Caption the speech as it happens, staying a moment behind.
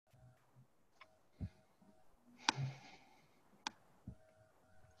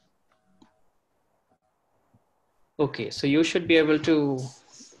Okay, so you should be able to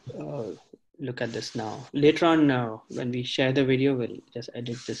uh, look at this now. Later on, when we share the video, we'll just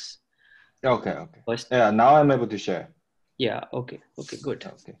edit this Okay, okay. first. Yeah, now I'm able to share. Yeah, okay, good.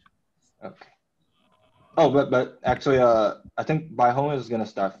 Okay, okay. Oh, but actually, I think Baihong is gonna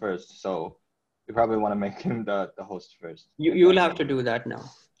start first, so you probably want to make him the host first. You'll have to do that now.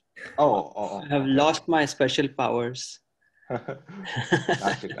 Oh, I have okay. lost my special powers.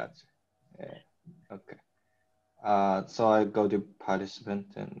 Gotcha. Yeah, okay. So I go to participant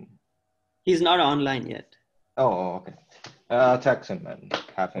and... He's not online yet. Oh, okay. I'll text him and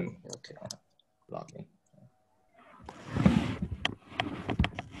have him Okay. log in.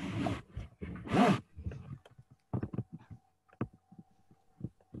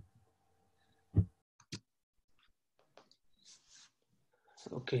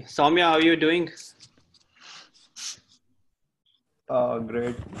 Okay, Soumya, how are you doing?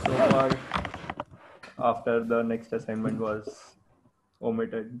 Great. So far, after the next assignment was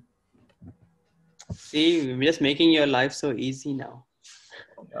omitted. See, we're just making your life so easy now.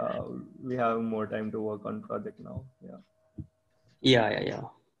 We have more time to work on project now. Yeah.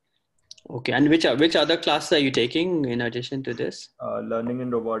 Okay, and which other classes are you taking in addition to this? Learning in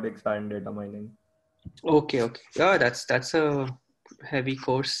robotics and data mining. Okay. Yeah, that's a heavy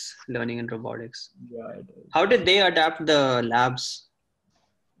course, learning in robotics. Yeah, it is. How did they adapt the labs?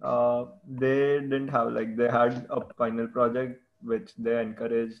 They didn't have they had a final project which they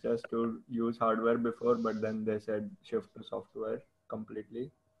encouraged us to use hardware before, but then they said shift to software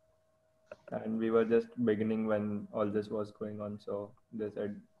completely. And we were just beginning when all this was going on, so they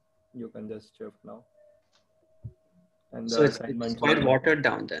said you can just shift now. And So it's quite watered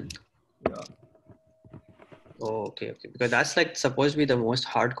down then. Yeah. Oh, okay. Because that's supposed to be the most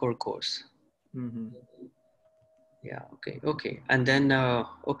hardcore course. Mm-hmm. Yeah. Okay. And then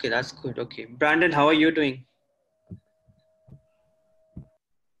okay, that's good. Okay, Brandon, how are you doing?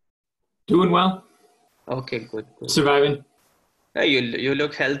 Doing well. Okay, good. Surviving. Yeah, you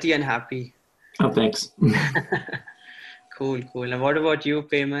look healthy and happy. Oh, thanks. Cool. And what about you,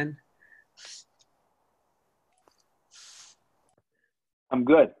 Payman? I'm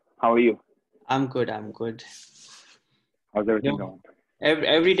good. How are you? I'm good. How's everything going?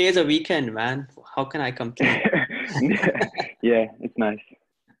 Every day is a weekend, man. How can I complain? Yeah, it's nice.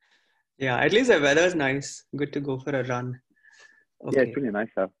 Yeah, at least the weather's nice. Good to go for a run. Okay. Yeah, it's really nice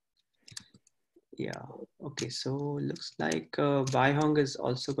out. Yeah. Okay. So looks like Baihong is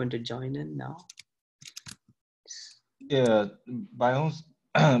also going to join in now. Yeah, Baihong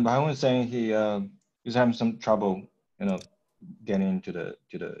is saying he's having some trouble, getting into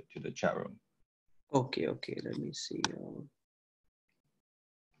the chat room. Okay. Let me see.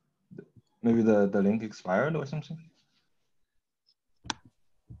 Maybe the link expired or something.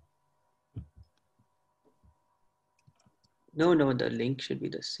 No, the link should be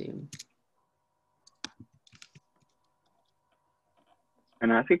the same.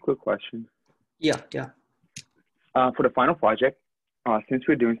 Can I ask you a quick question? Yeah. For the final project, since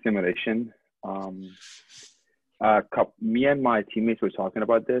we're doing simulation, me and my teammates were talking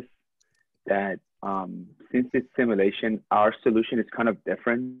about this, that since it's simulation, our solution is kind of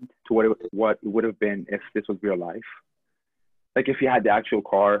different to what it would have been if this was real life. Like if you had the actual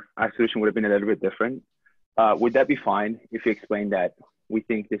car, our solution would have been a little bit different. Would that be fine if you explain that we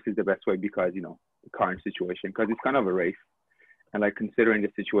think this is the best way because, the current situation, because it's kind of a race, and considering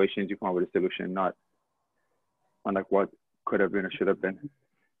the situations, you come up with a solution, not on what could have been or should have been.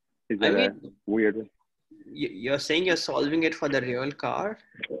 Is that weird? You're saying you're solving it for the real car?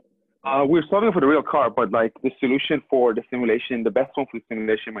 We're solving it for the real car, but the solution for the simulation, the best one for the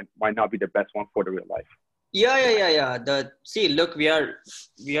simulation might not be the best one for the real life. Yeah. Look, we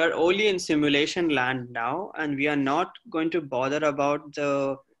are only in simulation land now, and we are not going to bother about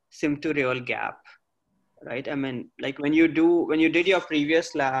the sim to real gap, right? I mean, when you did your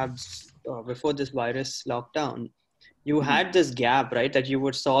previous labs before this virus lockdown, you had this gap, right? That you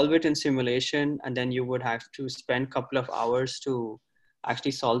would solve it in simulation, and then you would have to spend a couple of hours to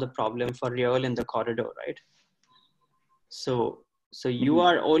actually solve the problem for real in the corridor, right? So you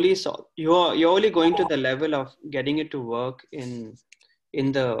are only you're only going to the level of getting it to work in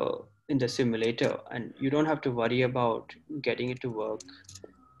the simulator, and you don't have to worry about getting it to work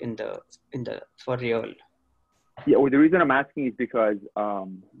in the for real. Yeah, well, the reason I'm asking is because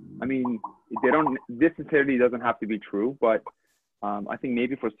this necessarily doesn't have to be true, but I think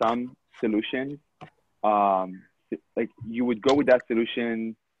maybe for some solutions, you would go with that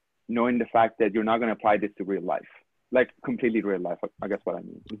solution knowing the fact that you're not going to apply this to real life. Completely real life. I guess what I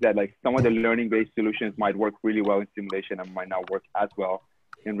mean is that some of the learning-based solutions might work really well in simulation and might not work as well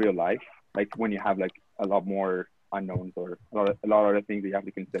in real life. When you have a lot more unknowns or a lot of other things you have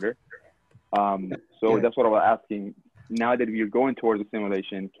to consider. So Yeah. that's what I was asking. Now that we're going towards a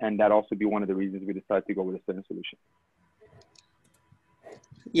simulation, can that also be one of the reasons we decide to go with a certain solution?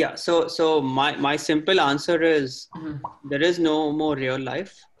 Yeah. So my simple answer is there is no more real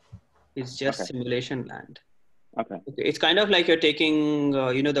life. It's just Okay. simulation land. Okay. Okay. It's kind of like you're taking,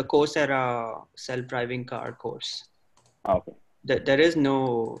 the Coursera self-driving car course. Okay. There is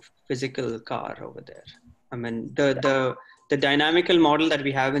no physical car over there. I mean, the dynamical model that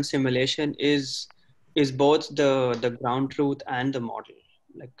we have in simulation is both the ground truth and the model,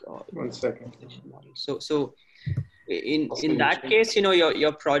 like 1 second. model. So in that case,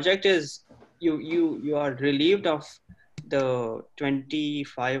 your project is you are relieved of the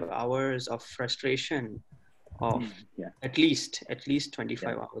 25 hours of frustration of Yeah. at least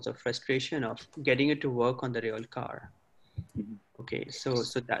 25 hours of frustration of getting it to work on the real car. Mhm. Okay, so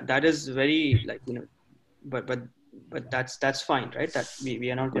that is very, like, but that's fine, right? That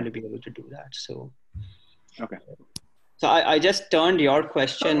we are not going to be able to do that. So Okay. so I just turned your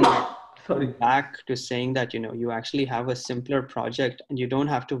question Sorry. back to saying that you actually have a simpler project and you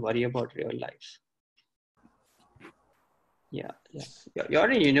don't have to worry about real life. Yeah.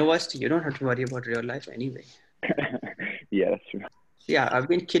 You're in university, you don't have to worry about real life anyway. Yeah, that's true. Yeah, I've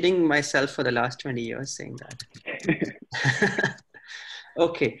been kidding myself for the last 20 years saying that.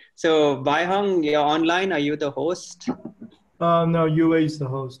 Okay, so Baihong, you're online. Are you the host? No, UA is the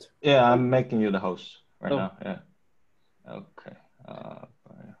host. Yeah, I'm making you the host right Oh. now. Yeah. Okay.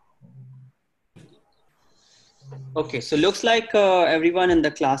 Okay, so looks like everyone in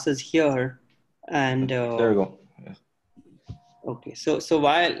the class is here, and There we go. Yeah. okay, so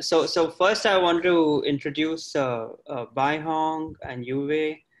first I want to introduce Baihong and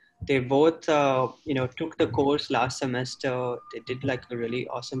Yuve. They both took the course last semester. They did like a really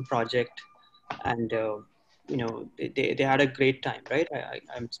awesome project, and they had a great time, right?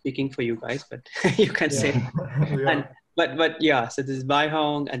 I'm speaking for you guys, but you can say. And but yeah, so this is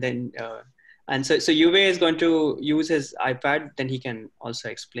Baihong, and then and so Yuve is going to use his iPad, then he can also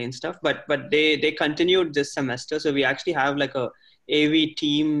explain stuff. But they continued this semester, so we actually have like a AV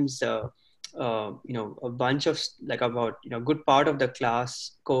teams, a bunch of, like, about good part of the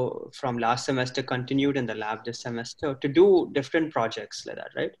class from last semester continued in the lab this semester to do different projects like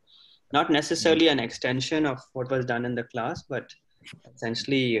that, right? Not necessarily an extension of what was done in the class, but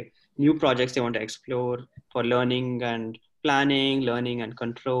essentially new projects they want to explore for learning and planning, learning and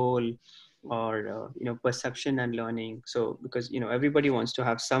control, or perception and learning. So because everybody wants to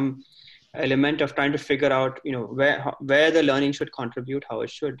have some element of trying to figure out where the learning should contribute, how it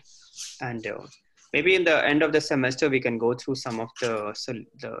should, and maybe in the end of the semester we can go through some of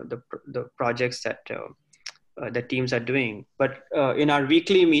the projects that the teams are doing. But in our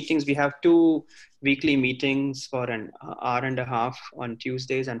weekly meetings, we have 2 weekly meetings for an hour and a half on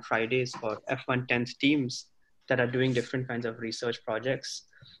Tuesdays and Fridays for F1TENTH teams that are doing different kinds of research projects,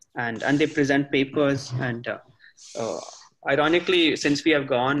 and they present papers. And ironically, since we have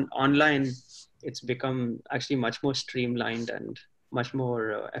gone online, it's become actually much more streamlined and much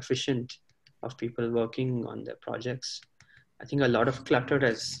more efficient of people working on their projects. I think a lot of clutter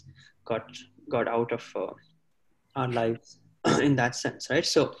has got out of our lives in that sense, right?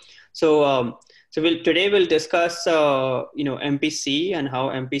 So today we'll discuss MPC and how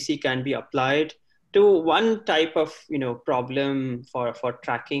MPC can be applied to one type of problem for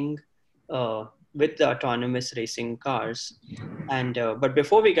tracking with the autonomous racing cars. And but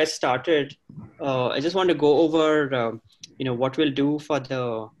before we get started, I just want to go over what we'll do for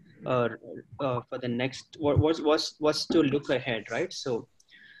the next, what's to look ahead, right? So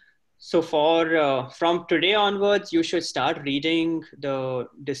for from today onwards, you should start reading the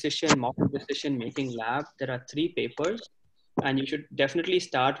model decision making lab. There are 3 papers, and you should definitely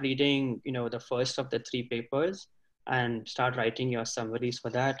start reading, the first of the 3 papers and start writing your summaries for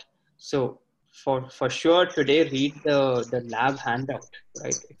that. So for sure today, read the lab handout,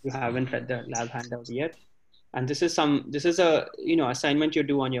 right? If you haven't read the lab handout yet, and this is a assignment you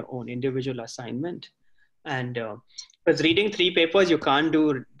do on your own, individual assignment. And because reading 3 papers, you can't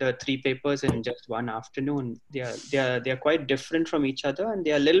do the 3 papers in just one afternoon. They are quite different from each other, and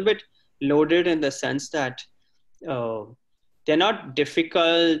they are a little bit loaded in the sense that they're not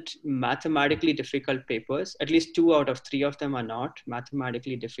mathematically difficult papers. At least 2 out of 3 of them are not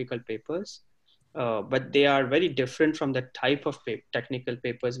mathematically difficult papers, but they are very different from the type of technical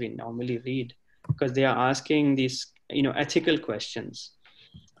papers we normally read, because they are asking these ethical questions.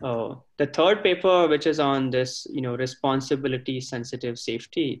 The third paper, which is on this, responsibility sensitive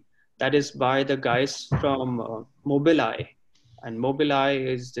safety, that is by the guys from Mobileye. And Mobileye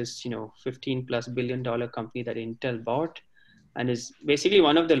is this, $15+ billion company that Intel bought, and is basically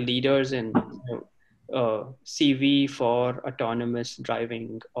one of the leaders in CV for autonomous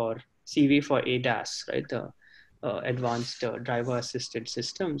driving, or CV for ADAS, right? The advanced driver assisted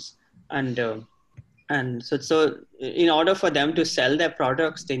systems. And so in order for them to sell their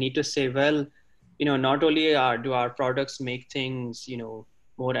products, they need to say, well, not only do our products make things,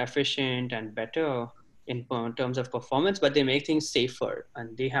 more efficient and better in terms of performance, but they make things safer,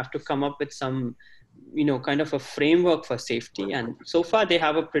 and they have to come up with some, kind of a framework for safety. And so far they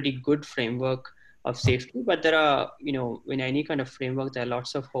have a pretty good framework of safety, but there are, in any kind of framework, there are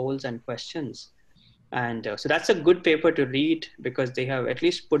lots of holes and questions. And so that's a good paper to read, because they have at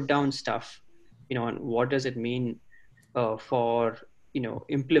least put down stuff, on what does it mean for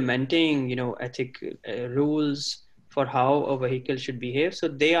implementing ethical rules for how a vehicle should behave, so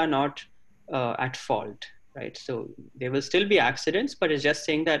they are not at fault, right? So there will still be accidents, but it's just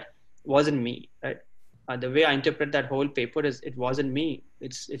saying that wasn't me, right? The way I interpret that whole paper is, it wasn't me,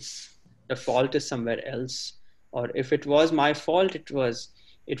 it's the fault is somewhere else. Or if it was my fault, it was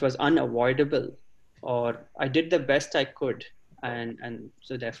unavoidable, or I did the best I could, and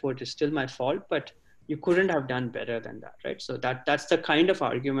so therefore it is still my fault, but you couldn't have done better than that, right? So that's the kind of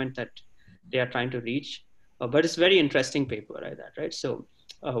argument that they are trying to reach. But it's very interesting paper, right? So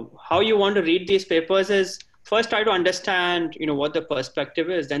how you want to read these papers is, first try to understand, what the perspective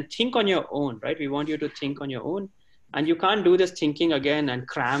is, then think on your own, right? We want you to think on your own, and you can't do this thinking again and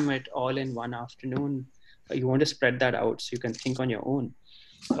cram it all in one afternoon. You want to spread that out so you can think on your own.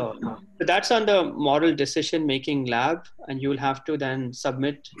 So that's on the model decision making lab, and you'll have to then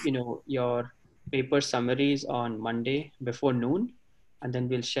submit, your paper summaries on Monday before noon, and then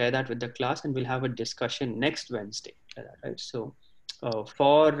we'll share that with the class, and we'll have a discussion next Wednesday, right? So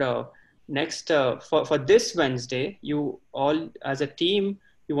for this Wednesday, you all as a team,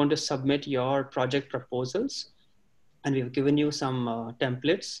 you want to submit your project proposals, and we've given you some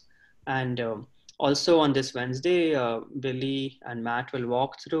templates. And also on this Wednesday, Billy and Matt will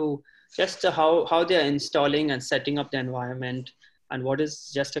walk through just how they're installing and setting up the environment, and what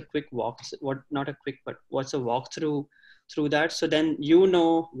is just a quick not a quick, but what's a walkthrough through that. So then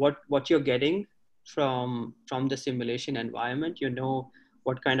what you're getting from the simulation environment,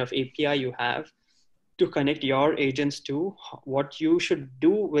 what kind of API you have to connect your agents to, what you should do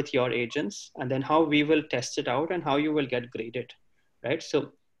with your agents, and then how we will test it out and how you will get graded, right?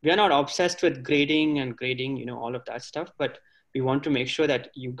 So we are not obsessed with grading, all of that stuff, but we want to make sure that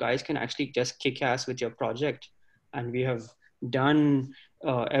you guys can actually just kick ass with your project. And we have done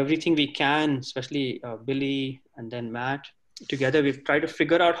everything we can, especially Billy and then Matt. Together, we've tried to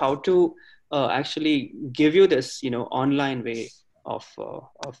figure out how to actually give you this, online way of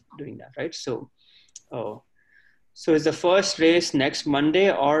doing that, right? So is the first race next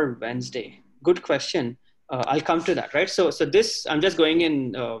Monday or Wednesday? Good question. I'll come to that, right? So this, I'm just going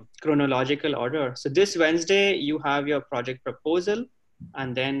in chronological order. So this Wednesday, you have your project proposal,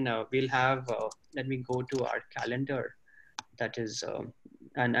 and then we'll have, let me go to our calendar. That is,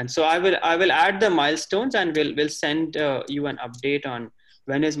 and so I will add the milestones, and we'll send you an update on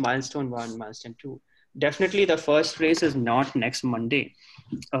when is milestone 1, milestone 2. Definitely the first race is not next Monday.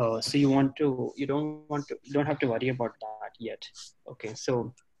 So you don't have to worry about that yet. Okay,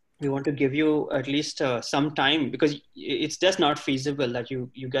 so we want to give you at least some time, because it's just not feasible that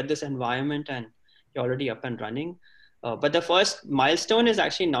you get this environment and you're already up and running. But the first milestone is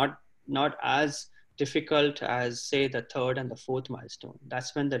actually not as difficult as, say, the third and the fourth milestone.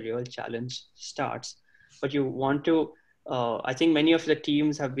 That's when the real challenge starts. But you want to, I think many of the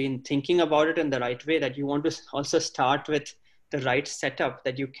teams have been thinking about it in the right way, that you want to also start with the right setup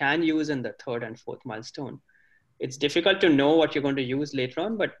that you can use in the third and fourth milestone. It's difficult to know what you're going to use later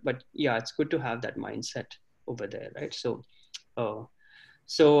on, but yeah, it's good to have that mindset over there, right? So our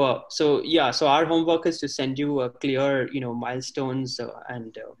homework is to send you a clear, milestones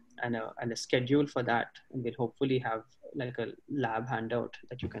and a schedule for that, and we'll hopefully have like a lab handout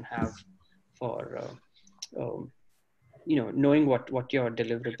that you can have for knowing what your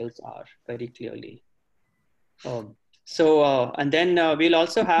deliverables are very clearly. And then we'll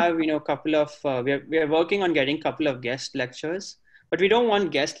also have, a couple of, we are working on getting a couple of guest lectures, but we don't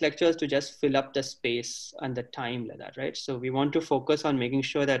want guest lectures to just fill up the space and the time like that, right? So we want to focus on making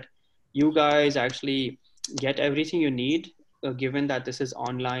sure that you guys actually get everything you need, given that this is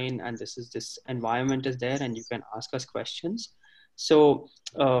online and this environment is there and you can ask us questions. So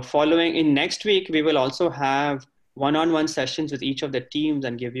following in next week, we will also have one-on-one sessions with each of the teams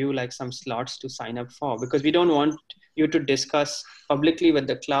and give you like some slots to sign up for, because we don't want you to discuss publicly with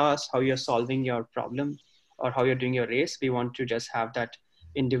the class how you're solving your problem. or how you're doing your race. We want to just have that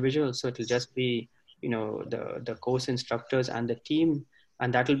individual. So it'll just be, the course instructors and the team,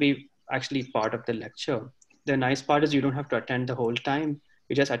 and that will be actually part of the lecture. The nice part is you don't have to attend the whole time.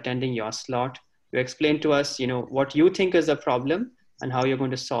 You're just attending your slot. You explain to us, what you think is the problem and how you're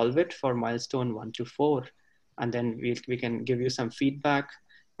going to solve it for milestone 1 to 4. And then we can give you some feedback.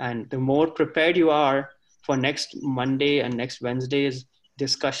 And the more prepared you are for next Monday and next Wednesday's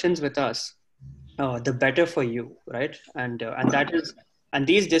discussions with us, the better for you, right? And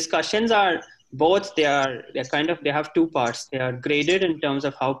these discussions are both, they have two parts. They are graded in terms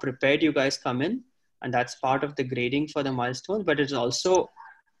of how prepared you guys come in, and that's part of the grading for the milestones. But it's also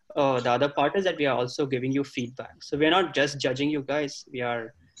the other part is that we are also giving you feedback. So we're not just judging you guys.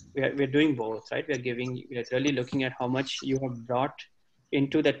 We're doing both, right? We're really looking at how much you have brought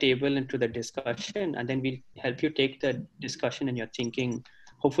into the table, into the discussion, and then we help you take the discussion and your thinking,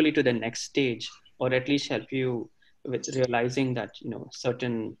 hopefully, to the next stage, or at least help you with realizing that,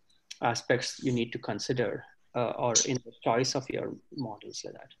 certain aspects you need to consider, or in the choice of your models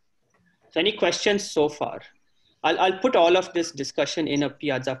like that. So any questions so far? I'll put all of this discussion in a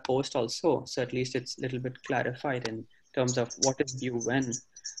Piazza post also, so at least it's a little bit clarified in terms of what is due when.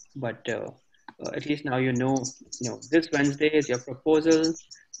 But at least now this Wednesday is your proposal.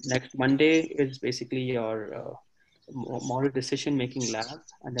 Next Monday is basically your model decision making lab,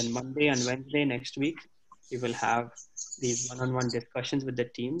 and then Monday and Wednesday next week we will have these one-on-one discussions with the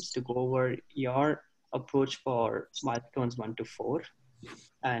teams to go over your approach for milestones 1 to 4.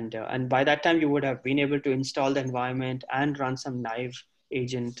 And by that time, you would have been able to install the environment and run some live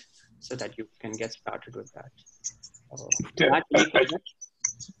agent so that you can get started with that.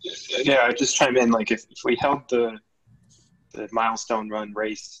 I just chime in, like if we held the milestone run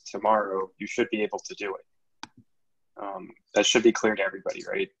race tomorrow, you should be able to do it. That should be clear to everybody,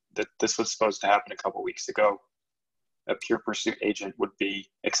 right? That this was supposed to happen a couple weeks ago. A pure pursuit agent would be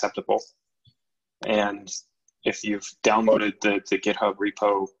acceptable. And if you've downloaded the GitHub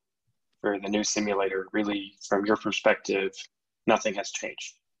repo for the new simulator, really, from your perspective, nothing has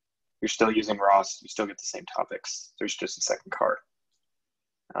changed. You're still using ROS, you still get the same topics. There's just a second car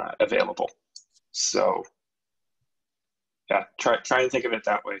available. So yeah, try and think of it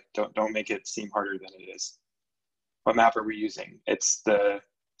that way. Don't make it seem harder than it is. What map are we using? It's the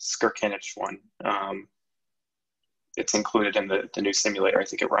Skirkinich one. It's included in the new simulator. I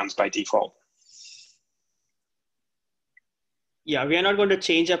think it runs by default. Yeah, we are not going to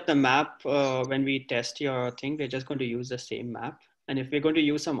change up the map when we test your thing. We're just going to use the same map. And if we're going to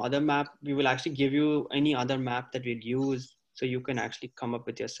use some other map, we will actually give you any other map that we'd use, so you can actually come up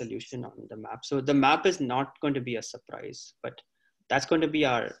with your solution on the map. So the map is not going to be a surprise, but that's going to be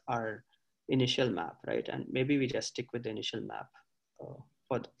our initial map, right? And maybe we just stick with the initial map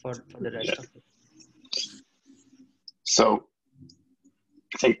for the rest of it. So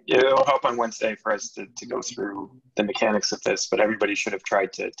I think it'll help on Wednesday for us to go through the mechanics of this, but everybody should have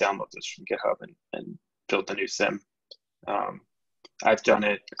tried to download this from GitHub and build the new sim. I've done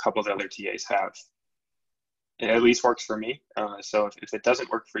it, a couple of the other TAs have. It at least works for me. So if it doesn't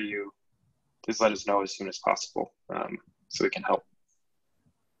work for you, please let us know as soon as possible so we can help.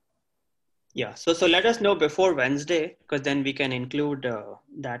 Yeah, so let us know before Wednesday, because then we can include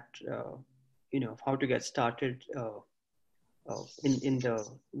that, how to get started in the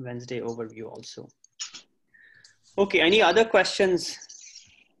Wednesday overview also. Okay, any other questions?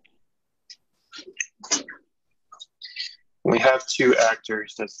 We have 2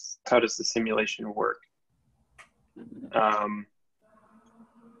 actors. How does the simulation work?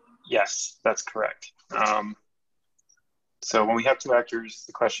 Yes, that's correct. So when we have 2 actors,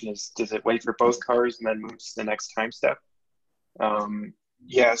 the question is, does it wait for both cars and then moves to the next time step?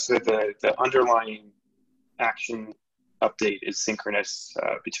 Yeah, so the underlying action update is synchronous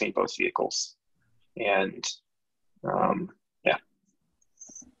between both vehicles. And yeah.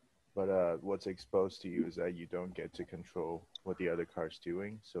 But what's exposed to you is that you don't get to control what the other car's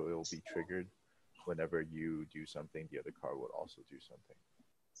doing, so it'll be triggered whenever you do something, the other car will also do something.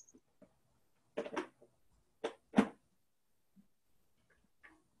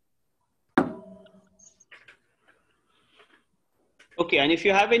 Okay, and if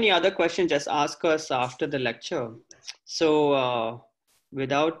you have any other questions, just ask us after the lecture. So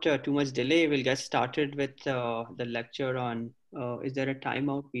without too much delay, we'll get started with the lecture on, is there a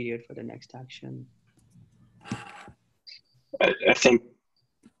timeout period for the next action? I think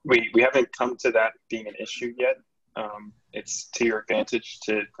we haven't come to that being an issue yet. It's to your advantage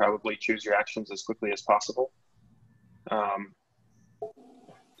to probably choose your actions as quickly as possible.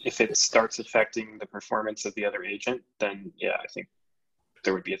 If it starts affecting the performance of the other agent, then yeah, I think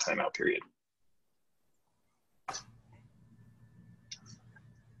there would be a timeout period.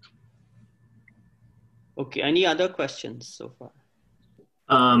 Okay, any other questions so far?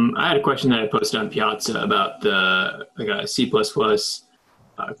 I had a question that I posted on Piazza about the a C++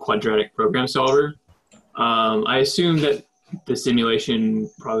 quadratic program solver. I assume that the simulation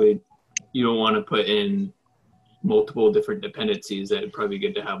probably you don't want to put in multiple different dependencies. That it'd probably be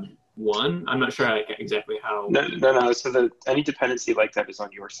good to have one. I'm not sure exactly how. No. So any dependency like that is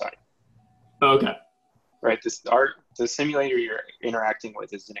on your side. Oh, okay. Right. The simulator you're interacting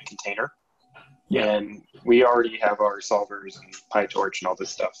with is in a container. Yeah. And we already have our solvers and PyTorch and all this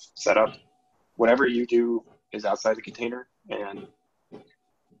stuff set up. Whatever you do is outside the container, and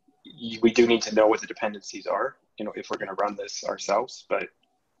we do need to know what the dependencies are, if we're going to run this ourselves. But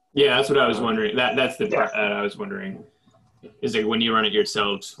yeah, that's what I was wondering. That's the part that I was wondering. Is like when you run it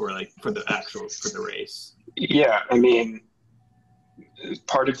yourselves for the race. Yeah, I mean,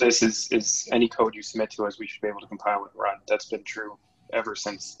 part of this is any code you submit to us, we should be able to compile and run. That's been true ever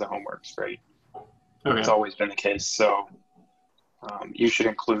since the homeworks, right? Okay. It's always been the case. So you should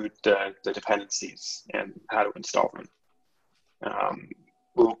include the dependencies and how to install them.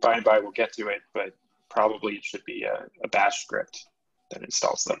 By and by we'll get to it, but probably it should be a bash script that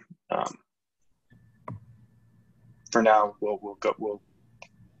installs them. For now, we'll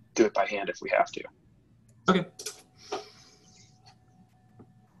do it by hand if we have to. Okay.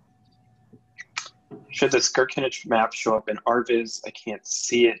 Should the Skirkinich map show up in RViz? I can't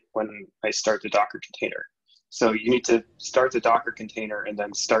see it when I start the Docker container. So you need to start the Docker container and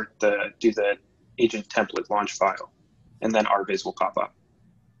then do the agent template launch file, and then RViz will pop up.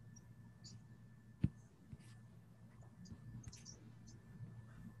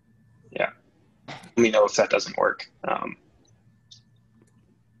 Yeah, let me know if that doesn't work. Yeah,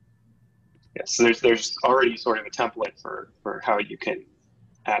 so there's already sort of a template for how you can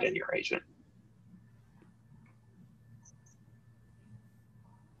add in your agent.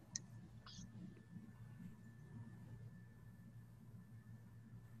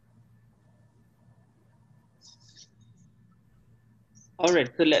 All right,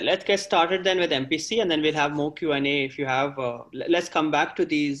 so let's get started then with MPC, and then we'll have more Q&A if you have. Let's come back to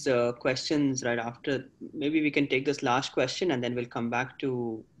these questions right after. Maybe we can take this last question, and then we'll come back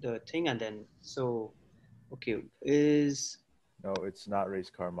to the thing, and then, so, okay, No, it's not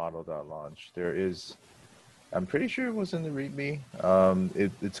racecarmodel.launch. There is, I'm pretty sure it was in the README.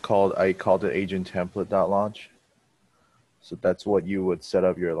 I called it agent template.launch. So that's what you would set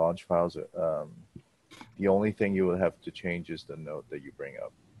up your launch files. The only thing you would have to change is the node that you bring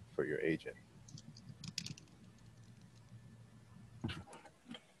up for your agent.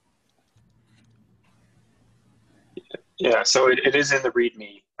 Yeah, so it is in the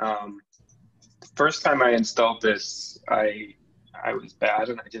README. The first time I installed this, I was bad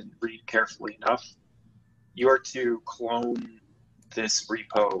and I didn't read carefully enough. You are to clone this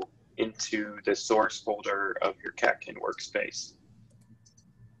repo into the source folder of your Catkin workspace.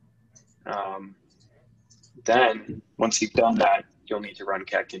 Then, once you've done that, you'll need to run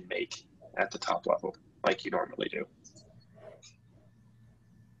catkin make at the top level, like you normally do.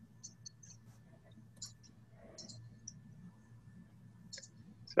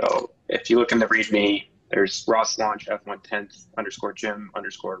 So if you look in the README, there's Ross launch F1TENTH _ Jim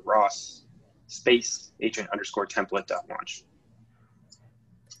 _ Ross space agent _ template.launch.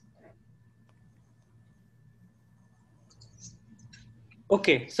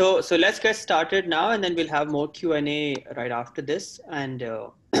 okay, so let's get started now, and then we'll have more Q&A right after this. And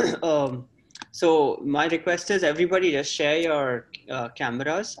so my request is everybody just share your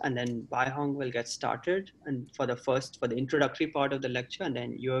cameras, and then Baihong will get started, and for the introductory part of the lecture, and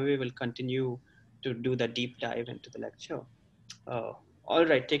then UAV will continue to do the deep dive into the lecture. All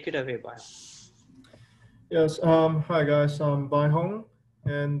right, take it away, Baihong. Yes, hi guys, I'm Baihong,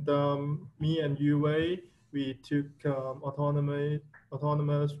 and me and Yue, we took autonomous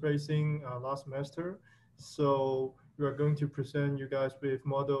racing last semester. So we are going to present you guys with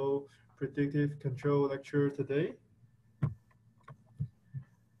model predictive control lecture today.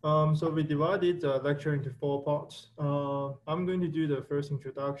 So we divided the lecture into 4 parts. I'm going to do the first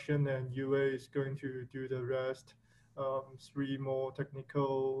introduction, and Yue is going to do the rest, 3 more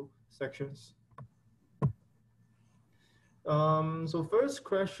technical sections. So first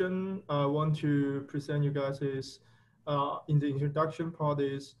question I want to present you guys is, in the introduction part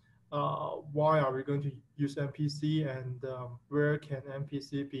is, why are we going to use MPC, and where can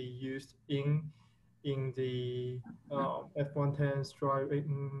MPC be used in the F1TENTH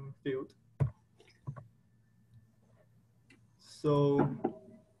driving field? So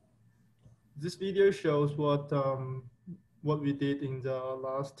this video shows what we did in the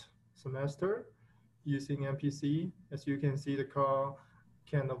last semester using MPC. As you can see, the car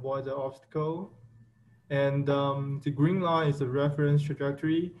can avoid the obstacle, And the green line is the reference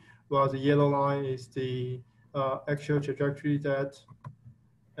trajectory, while the yellow line is the actual trajectory that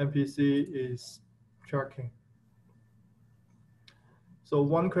MPC is tracking. So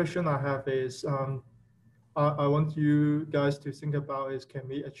one question I have is, I want you guys to think about is, can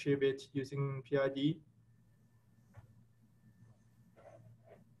we achieve it using PID?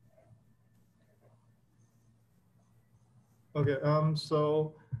 Okay,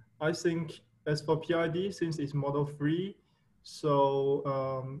 so I think as for PID, since it's model free,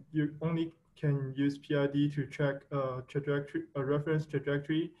 so you only can use PID to check a trajectory, a reference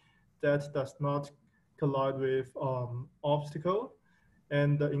trajectory that does not collide with obstacle.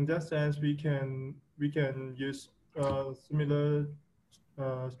 And in that sense, we can use similar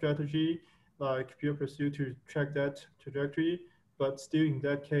strategy like pure pursuit to track that trajectory. But still, in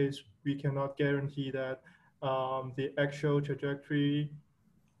that case, we cannot guarantee that the actual trajectory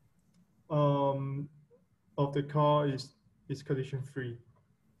of the car is collision free,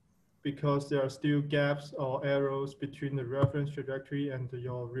 because there are still gaps or arrows between the reference trajectory and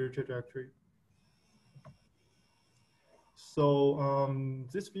your real trajectory. So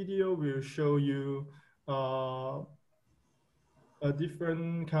this video will show you a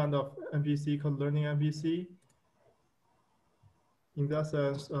different kind of MPC called learning MPC. In that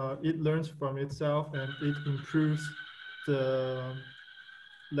sense, it learns from itself and it improves the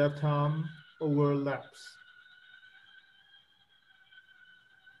lap time over laps.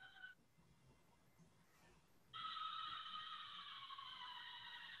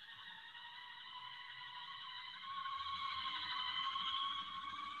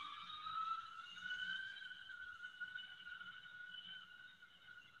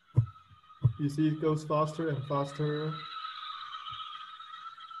 You see it goes faster and faster.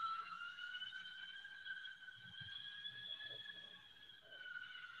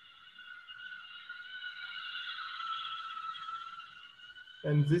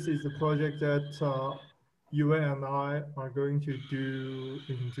 And this is the project that Yue and I are going to do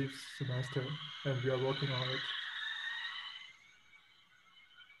in this semester, and we are working on it.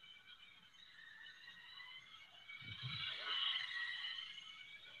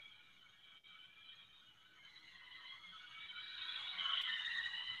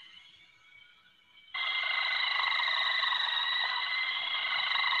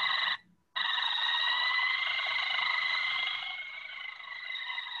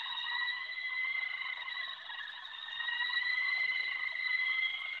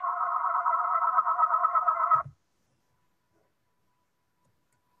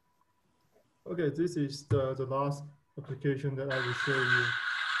 Okay, this is the last application that I will show you.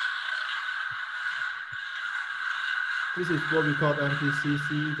 This is what we call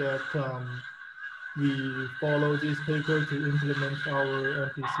MPCC, that we follow this paper to implement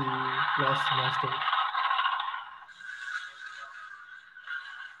our MPC last semester.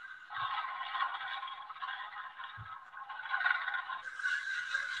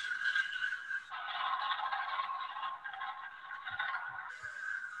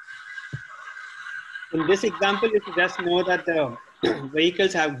 In this example, you should just know that the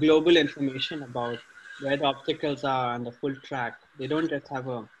vehicles have global information about where the obstacles are and the full track. They don't just have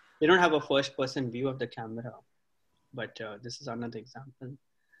a first-person view of the camera. But this is another example.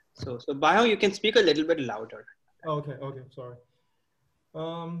 So Bayo, you can speak a little bit louder. Okay, sorry.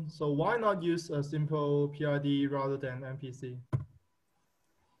 So why not use a simple PID rather than MPC?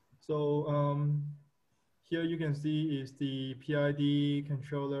 So here you can see is the PID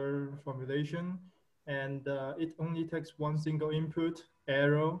controller formulation, and it only takes one single input,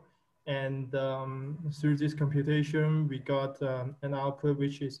 arrow, and through this computation, we got an output,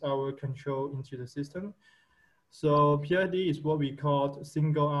 which is our control into the system. So PID is what we call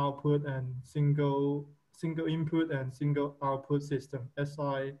single output and single input and single output system,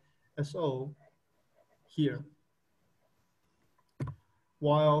 SISO here.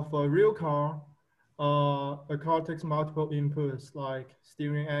 While for a real car, a car takes multiple inputs like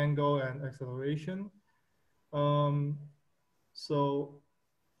steering angle and acceleration. So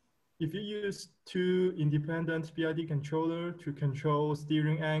if you use two independent PID controller to control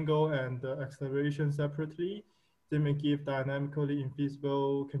steering angle and acceleration separately, they may give dynamically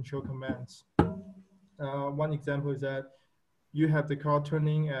invisible control commands. One example is that you have the car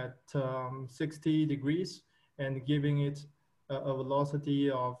turning at 60 degrees and giving it a velocity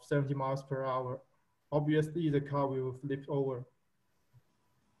of 70 miles per hour. Obviously, the car will flip over.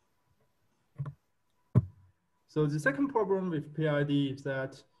 So the second problem with PID is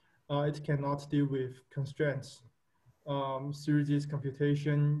that it cannot deal with constraints. Through this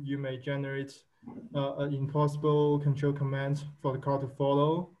computation, you may generate an impossible control command for the car to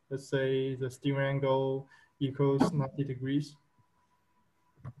follow, let's say the steering angle equals 90 degrees.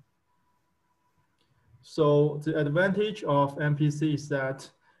 So the advantage of MPC is that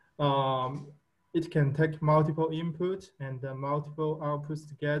it can take multiple inputs and multiple outputs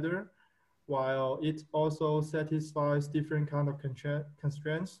together, while it also satisfies different kind of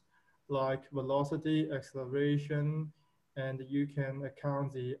constraints like velocity, acceleration, and you can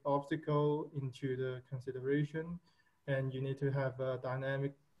account the obstacle into the consideration, and you need to have a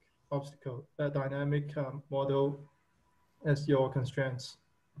dynamic obstacle, a dynamic model as your constraints.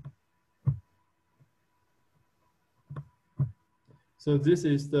 So this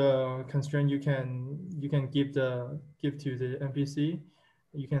is the constraint you can give to the MPC.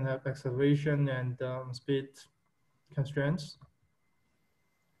 You can have acceleration and speed constraints.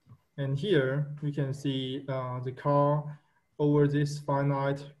 And here we can see the car over this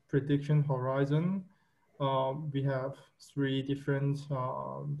finite prediction horizon. We have 3 different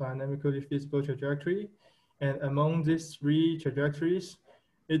dynamically feasible trajectory. And among these 3 trajectories,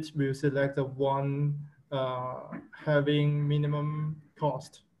 it will select the one having minimum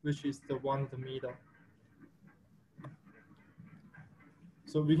cost, which is the one in the middle.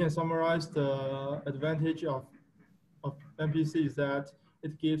 So we can summarize the advantage of MPC is that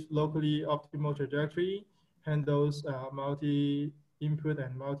it gives locally optimal trajectory, handles multi-input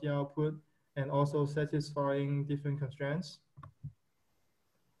and multi-output, and also satisfying different constraints.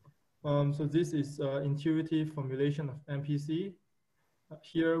 So this is intuitive formulation of MPC.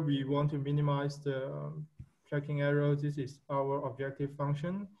 Here we want to minimize the tracking error. This is our objective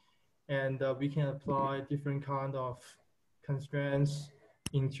function. And we can apply different kind of constraints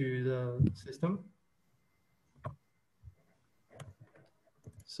into the system.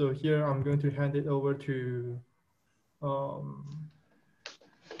 So here I'm going to hand it over to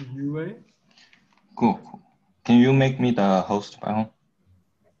Yue. Cool. Can you make me the host, Rahul?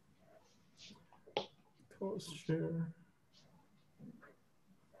 Host share.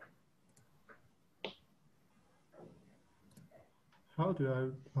 How do I?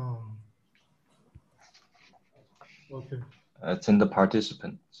 Okay. It's in the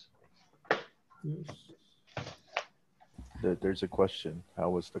participants. Yes. There's a question. How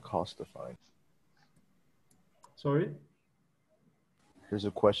was the cost defined? Sorry? There's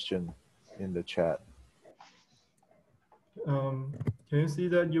a question in the chat. Can you see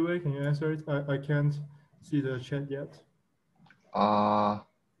that, Yue? Can you answer it? I can't see the chat yet.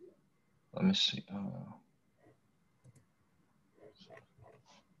 Let me see.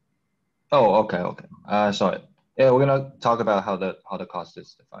 Oh, okay. I saw it. Yeah, we're gonna talk about how the cost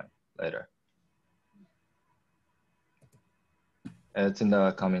is defined later. It's in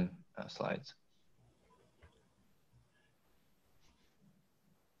the coming slides.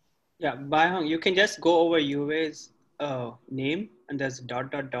 Yeah, Baihong, you can just go over Yue's name and there's ...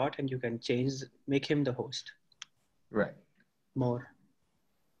 and you can make him the host. Right. More.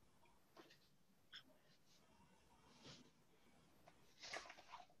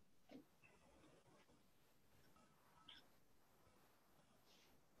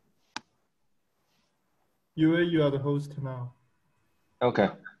 Yue, you are the host now. Okay,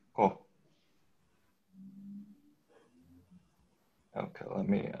 cool. Okay, let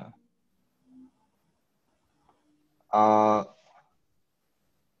me, I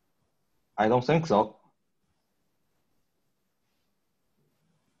don't think so.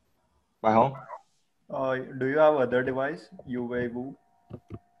 By home? Do you have other device, Woo?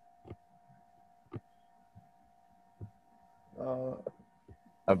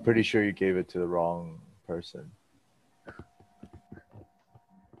 I'm pretty sure you gave it to the wrong person.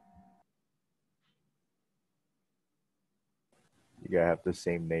 You gotta have the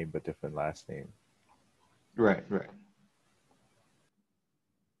same name but different last name. Right.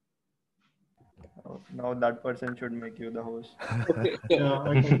 Now that person should make you the host. Okay. Yeah,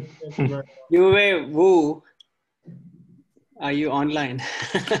 I can. Yue Wu, are you online?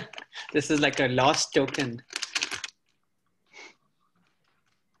 This is like a lost token.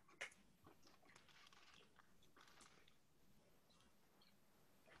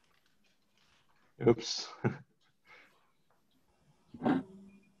 Oops.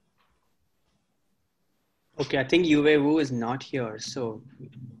 Okay, I think Yue Wu is not here, so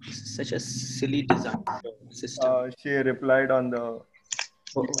it's such a silly design system. She replied on the.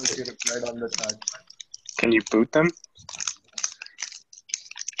 Oh, She replied on the chat. Can you boot them?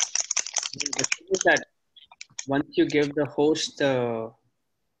 The thing is that once you give the host the,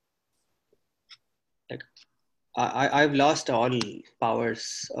 like, I've lost all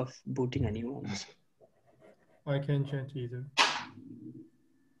powers of booting anyone. I can't change either.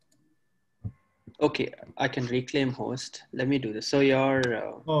 Okay, I can reclaim host. Let me do this. So your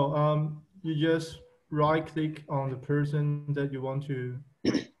You just right click on the person that you want to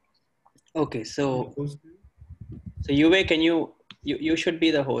okay. So host. Yue, can you should be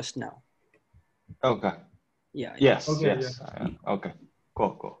the host now. Okay. Yeah. Yes. Okay, Yes. I am. Okay.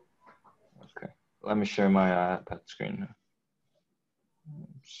 Cool. Cool. Okay. Let me share my iPad screen.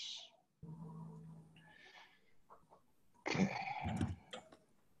 Oops. Okay.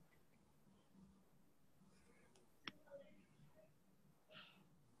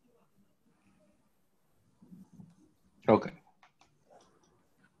 Okay.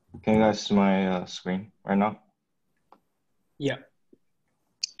 Can you guys see my screen right now? Yeah.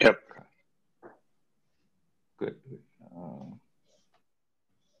 Yep. Good.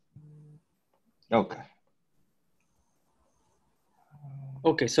 Okay.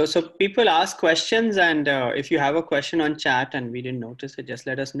 Okay. So people ask questions, and if you have a question on chat and we didn't notice it, just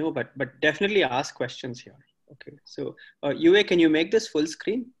let us know. But definitely ask questions here. Okay. So Yue, can you make this full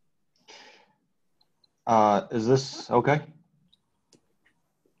screen? Is this okay?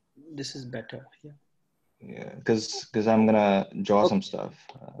 This is better. Yeah. Yeah, because I'm gonna draw some stuff.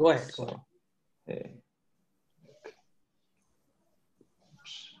 Go ahead. Go ahead. Yeah.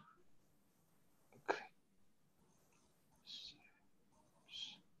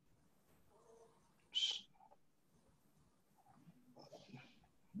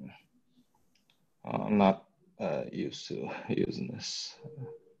 I'm not used to using this.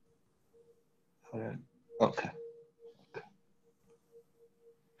 Okay.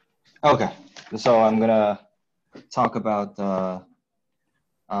 Okay. So I'm gonna talk about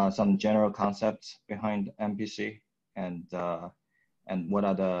some general concepts behind MPC and what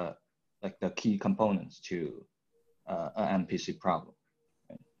are the key components to an MPC problem.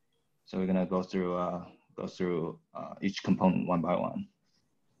 Right? So we're gonna go through each component one by one.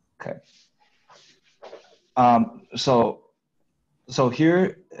 Okay. So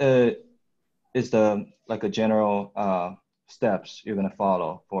here is a general steps you're gonna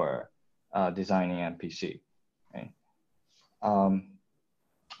follow for designing MPC. Right?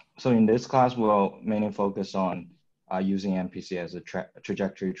 So in this class, we'll mainly focus on using MPC as a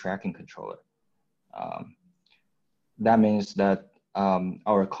trajectory tracking controller. That means that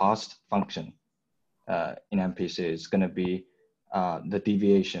our cost function in MPC is going to be the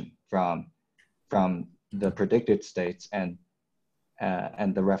deviation from the predicted states and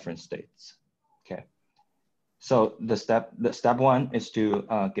the reference states. Okay. So the step one is to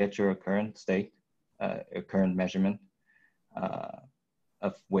get your current state, your current measurement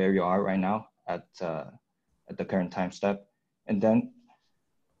of where you are right now at the current time step, and then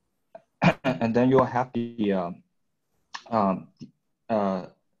you'll have the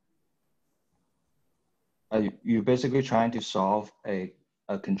you're basically trying to solve a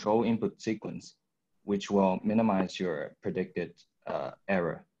control input sequence, which will minimize your predicted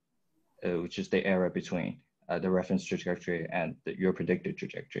error, which is the error between the reference trajectory and your predicted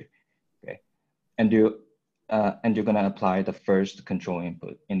trajectory. Okay, and you're going to apply the first control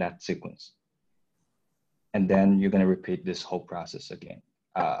input in that sequence, and then you're going to repeat this whole process again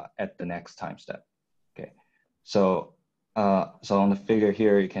at the next time step. Okay, so on the figure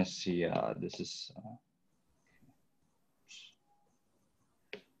here, you can see this is.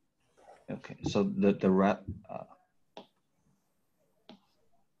 Okay, so the rep.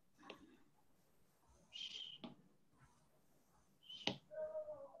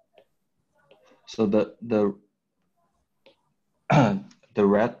 So the the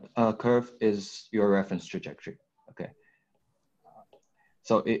red curve is your reference trajectory. Okay,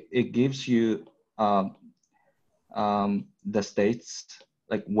 so it gives you the states,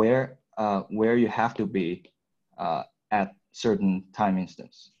 like where you have to be at certain time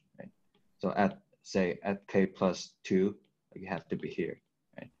instance, right? So say at k+2, you have to be here,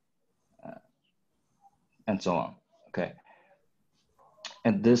 right? And so on. Okay,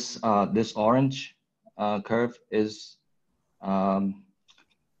 and this orange curve is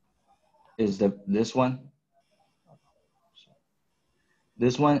this one.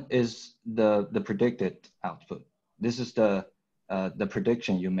 This one is the predicted output. This is the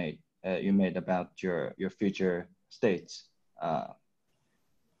prediction you made about your future states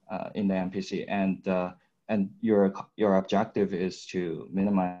in the MPC, and your objective is to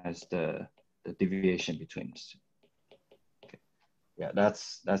minimize the deviation between this. Okay. Yeah,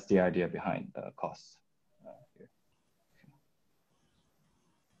 that's the idea behind the cost. Here.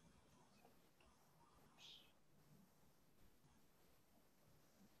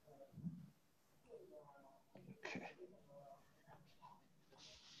 Okay.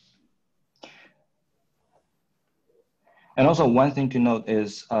 And also one thing to note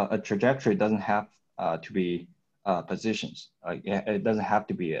is a trajectory doesn't have to be positions. It doesn't have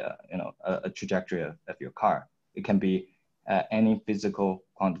to be a trajectory of your car. It can be any physical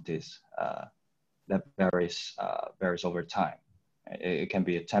quantities that varies over time. It can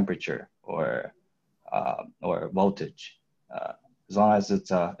be a temperature or voltage, as long as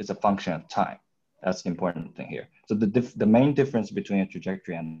it's a function of time. That's the important thing here. So the main difference between a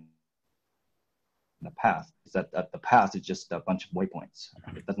trajectory and the path is that the path is just a bunch of waypoints.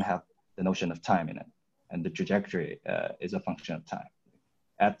 It doesn't have the notion of time in it, and the trajectory is a function of time.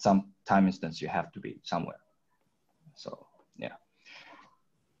 At some time instance, you have to be somewhere. So yeah.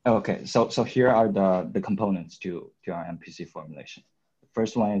 Okay, so here are the components to our MPC formulation. The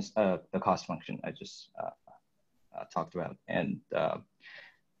first one is the cost function I just talked about, and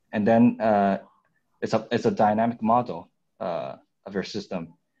then it's a dynamic model of your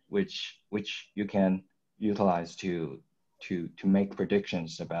system, which you can utilize to make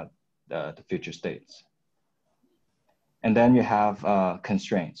predictions about the future states. And then you have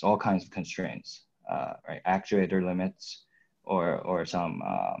constraints, all kinds of constraints, right? Actuator limits, or some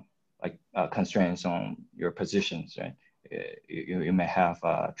constraints on your positions, right? You may have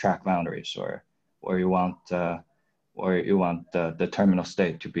track boundaries, or you want the terminal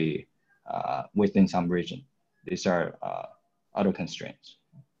state to be within some region. These are other constraints.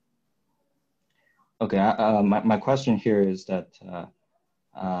 Okay, my question here is that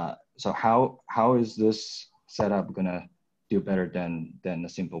so how is this setup gonna do better than a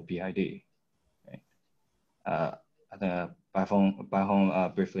simple PID? Right? I think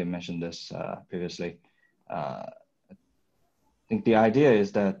Baihong briefly mentioned this previously. I think the idea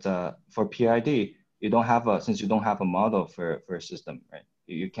is that for PID, since you don't have a model for a system, right?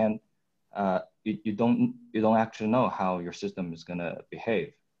 You can't you don't actually know how your system is gonna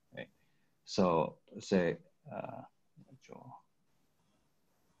behave, right? So let's say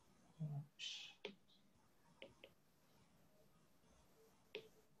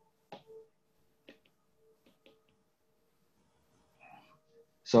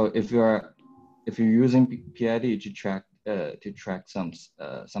so if you're using PID to track some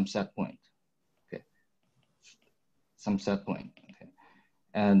set point, okay, some set point, okay,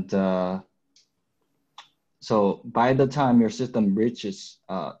 and so by the time your system reaches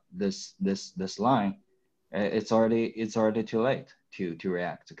this line, it's already too late to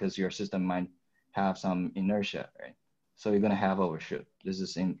react, because your system might have some inertia, right? So you're gonna have overshoot. This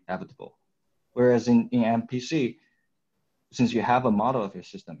is inevitable. Whereas in MPC, since you have a model of your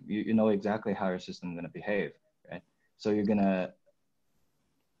system, you know exactly how your system is gonna behave, right? So you're gonna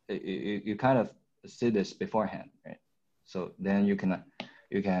you kind of see this beforehand, right? So then you can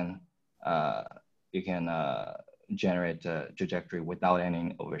generate a trajectory without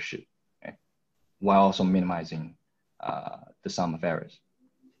any overshoot, right? While also minimizing the sum of errors.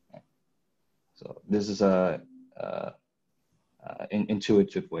 Right? So this is a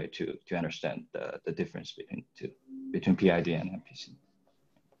intuitive way to understand the difference between PID and MPC.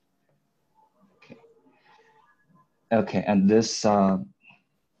 Okay, and this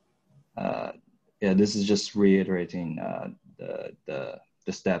this is just reiterating the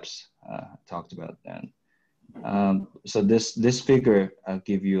steps talked about then. So this figure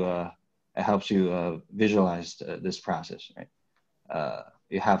it helps you visualize this process, right?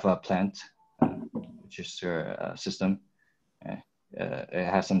 You have a plant, which is your system. It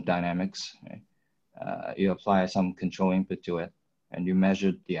has some dynamics, right? You apply some control input to it, and you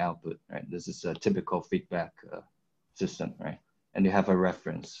measure the output, right? This is a typical feedback system, right? And you have a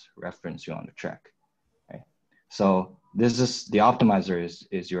reference you on the track, right? So this is the optimizer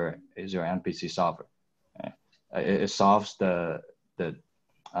is your MPC solver. Right? It solves the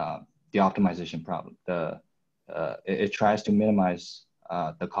optimization problem. It tries to minimize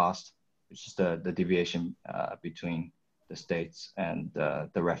the cost, which is the deviation between the states and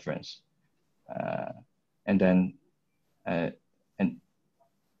the reference, and then and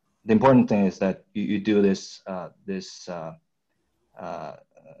the important thing is that you do this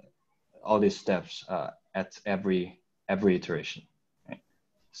all these steps at every iteration. Right?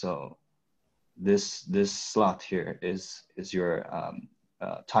 So this slot here is your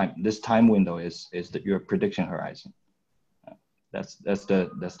time. This time window is your prediction horizon. That's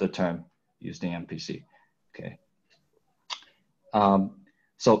the term used in MPC. Okay.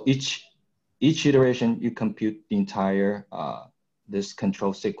 So each iteration you compute the entire this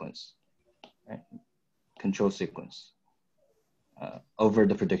control sequence, right? Control sequence over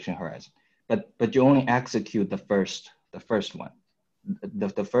the prediction horizon, but you only execute the first one.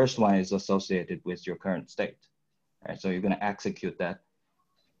 The first one is associated with your current state, right? So you're going to execute that,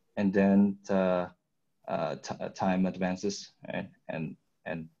 and then time advances, right? And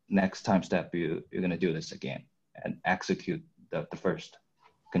next time step, you're gonna do this again and execute the first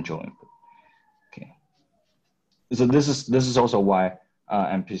control input. Okay. So this is also why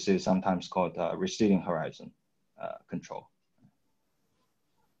MPC is sometimes called receding horizon control.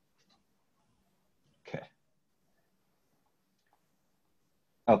 Okay.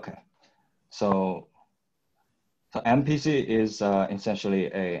 Okay. So MPC is essentially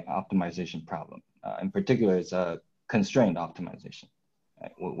a optimization problem. In particular, it's a constrained optimization.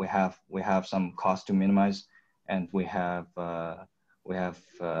 Right? We have some cost to minimize, and we have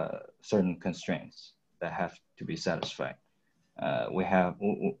certain constraints that have to be satisfied. We have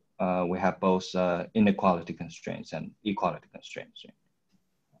both inequality constraints and equality constraints.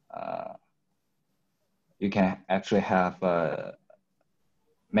 You can actually have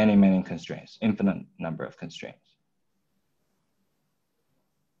many constraints, infinite number of constraints.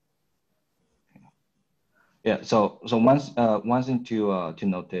 Yeah. So one thing to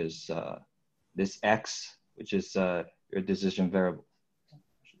notice this X, which is your decision variable. I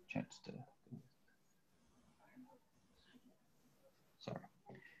should change the. Sorry.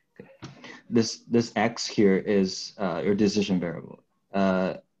 Okay. This X here is your decision variable.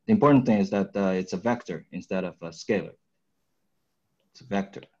 The important thing is that it's a vector instead of a scalar. It's a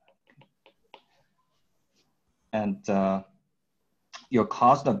vector. And your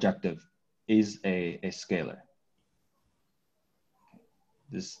cost objective is a scalar.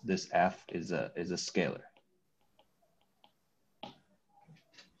 This F is a scalar.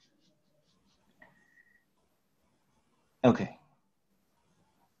 Okay.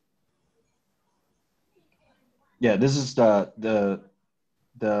 Yeah, this is the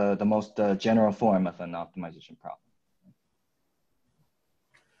most general form of an optimization problem.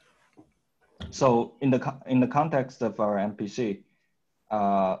 So in the context of our MPC,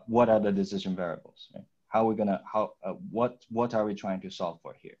 what are the decision variables? Right? How are we gonna what are we trying to solve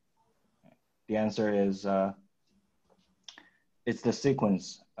for here? The answer is it's the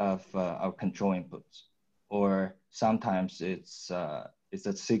sequence of our control inputs, or sometimes it's a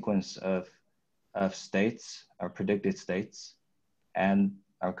sequence of states, our predicted states, and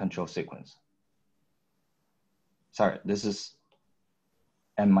our control sequence. Sorry, this is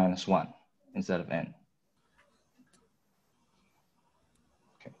n-1 instead of n.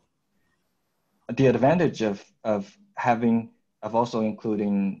 Okay. The advantage of also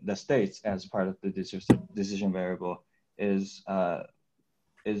including the states as part of the decision variable is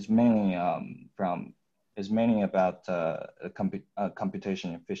mainly about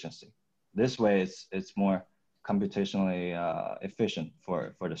computation efficiency. This way, it's more computationally efficient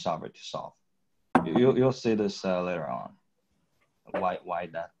for the solver to solve. You'll see this later on. Why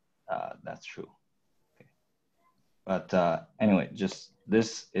that's true. Okay. But anyway, just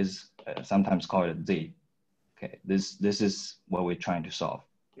this is sometimes called a Z. Okay, this is what we're trying to solve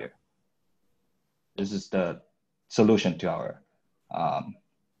here. This is the solution to our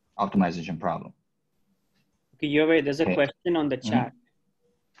optimization problem. Okay, there's a question on the chat.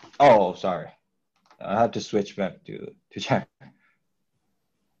 Oh, sorry. I have to switch back to chat.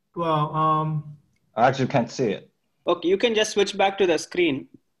 Well, I actually can't see it. Okay, you can just switch back to the screen.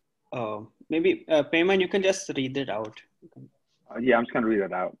 Maybe Payman, you can just read it out. Yeah, I'm just gonna read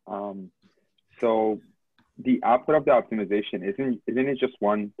it out. So the output of the optimization isn't it just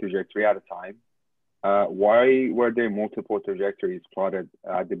one trajectory at a time? Why were there multiple trajectories plotted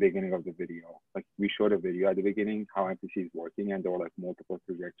at the beginning of the video? Like we showed a video at the beginning how MPC is working, and there were like multiple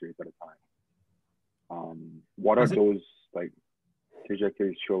trajectories at a time. What are those like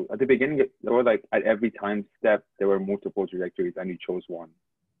trajectories show? At the beginning, there were like at every time step there were multiple trajectories, and you chose one.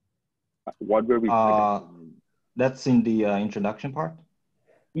 What were we? That's in the introduction part.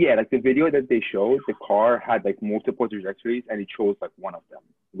 Yeah, like the video that they showed, the car had like multiple trajectories, and it chose like one of them.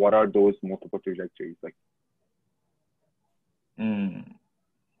 What are those multiple trajectories like?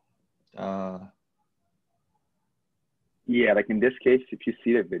 Yeah, like in this case, if you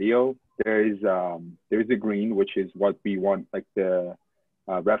see the video, there is a green, which is what we want, like the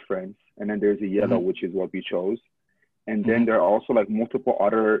reference, and then there's a yellow, which is what we chose. And then there are also like multiple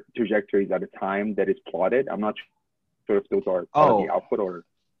other trajectories at a time that is plotted. I'm not sure if those are part of the output or.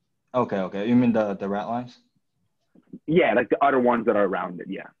 Okay. You mean the red lines? Yeah, like the other ones that are around it.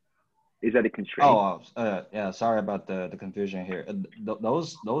 Yeah. Is that a constraint? Yeah. Sorry about the confusion here.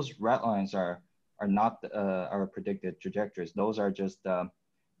 Those red lines are not our predicted trajectories. Those are just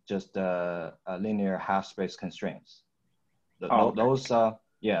linear half space constraints. Those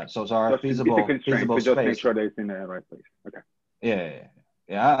yeah. So our feasible space. Just make sure that it's in the right place. Okay.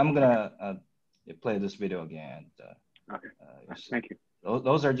 Yeah. I'm gonna play this video again. Okay. Thank you.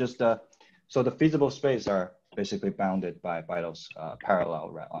 Those are just So the feasible space are basically bounded by those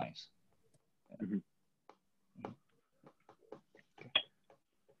parallel red lines. Mm-hmm.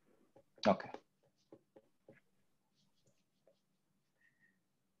 Okay.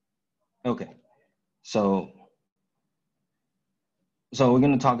 Okay. So we're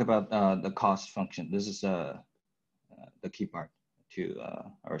going to talk about the cost function. This is the key part to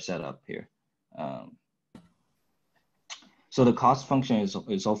our setup here. So the cost function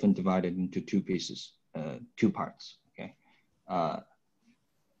is often divided into two pieces, two parts. Okay.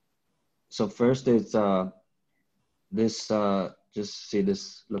 So first is this. Just see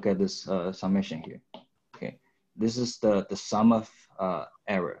this. Look at this summation here. Okay. This is the sum of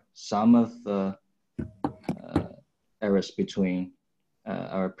error. Sum of errors between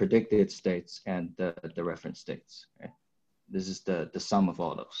our predicted states and the reference states. Right? This is the sum of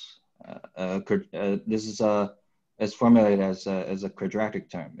all those. This is it's formulated as a quadratic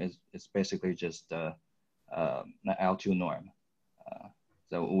term. It's basically just an L2 norm.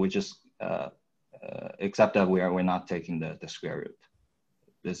 So we just except that we're not taking the square root.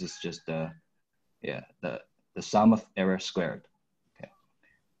 This is just the sum of error squared. Okay.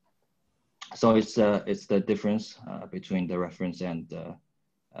 So it's the difference between the reference and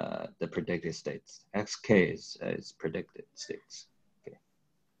the predicted states. Xk is predicted states. Okay.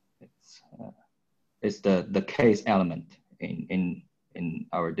 It's the case element in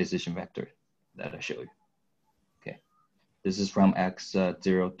our decision vector that I showed you. Okay. This is from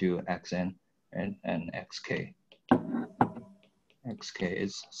x0 to xn and xk. Xk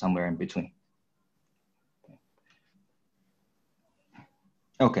is somewhere in between.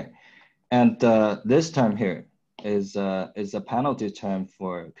 Okay. And this term here is a penalty term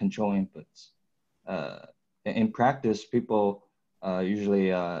for control inputs. In practice, people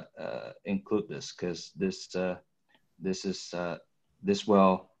usually include this because this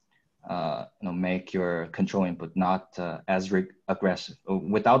will make your control input not as aggressive.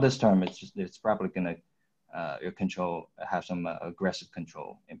 Without this term, it's probably gonna your control have some aggressive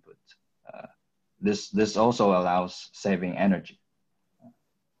control input. This also allows saving energy.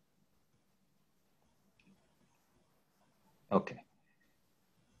 Okay.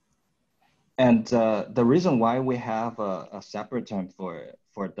 And the reason why we have a separate term for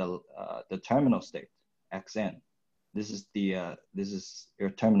the terminal state, xn, this is your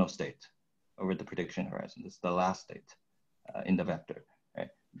terminal state over the prediction horizon. This is the last state in the vector. Right?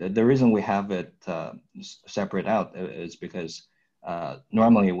 The reason we have it separate out is because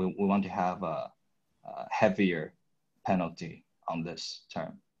normally we want to have a heavier penalty on this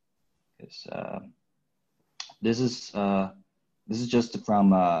term. Because this is just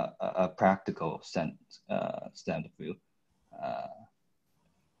from a practical stand of view,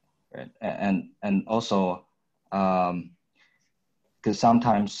 right? And also because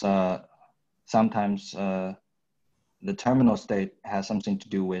sometimes the terminal state has something to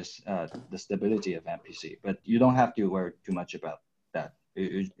do with the stability of MPC, but you don't have to worry too much about that.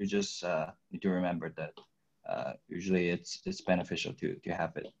 You just need to remember that usually it's beneficial to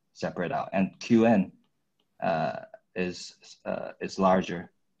have it separate out. And Qn is larger.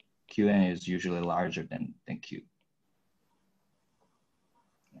 Qn is usually larger than Q.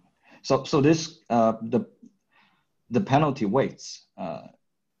 So this the penalty weights,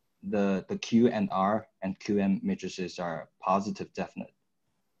 the Q and R and Qm matrices are positive definite.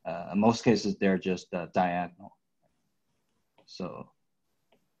 In most cases, they're just diagonal. So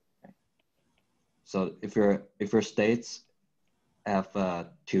if your states have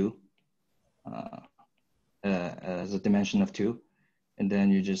 2 as a dimension of 2, and then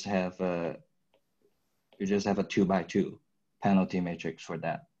you just have a 2 by 2 penalty matrix for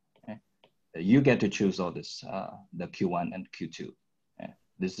that. Okay? You get to choose all this, the Q1 and Q2. Okay?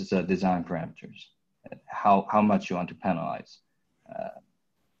 This is design parameters. How much you want to penalize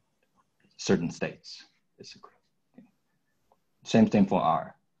certain states, basically. Okay. Same thing for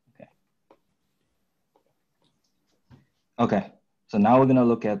R. Okay. Okay. So now we're gonna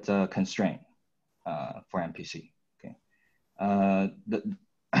look at constraint for MPC. Okay.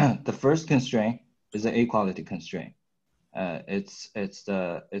 The first constraint is the equality constraint. It's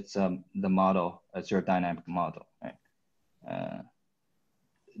the model. It's your dynamic model. Right?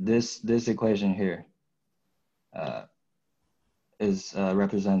 This equation here is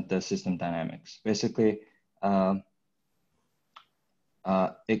represent the system dynamics. Basically,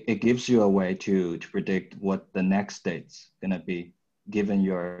 it gives you a way to predict what the next state's gonna be given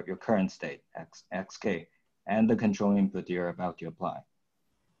your current state xk and the control input you're about to apply.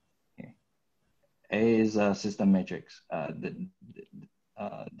 Okay. A is a system matrix that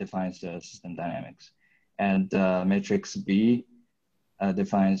defines the system dynamics, and matrix B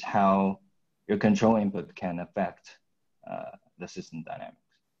defines how your control input can affect the system dynamics.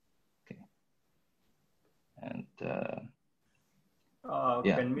 Okay. And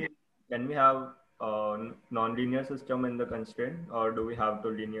yeah. Can we have a non-linear system in the constraint, or do we have to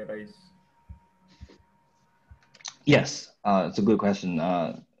linearize? Yes, it's a good question.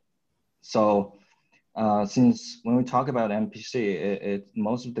 So since when we talk about MPC, it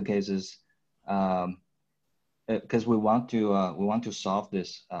most of the cases, because we want to solve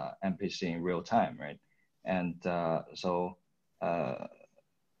this MPC in real time, right? And so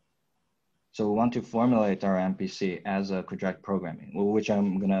we want to formulate our MPC as a quadratic programming, which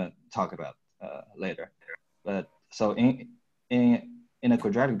I'm gonna talk about later. But so in a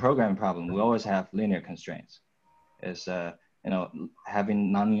quadratic programming problem, we always have linear constraints. Is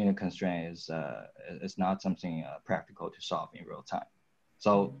having nonlinear constraints is not something practical to solve in real time.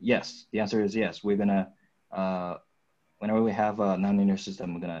 So yes, the answer is yes. We're gonna whenever we have a nonlinear system,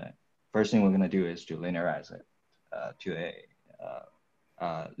 first thing we're gonna do is to linearize it to a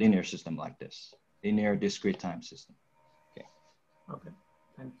linear system like this, linear discrete time system. Okay. Okay.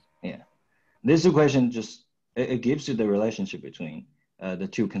 Thanks. Yeah, this equation just it gives you the relationship between the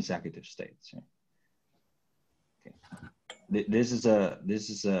two consecutive states. Right? Okay. This is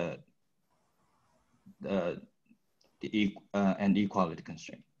an equality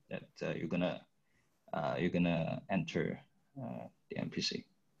constraint that you're gonna enter the MPC.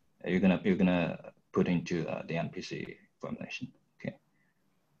 You're gonna put into the MPC formulation. Okay.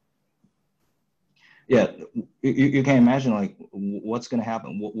 Yeah, you can imagine like what's gonna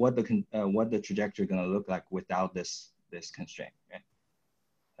happen, what the trajectory gonna look like without this constraint. Right?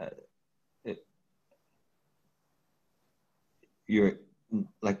 You're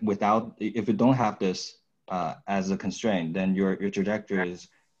like without, if you don't have this as a constraint, then your trajectory is,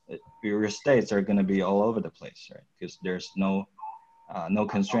 your states are going to be all over the place, right? Because there's no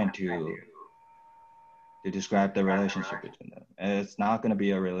constraint to describe the relationship between them. And it's not going to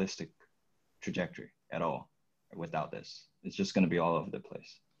be a realistic trajectory at all without this. It's just going to be all over the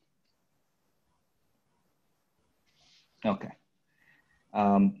place. Okay.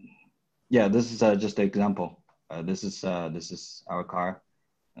 Yeah, this is just an example. This is our car.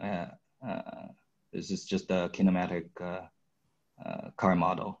 This is just a kinematic car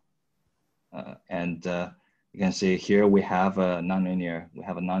model, and you can see here we have a nonlinear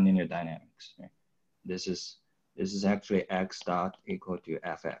dynamics. Right? This is actually x dot equal to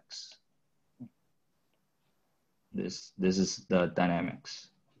fx. This is the dynamics.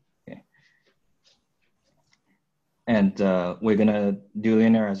 Okay, and we're gonna do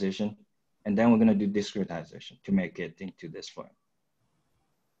linearization. And then we're going to do discretization to make it into this form.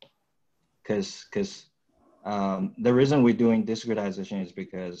 Because the reason we're doing discretization is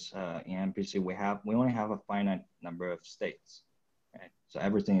because in MPC we only have a finite number of states, right? So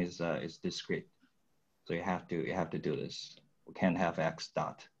everything is discrete. So you have to do this. We can't have x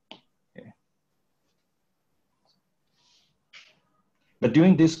dot. Okay. But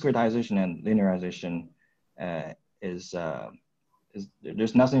doing discretization and linearization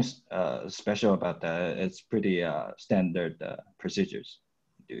there's nothing special about that. It's pretty standard procedures.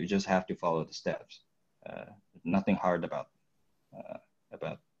 You just have to follow the steps. Nothing hard about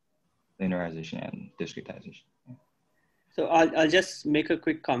linearization and discretization. Yeah. So I'll just make a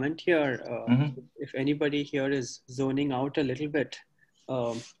quick comment here. If anybody here is zoning out a little bit,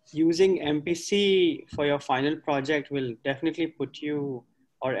 using MPC for your final project will definitely put you,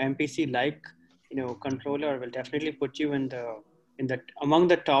 or MPC like controller will definitely put you among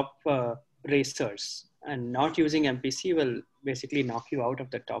the top racers, and not using MPC will basically knock you out of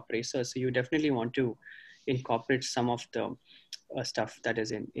the top racers. So you definitely want to incorporate some of the stuff that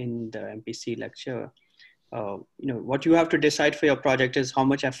is in the MPC lecture. What you have to decide for your project is how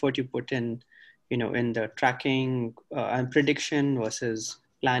much effort you put in the tracking and prediction versus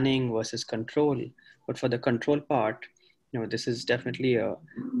planning versus control. But for the control part, this is definitely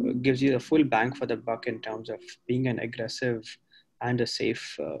gives you the full bang for the buck in terms of being an aggressive and a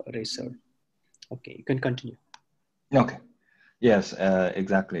safe racer. Okay, you can continue. Okay. Yes,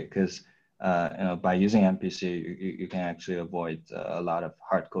 exactly. Because by using MPC, you can actually avoid a lot of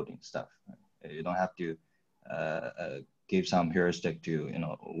hard coding stuff. Right? You don't have to give some heuristic to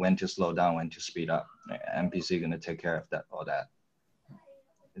when to slow down, when to speed up. Right? MPC is going to take care of all that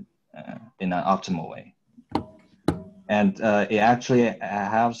in an optimal way. And it actually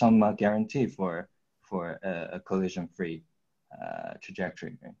have some guarantee for a collision-free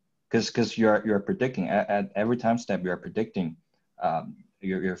trajectory, because you're predicting at every time step, you're predicting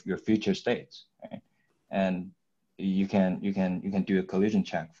your future states, right? And you can do a collision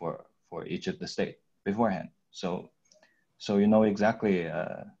check for each of the state beforehand, so you know exactly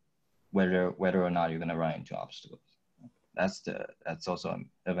whether or not you're gonna run into obstacles. That's also an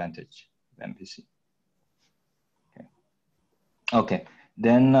advantage of MPC. Okay.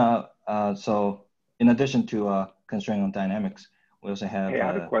 Then so in addition to constraint on dynamics, we also have. Hey, I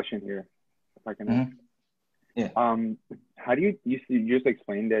have a question here, if I can ask. Yeah. How do you just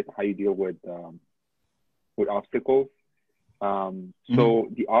explained that how you deal with obstacles? So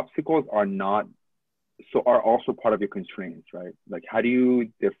the obstacles are also part of your constraints, right? Like, how do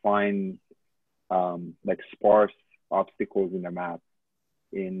you define like sparse obstacles in the map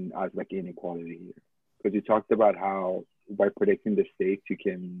as like inequality here? Because you talked about how by predicting the states you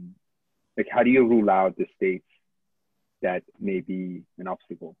can, like, how do you rule out the states that may be an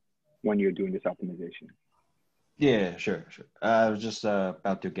obstacle when you're doing this optimization? Yeah, sure. I was just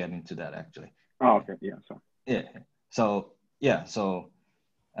about to get into that actually. Oh, okay. Yeah. So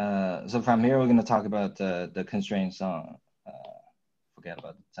from here we're going to talk about the constraints on. Forget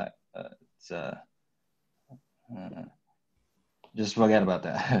about the type. Just forget about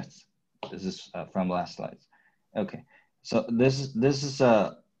that. This is from last slides. Okay. So this is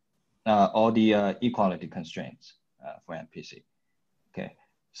all the equality constraints for MPC. Okay.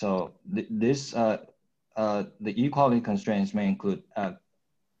 So the equality constraints may include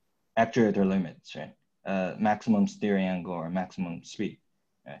actuator limits, right? Maximum steering angle or maximum speed,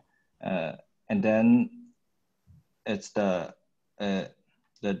 right? And then it's the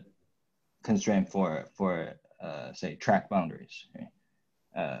constraint for say track boundaries. Right?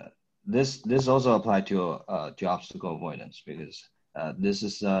 This also apply to obstacle avoidance, because this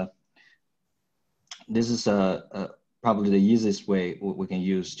is probably the easiest way we can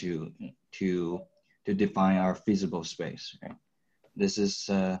use to define our feasible space. Right? This is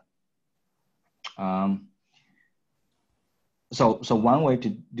so one way to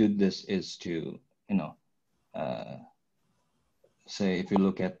do this is to say, if you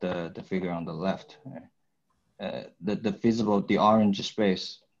look at the figure on the left, right? The orange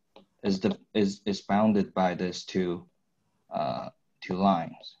space is bounded by these two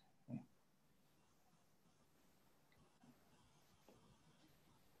lines.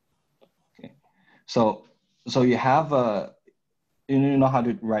 Okay, so you have you know how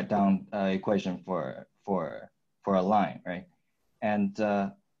to write down equation for a line, right? And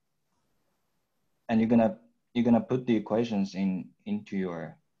you're gonna put the equations into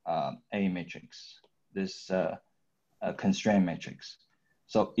your A matrix, this constraint matrix.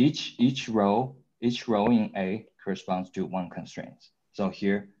 So each row in A corresponds to one constraint. So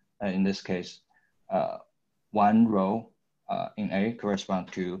here in this case, one row in A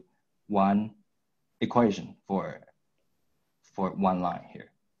corresponds to one equation for one line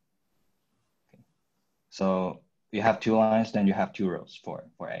here. Okay. So you have two lines, then you have two rows for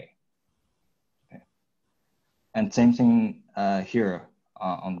A. Okay. And same thing here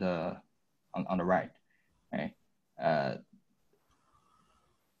on the right, right?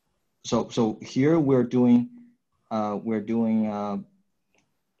 So here we're doing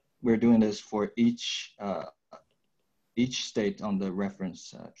this for each state on the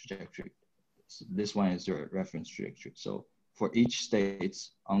reference trajectory. So this one is your reference trajectory. So for each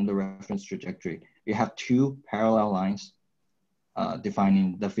states on the reference trajectory, you have two parallel lines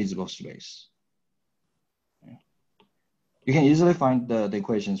defining the feasible space. Okay. You can easily find the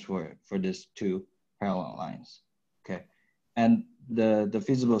equations for these two parallel lines. Okay, and the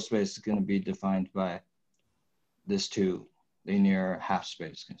feasible space is going to be defined by these two linear half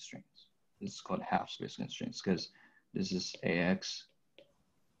space constraints. This is called half space constraints because this is AX.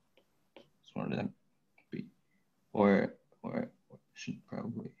 It's one of them. B, or should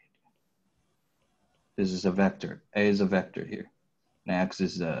probably. This is a vector. A is a vector here. And X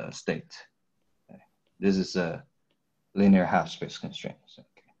is a state. Okay. This is a linear half space constraints.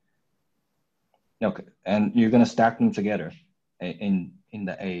 Okay, and you're gonna stack them together in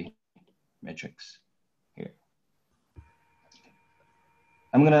the A matrix here.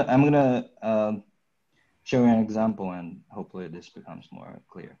 I'm gonna show you an example, and hopefully this becomes more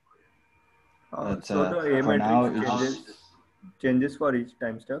clear. So the A matrix changes for each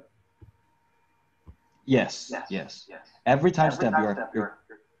time step? Yes. Every time step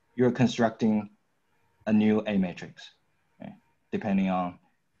you're constructing a new A matrix, okay? Depending on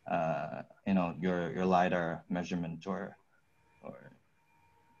your LiDAR measurement or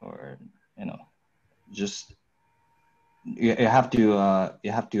just you have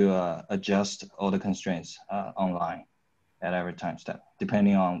to adjust all the constraints online at every time step,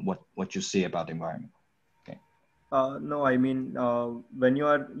 depending on what you see about the environment. Okay. No, I mean, when you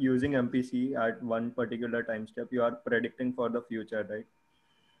are using MPC at one particular time step, you are predicting for the future, right?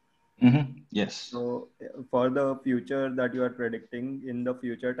 Yes. So for the future that you are predicting, in the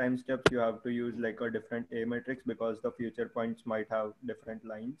future time steps, you have to use like a different A matrix because the future points might have different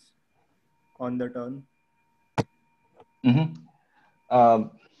lines on the turn.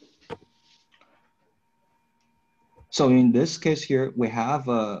 So in this case here, we have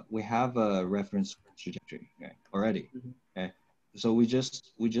a reference trajectory already. Okay. So we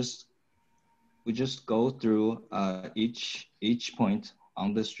just go through each point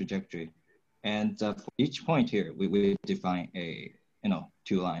on this trajectory, and for each point here, we define a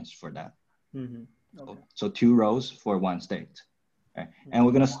 2 lines for that. Okay. So 2 rows for one state, okay? And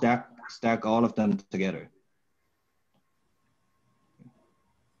we're gonna stack all of them together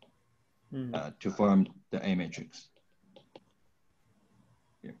to form the A matrix.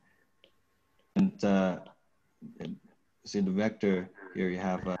 Here. And see the vector here. You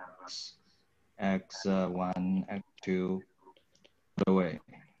have x1, x2, the way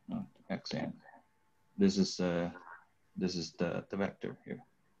xn. This is the vector here.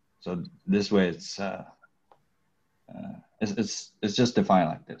 So this way it's just defined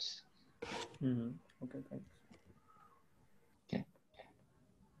like this. Okay, thanks. Okay.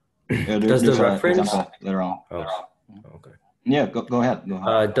 Does the reference example later on? Oh, okay. Yeah, go ahead.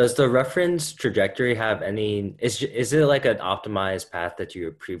 Does the reference trajectory have any? Is it like an optimized path that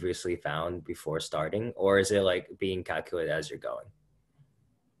you previously found before starting, or is it like being calculated as you're going?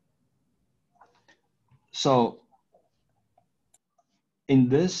 So in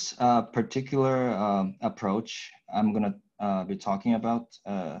this particular approach, I'm gonna be talking about.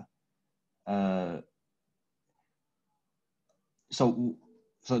 So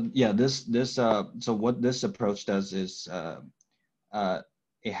yeah, so what this approach does is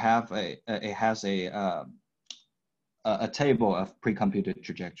it has a table of pre-computed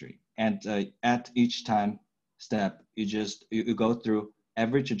trajectory, and at each time step, you go through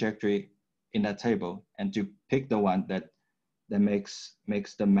every trajectory in that table and to pick the one that makes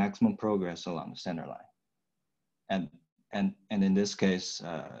the maximum progress along the center line, and in this case,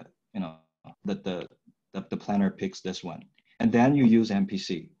 that the planner picks this one, and then you use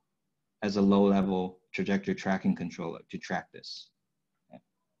MPC as a low-level trajectory tracking controller to track this.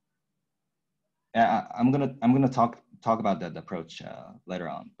 I'm gonna talk about that approach later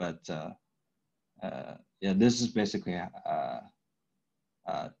on, but yeah, this is basically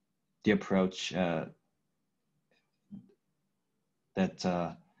the approach that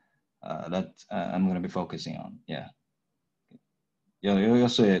I'm gonna be focusing on. Yeah, you'll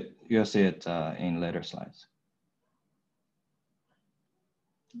see it. You'll see it in later slides.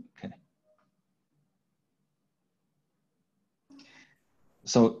 Okay.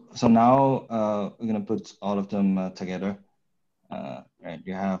 So now we're gonna put all of them together. Right,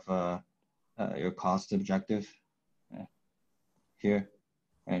 you have your cost objective here,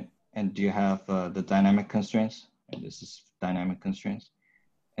 right? And you have the dynamic constraints, and this is dynamic constraints,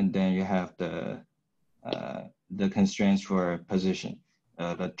 and then you have the constraints for position,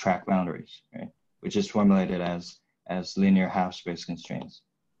 the track boundaries, right? Which is formulated as linear half space constraints,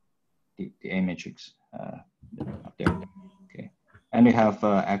 the A matrix up there. Okay, and you have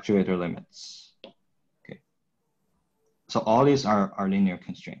actuator limits. Okay, so all these are linear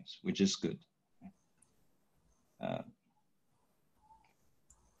constraints, which is good.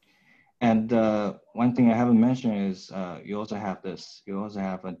 And one thing I haven't mentioned is you also have this. You also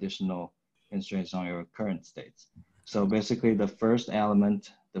have additional constraints on your current states. So basically, the first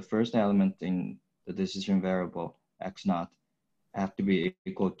element in the decision variable x0 have to be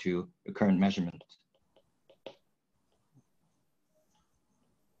equal to your current measurement.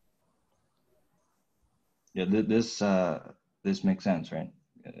 Yeah, this makes sense, right?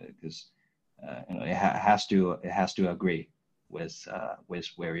 Because it has to agree with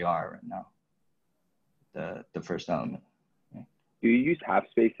where we are right now. The first element. Okay. Do you use half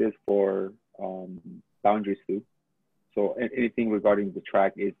spaces for boundaries too? So anything regarding the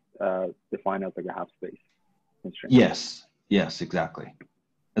track is defined as like a half space constraint. Yes, exactly.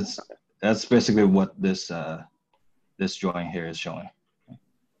 That's basically what this this drawing here is showing.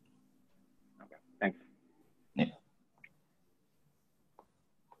 Okay, thanks. Yeah.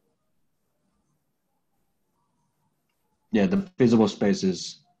 Yeah, the feasible space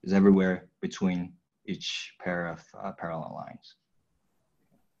is everywhere between each pair of parallel lines.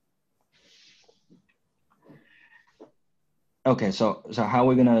 Okay, so how are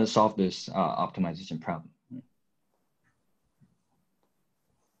we gonna solve this optimization problem?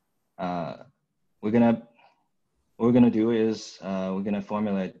 What we're gonna do is we're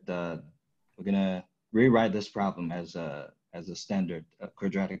gonna rewrite this problem as a standard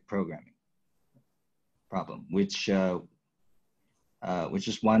quadratic programming problem, which which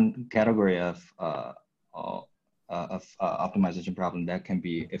is one category of optimization problem that can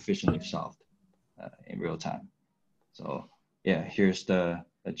be efficiently solved in real time. So yeah, here's the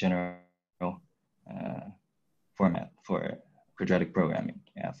general format for quadratic programming.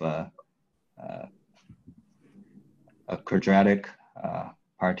 You have a quadratic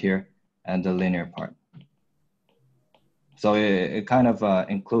part here and the linear part. So it kind of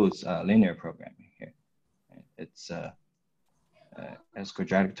includes linear programming here. It's has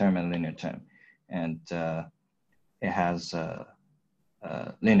quadratic term and linear term, and it has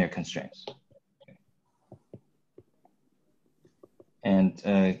linear constraints. And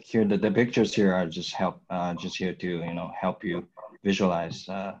here the pictures here are just here to help you visualize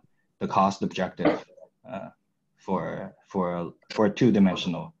the cost objective for a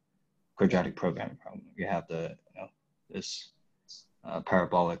two-dimensional quadratic programming problem. You have this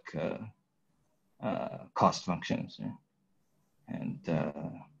parabolic cost functions, and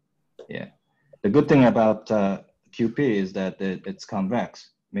yeah, the good thing about QP is that it's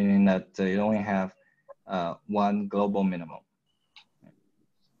convex, meaning that you only have one global minimum.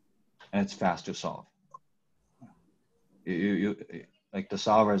 And it's fast to solve. You like the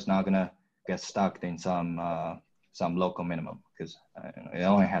solver is not gonna get stuck in some local minimum because it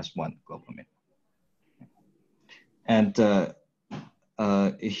only has one global minimum. And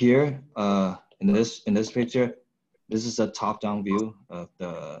here in this picture, this is a top-down view of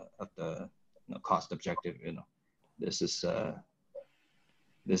the cost objective. This is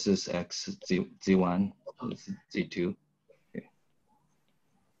X Z1, this is Z2.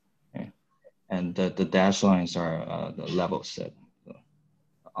 And the dash lines are the level set. So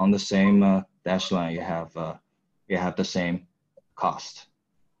on the same dash line, you have the same cost.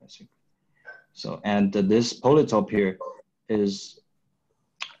 So and this polytope here is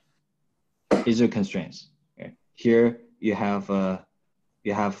easier constraints. Okay. Here you have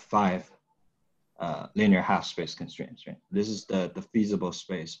 5 linear half space constraints. Right? This is the feasible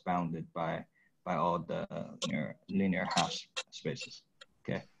space bounded by all the linear half spaces.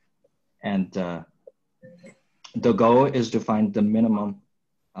 Okay. And the goal is to find the minimum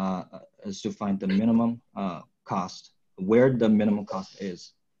cost, where the minimum cost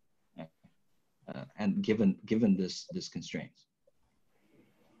is, and given this constraints.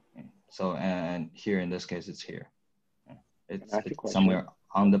 So and here in this case it's here. It's somewhere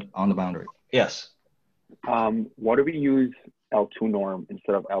on the boundary. Yes. Why do we use L2 norm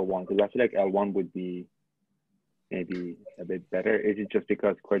instead of L1? Because I feel like L1 would be maybe a bit better. Is it just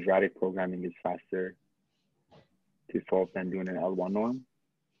because quadratic programming is faster to solve than doing an L1 norm?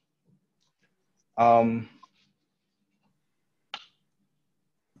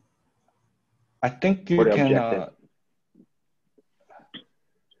 I think you can.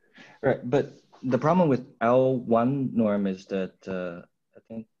 Right, but the problem with L1 norm is that I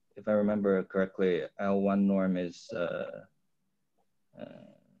think, if I remember correctly, L1 norm is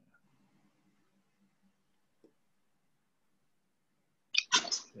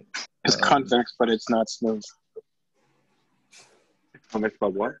it's convex, but it's not smooth. Convex,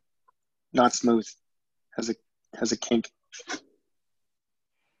 but what? Not smooth. Has a kink.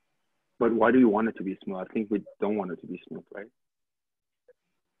 But why do you want it to be smooth? I think we don't want it to be smooth, right?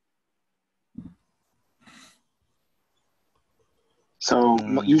 So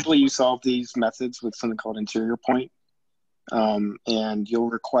usually you solve these methods with something called interior point, and you'll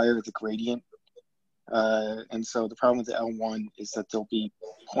require the gradient. And so the problem with the L1 is that there'll be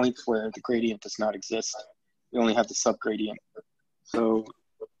points where the gradient does not exist. You only have the subgradient. So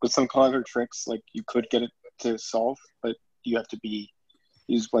with some clever tricks, like you could get it to solve, but you have to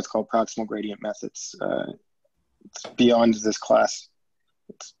use what's called proximal gradient methods. It's beyond this class.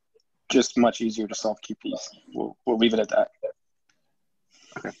 It's just much easier to solve QPs. We'll leave it at that.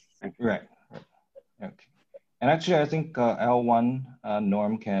 Okay. Thank you. Right. Okay. And actually, I think L1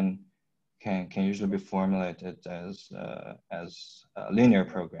 norm can usually be formulated as linear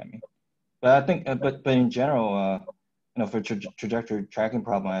programming. But I think, but in general, for trajectory tracking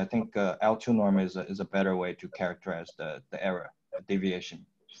problem, I think L2 norm is a better way to characterize the error, the deviation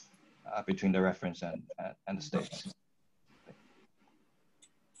between the reference and the states.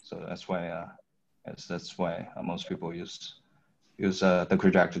 So that's why most people use the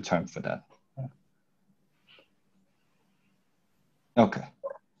quadratic term for that. Okay.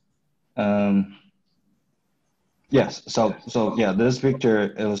 Yes. So yeah, this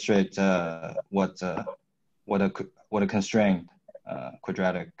picture illustrates what a constrained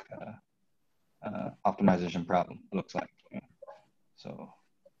quadratic optimization problem looks like. So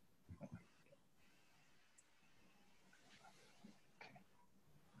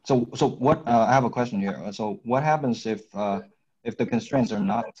what I have a question here. So what happens if if the constraints are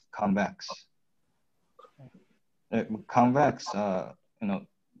not convex. Convex, a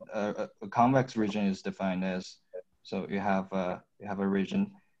convex region is defined as, so you have a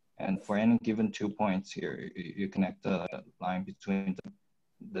region, and for any given 2 points here, you connect the line between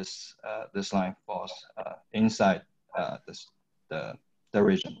this line falls inside the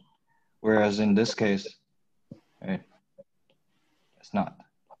region, whereas in this case, right, it's not.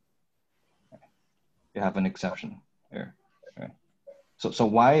 You have an exception here. Right? So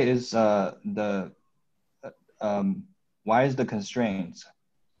why is the constraints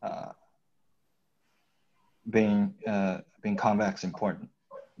being convex important?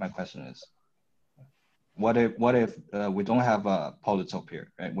 My question is, what if we don't have a polytope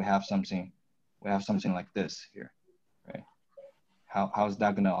here, right? We have something like this here, right? How is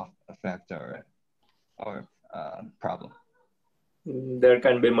that going to affect our problem? There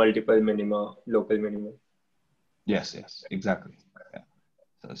can be multiple minima, local minima. Yes, exactly. Yeah.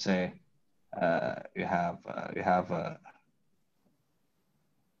 So say you have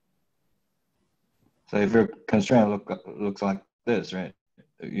so if your constraint looks like this, right?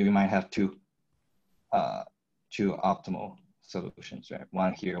 You might have two optimal solutions, right?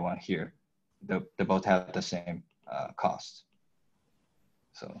 One here. They both have the same cost.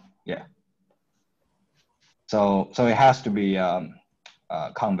 So yeah. So it has to be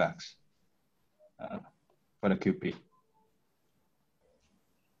convex for the QP.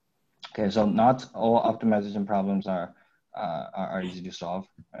 Okay, so not all optimization problems are easy to solve.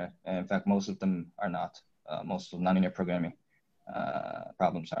 Right? And in fact, most of them are not. Most of nonlinear programming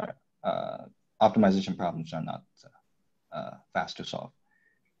problems are optimization problems are not fast to solve.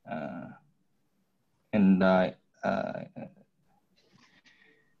 And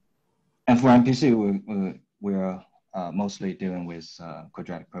for MPC, we're mostly dealing with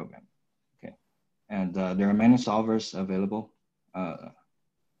quadratic programming. Okay, and there are many solvers available.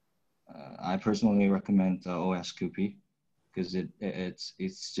 I personally recommend OSQP because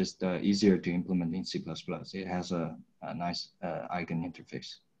it's just easier to implement in C++. It has a nice eigen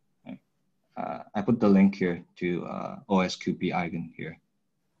interface. Right? I put the link here to OSQP eigen here,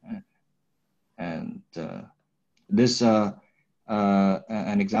 and this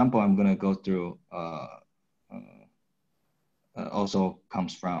an example I'm going to go through also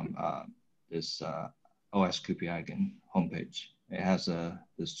comes from this OSQP eigen homepage. It has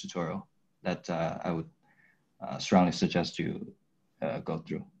this tutorial that I would strongly suggest you go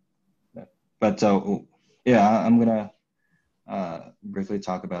through. But yeah, I'm gonna briefly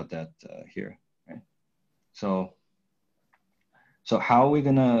talk about that here. Right? So how are we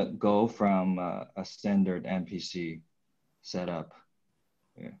gonna go from a standard MPC setup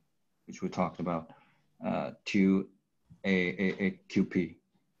here, which we talked about, to a QP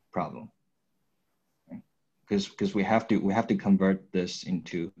problem? Because we have to convert this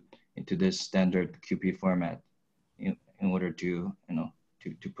into this standard QP format in order to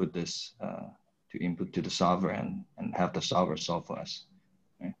to put this to input to the solver and have the solver solve for us.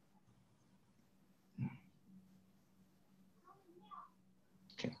 Right?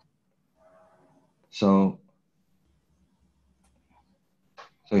 Okay. So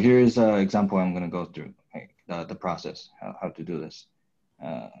here is an example I'm going to go through, right? The process, how to do this.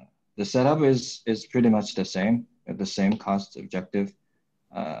 The setup is pretty much the same cost objective,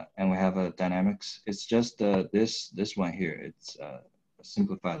 and we have a dynamics. It's just this one here. It's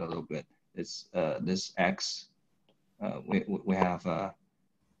simplified a little bit. It's this x. We have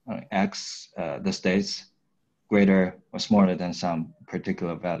x, the states greater or smaller than some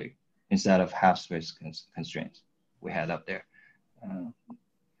particular value instead of half space constraints we had up there.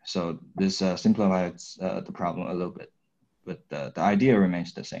 So this simplifies the problem a little bit, but the idea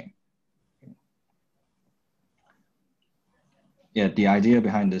remains the same. Yeah, the idea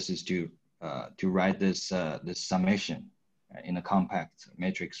behind this is to write this this summation in a compact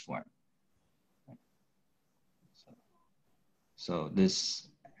matrix form. So this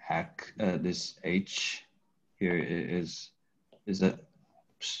this H here is a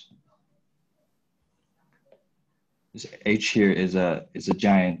this H here is a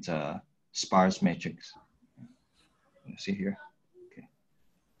giant sparse matrix. You see here. Okay.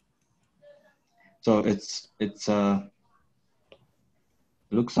 So it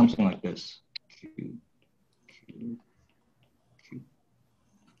looks something like this. Q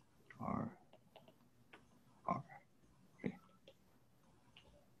R R. Okay.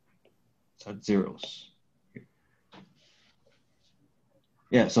 So zeros. Here.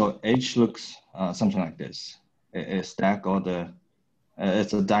 Yeah. So H looks something like this. It stack all the.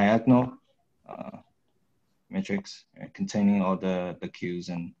 It's a diagonal matrix containing all the Q's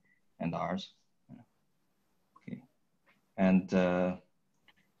and R's. Okay. and the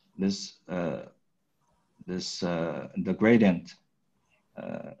gradient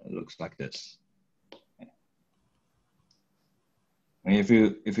looks like this. And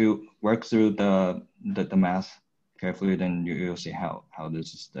if you work through the math carefully, then you'll see how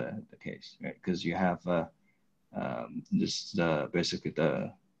this is the case, right? Because you have this basically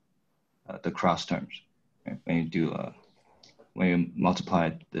the cross terms, right? When you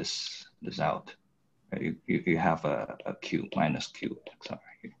multiply this out, right? You have a q minus q xr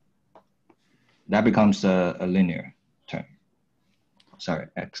here. That becomes a linear term. Sorry,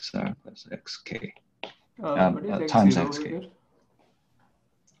 xr plus xk times xk. Here?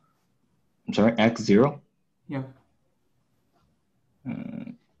 I'm sorry, x0. Yeah.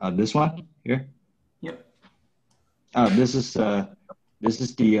 This one here. Yep. This is the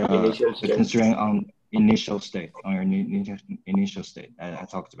constraint on initial state, on your initial state. I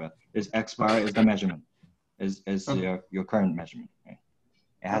talked about this. X bar is the measurement, is your current measurement. Right?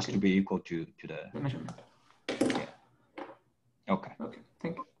 It has to be equal to the measurement. Yeah. Okay. Okay.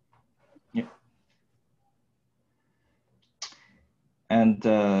 Thank you. Yeah. And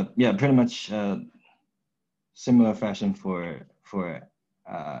yeah, pretty much similar fashion for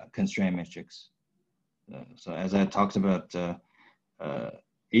constraint matrix. So as I talked about,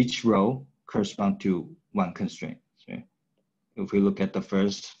 each row corresponds to one constraint. Right? If we look at the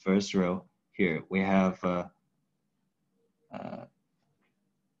first row here, we have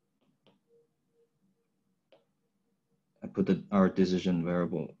I put our decision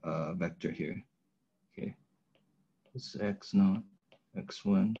variable vector here. Okay, it's x0,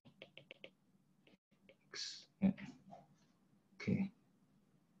 x1, x. Yeah. Okay,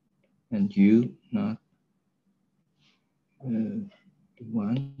 and u not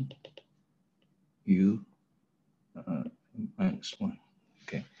 1, u minus 1.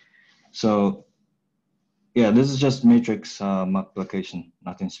 Okay, so yeah, this is just matrix multiplication,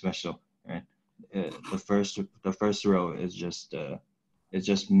 nothing special, right? The first row is just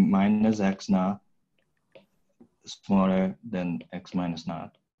minus x naught smaller than x minus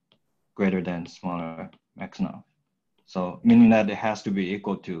naught greater than smaller x naught. So meaning that it has to be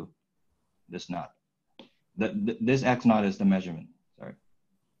equal to this naught. This x naught is the measurement, sorry.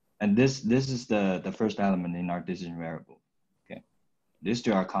 And this is the first element in our decision variable. Okay, these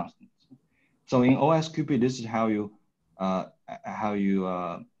two are constants. So in OSQP, this is how you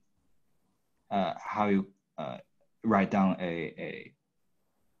write down a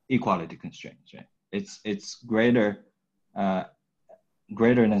equality constraint. Right? It's greater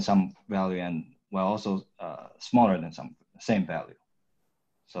than some value and well also smaller than some same value.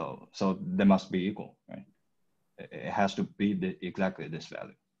 So they must be equal, right? It has to be exactly this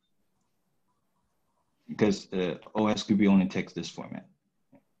value because OSQP only takes this format.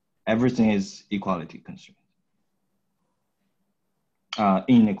 Everything is equality constraint.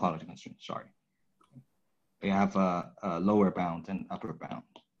 Inequality constraint, sorry. We have a lower bound and upper bound.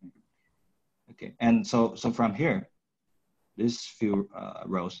 Okay, and so from here, this few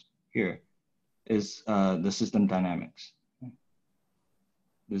rows here is the system dynamics.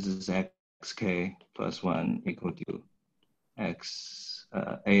 This is xk plus 1 equal to axk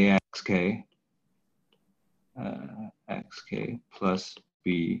xk plus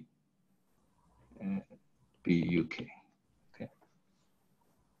buk. Okay.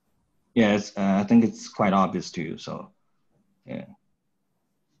 Yeah, I think it's quite obvious to you. So yeah,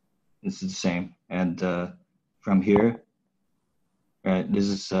 this is the same. And from here, right? This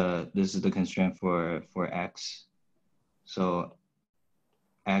is the constraint for x. So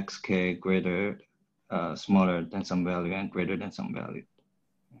xk greater, smaller than some value and greater than some value.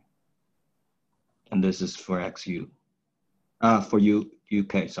 And this is for xu. For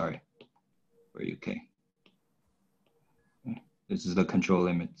uk, sorry, for uk. This is the control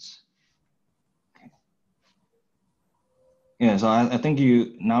limits. Okay. Yeah, so I think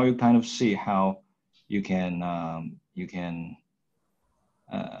you kind of see how you can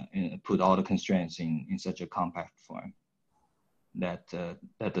put all the constraints in such a compact form that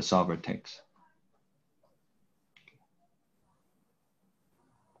the solver takes.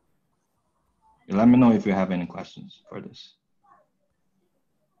 Let me know if you have any questions for this.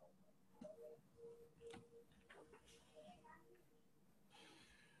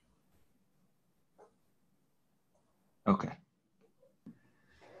 Okay.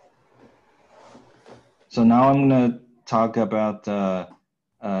 So now I'm going to talk about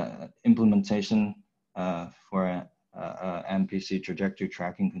implementation for MPC trajectory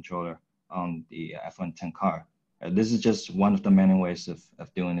tracking controller on the F1TENTH car. This is just one of the many ways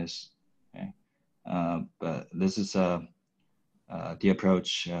of doing this. Okay? But this is the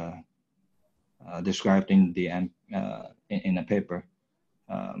approach described in the in a paper.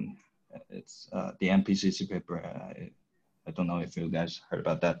 It's the MPCC paper. I don't know if you guys heard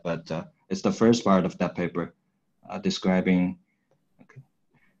about that, but it's the first part of that paper describing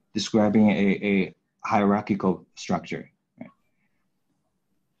a hierarchical structure. Right?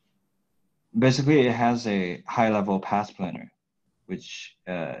 Basically, it has a high-level path planner, which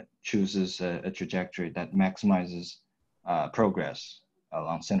chooses a trajectory that maximizes progress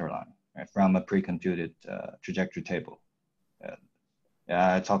along center line, right, from a pre-computed trajectory table.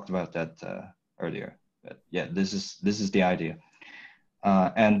 Yeah, I talked about that earlier. But yeah, this is the idea,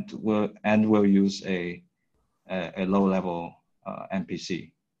 and we'll use a low-level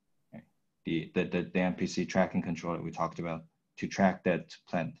MPC, right? the MPC tracking controller we talked about to track that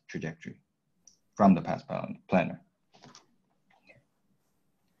planned trajectory from the path planner.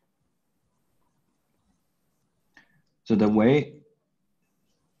 So the way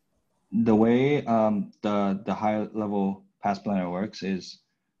the high-level path planner works is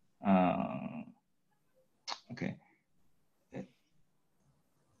okay.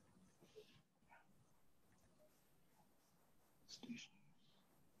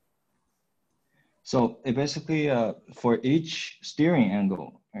 So it basically for each steering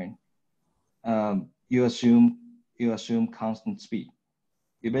angle, right? You assume constant speed.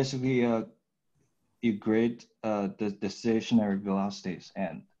 You basically you grade the stationary velocities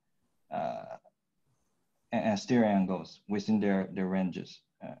and steering angles within their ranges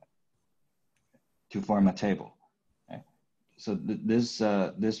to form a table. Right? So this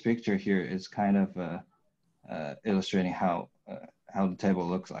picture here is kind of illustrating how the table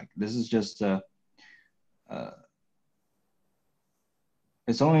looks like. This is just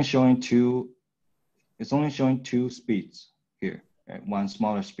it's only showing two speeds here, right? One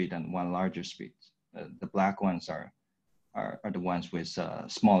smaller speed and one larger speed. The black ones are the ones with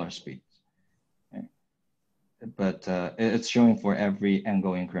smaller speeds, right? But it's showing for every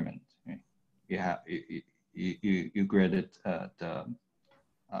angle increment. Right? You graded the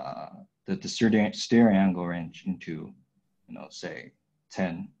steering angle range into, say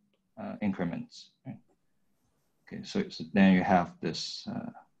 10 increments. Right? Okay, so then you have this,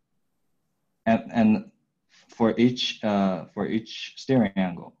 and for each steering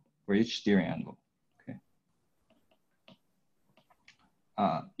angle, okay,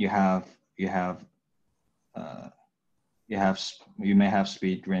 you may have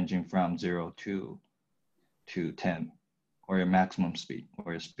speed ranging from 0 to 10, or your maximum speed,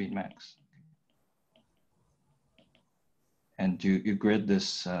 or your speed max. And you grid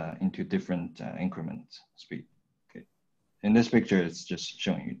this into different increment speed. Okay. In this picture, it's just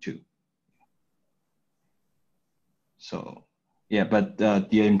showing you 2. So yeah, but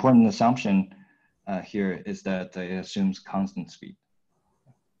the important assumption here is that it assumes constant speed.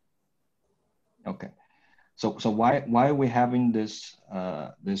 Okay. So why are we having this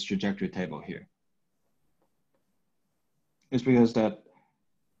this trajectory table here? It's because that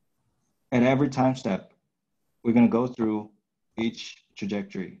at every time step, we're going to go through each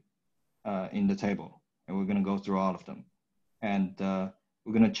trajectory in the table, and we're going to go through all of them, and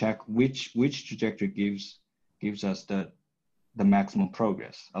we're going to check which trajectory gives us the maximum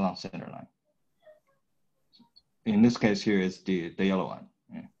progress along center line. In this case here is the yellow one.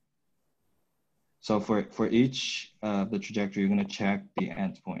 Yeah. So for each the trajectory, you're going to check the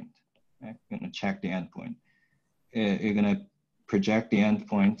endpoint. Right? You're going to check the endpoint. You're going to project the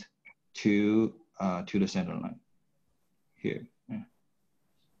endpoint to the center line here. Yeah.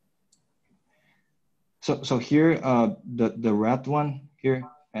 So here the red one here,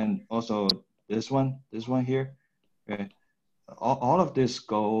 and also this one here, right? All of this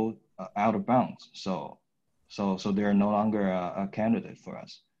go out of bounds. So they're no longer a candidate for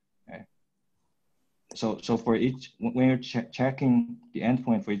us. Right? So for each, when you're checking the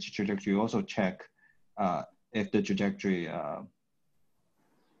endpoint for each trajectory, you also check if the trajectory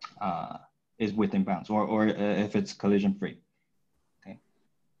is within bounds, or if it's collision free. Okay,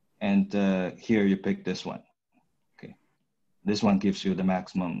 and here you pick this one. Okay, this one gives you the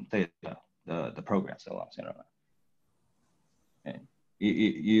maximum theta, the progress along center line. And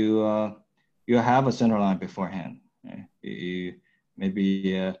you have a center line beforehand. Right?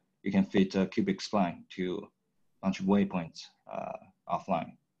 Maybe you can fit a cubic spline to a bunch of waypoints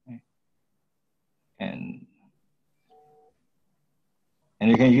offline, right? And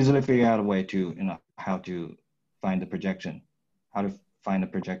you can easily figure out a way to how to find the projection, of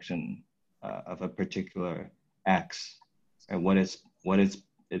a particular x, and what is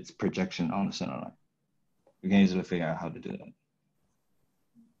its projection on the center line. You can easily figure out how to do that.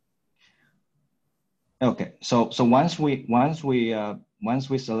 Okay, so once we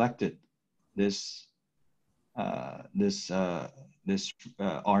selected this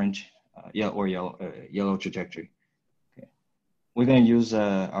orange, yellow trajectory. Okay. We're going to use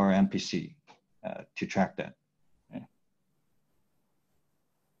our MPC to track that. Okay.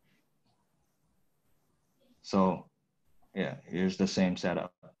 So yeah, here's the same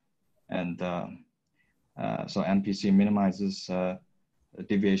setup. And so MPC minimizes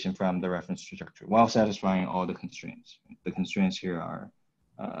deviation from the reference trajectory while satisfying all the constraints. The constraints here are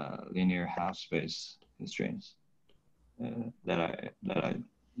linear half space constraints that I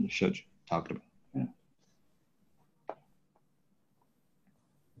talked about. Yeah.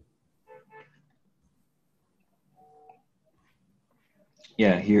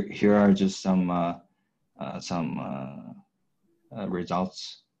 Yeah, here are just some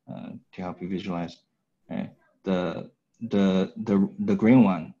results to help you visualize. Right? The green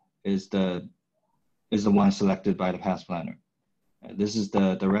one is the one selected by the path planner. This is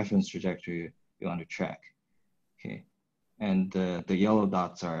the reference trajectory you want to track. Okay, and the yellow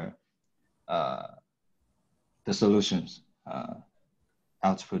dots are the solutions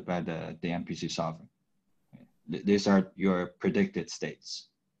output by the MPC solver. These are your predicted states.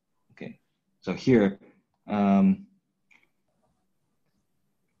 Okay, so here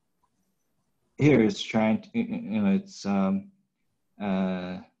here it's trying to,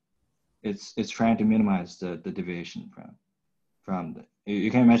 it's trying to minimize the deviation from the, you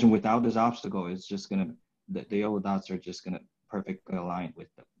can imagine without this obstacle, it's just gonna, the yellow dots are just gonna perfectly align with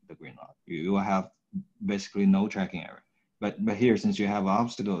the green dot. You will have basically no tracking error. But here, since you have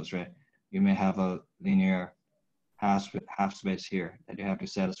obstacles, right, you may have a linear half space here that you have to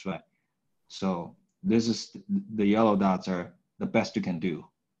satisfy. So this is, the yellow dots are the best you can do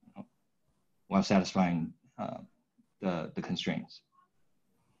while satisfying the constraints.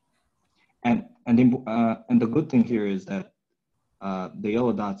 And the good thing here is that the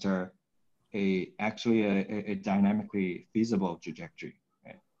yellow dots are actually a dynamically feasible trajectory.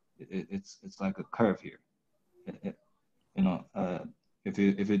 Right? It's like a curve here. If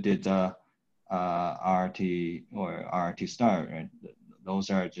you did RT or RT star, right? Those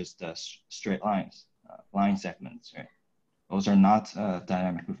are just straight lines, line segments. Right? Those are not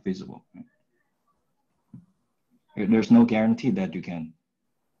dynamically feasible. Right? There's no guarantee that you can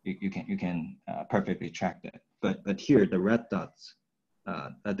perfectly track that. But here the red dots,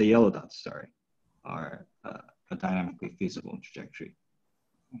 the yellow dots, sorry, are a dynamically feasible trajectory.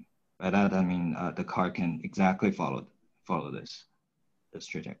 By that I mean the car can exactly follow this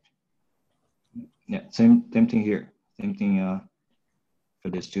trajectory. Yeah, same thing here. Same thing for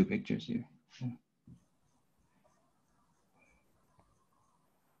these two pictures here.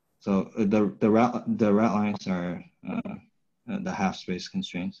 So the red lines are the half space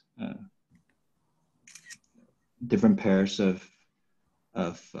constraints. Different pairs of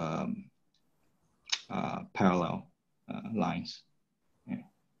parallel lines. Yeah.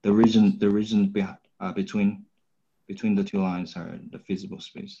 The region between the two lines are the feasible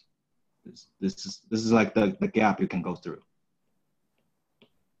space. This is like the gap you can go through.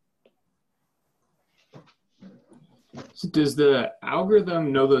 So does the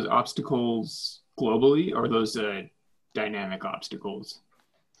algorithm know those obstacles globally, or those dynamic obstacles?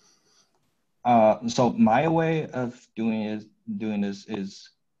 So my way of doing this is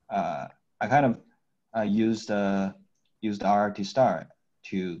I kind of used RT star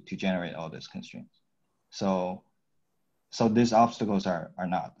to generate all these constraints. So these obstacles are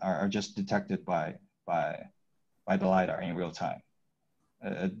just detected by the LiDAR in real time.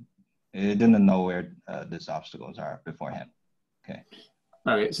 It didn't know where these obstacles are beforehand. Okay.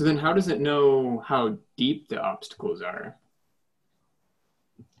 All right. So then, how does it know how deep the obstacles are?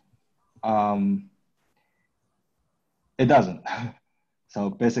 It doesn't. So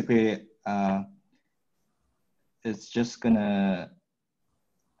basically, it's just gonna.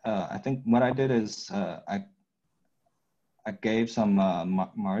 I think what I did is I gave some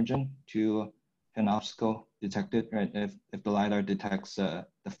margin to an obstacle detected, right? If the LiDAR detects the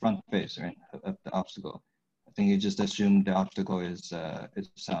front face, right, of the obstacle, I think you just assume the obstacle is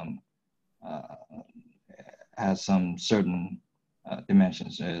has some certain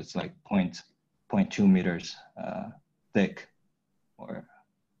dimensions. It's like 0.2 meters thick or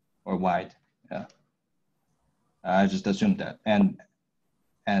wide. Yeah, I just assumed that, and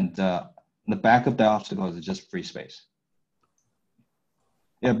the back of the obstacle is just free space.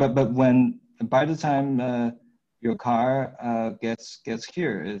 Yeah, but by the time your car gets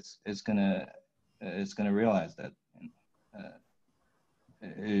here, it's gonna realize that,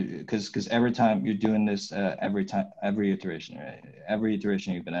 because every time you're doing this, every iteration, right? Every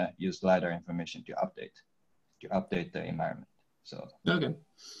iteration you're gonna use LiDAR information to update the environment. So okay.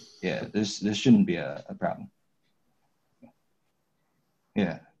 yeah, this shouldn't be a problem.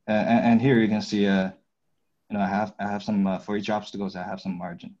 Yeah, and here you can see, I have some for each obstacles. I have some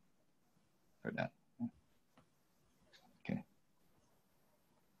margin for that. Okay.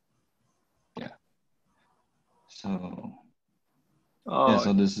 Yeah. So yeah,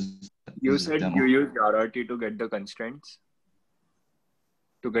 so this is. You said you used RRT to get the constraints,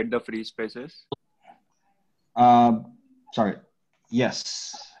 to get the free spaces. Sorry.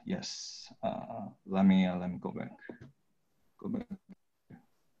 Yes. Let me go back.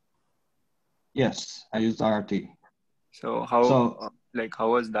 Yes, I used RRT. So how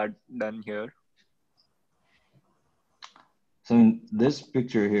was that done here? So in this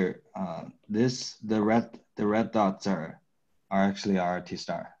picture here, the red dots are actually RRT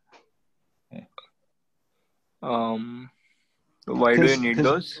star. Okay. Why do you need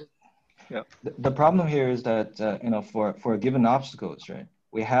those? Yeah. The problem here is that for given obstacles, right?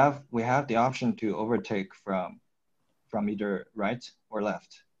 We have the option to overtake from either right or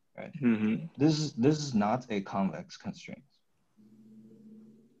left, right? Mm-hmm. This is not a convex constraint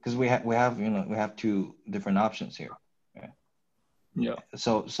because we have two different options here. Right? Yeah.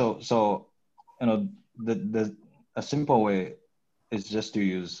 So a simple way is just to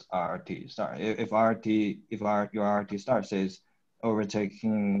use RRT star. If your RRT star says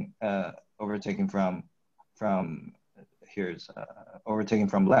overtaking from overtaking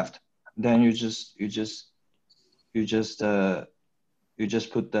from left, then you just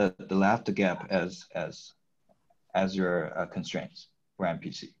put the left gap as your constraints for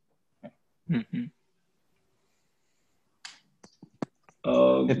MPC. Mm-hmm.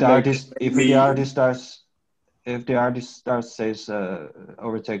 If the RRT star says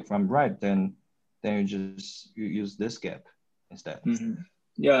overtake from right, then you use this gap instead. Mm-hmm.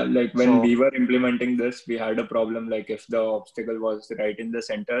 Yeah, like when we were implementing this, we had a problem. Like if the obstacle was right in the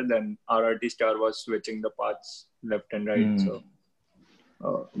center, then RRT star was switching the paths left and right. So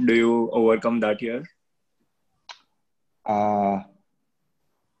do you overcome that here?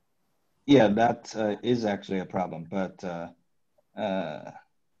 Yeah, that is actually a problem, but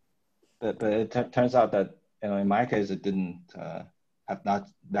it turns out that in my case it didn't have not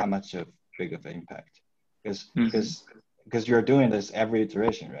that much of big of an impact because you're doing this every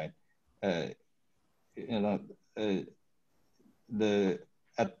iteration, right?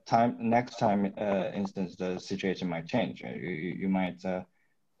 Next time instance, the situation might change. Right?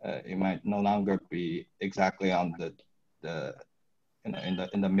 You might no longer be exactly on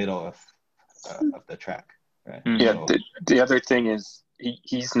in the middle of the track, right? Yeah. So, the other thing is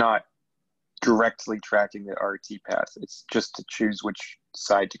he's not directly tracking the RT path. It's just to choose which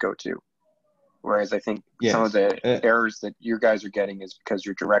side to go to. Whereas I think some of the errors that you guys are getting is because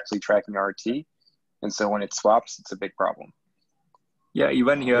you're directly tracking RT. And so when it swaps, it's a big problem. Yeah,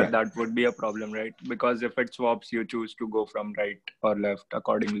 even here, that would be a problem, right? Because if it swaps, you choose to go from right or left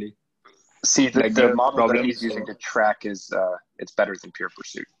accordingly. See, the model that he's using to track is it's better than pure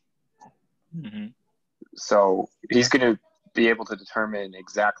pursuit. Mm-hmm. So he's going to be able to determine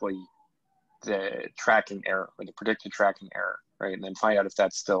exactly the tracking error, or the predicted tracking error, right? And then find out if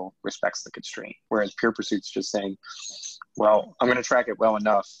that still respects the constraint. Whereas pure pursuit's just saying, well, I'm going to track it well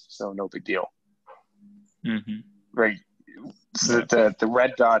enough, so no big deal. Mm-hmm. Right. So the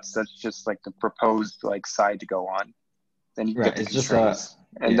red dots, that's just like the proposed side to go on. Then you can get the constraints.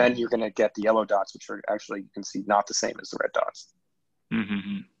 And then you're going to get the yellow dots, which are actually, you can see, not the same as the red dots.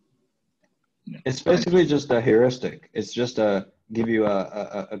 Mm-hmm. It's basically just a heuristic. It's just give you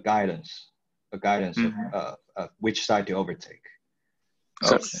a guidance of which side to overtake.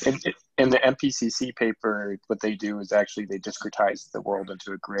 So in the MPCC paper, what they do is actually they discretize the world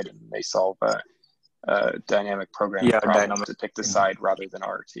into a grid and they solve a dynamic programming problem to pick the side rather than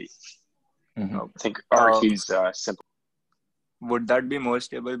RT. Mm-hmm. I think RT is simple. Would that be more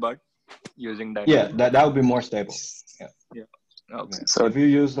stable, but using dynamic? Yeah, that would be more stable. Yeah. Okay. So if you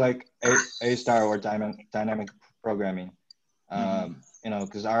use like A star or dynamic programming,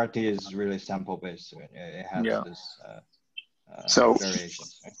 because RT is really sample based, so it has this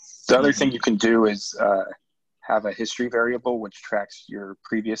variations. Right? The other thing you can do is have a history variable which tracks your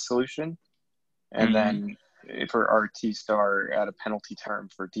previous solution, and then for RT star add a penalty term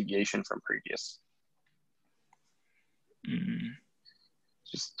for deviation from previous.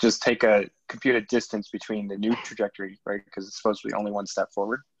 Just take compute a distance between the new trajectory, right? Because it's supposed to be only one step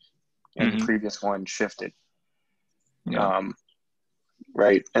forward, and the previous one shifted.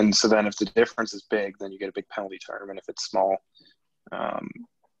 Right, and so then if the difference is big, then you get a big penalty term, and if it's small,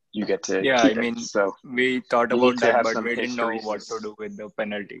 you get to keep it. So we thought about that, but we didn't know what to do with the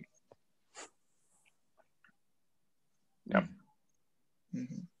penalty. Yeah.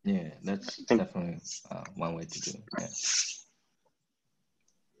 Yeah, that's definitely one way to do it. Yeah.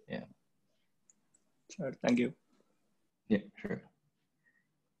 Yeah. Sure, thank you. Yeah, sure.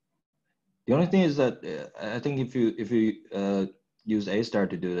 The only thing is that I think if you use A star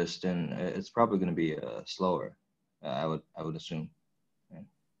to do this, then it's probably going to be slower. I would assume. Yeah.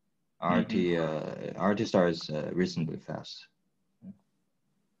 RT star is reasonably fast.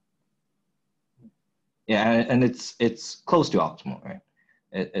 Yeah, and it's close to optimal, right?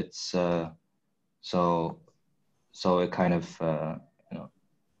 It's so it kind of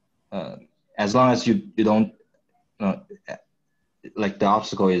as long as you don't like the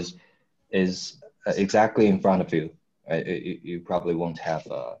obstacle is exactly in front of you, right? You probably won't have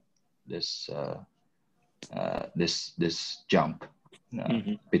this jump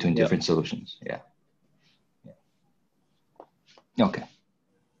between different solutions. Yeah. Okay.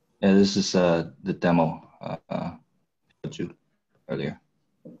 Yeah, this is the demo I showed you earlier.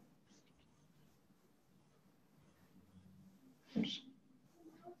 Oops.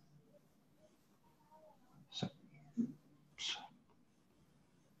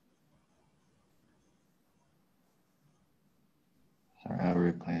 Sorry, I'll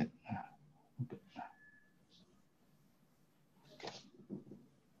replay it.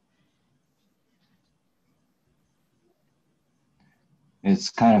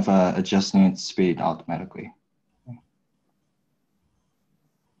 It's kind of adjusting its speed automatically.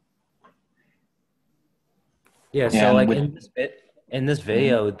 Yeah, so like in this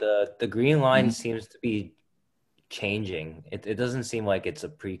video, the green line seems to be changing. It doesn't seem like it's a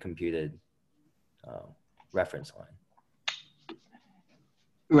pre-computed reference line.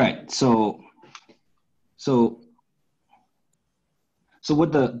 Right. So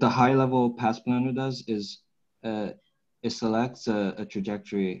what the high level path planner does is it selects a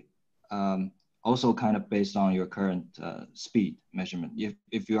trajectory also kind of based on your current speed measurement.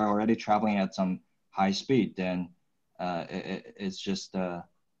 If you are already traveling at some high speed, then it's just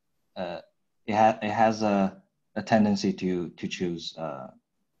it has a tendency to choose a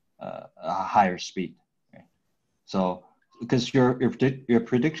higher speed. Right? So because your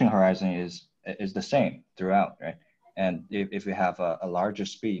prediction horizon is the same throughout, right? And if you have a larger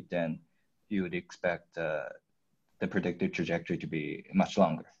speed, then you would expect the predicted trajectory to be much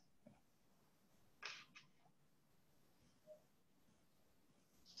longer.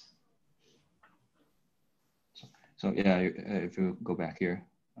 So yeah, if you go back here.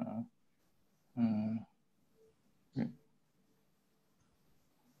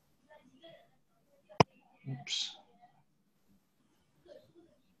 Oops.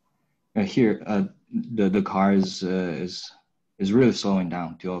 Here, the car is really slowing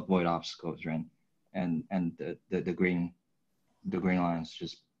down to avoid obstacles, right? And the green lines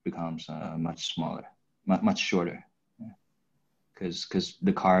just becomes much smaller, much shorter, because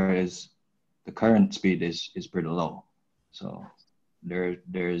the current speed is pretty low, so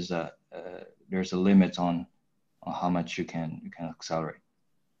there's a limit on how much you can accelerate.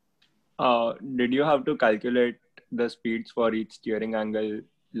 Did you have to calculate the speeds for each steering angle,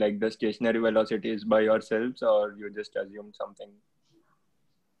 like the stationary velocities by yourselves, or you just assume something?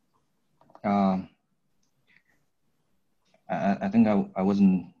 I think I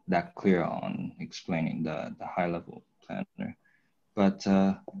wasn't that clear on explaining the high level planner, but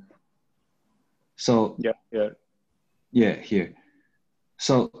so here.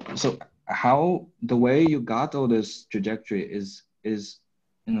 So how the way you got all this trajectory is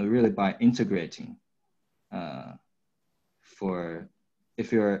really by integrating. For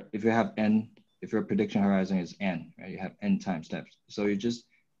if you have n, if your prediction horizon is n, right? You have n time steps. So you're just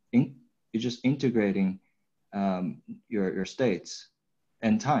integrating your states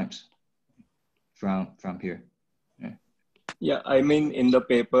n times from here. Yeah, I mean, in the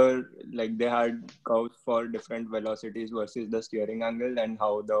paper, like they had curves for different velocities versus the steering angle and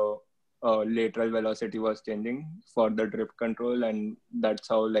how the lateral velocity was changing for the drift control, and that's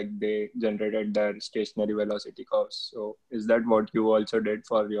how like they generated their stationary velocity curves. So is that what you also did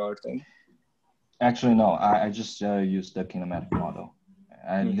for your thing? Actually, no. I just used the kinematic model.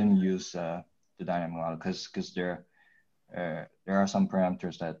 I didn't use the dynamic model because there are some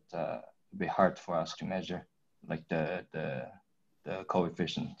parameters that would be hard for us to measure, like the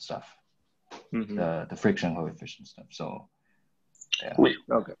coefficient stuff, the friction coefficient stuff. So yeah.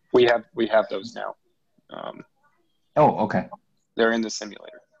 We have those now. Oh, okay. They're in the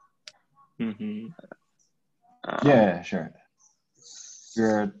simulator. Yeah, sure.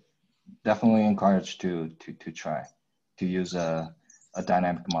 You're definitely encouraged to try to use a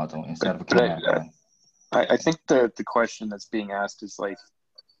dynamic model instead of a kinematic one. I think the question that's being asked is like,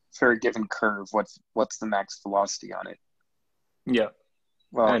 for a given curve, what's the max velocity on it? Yeah.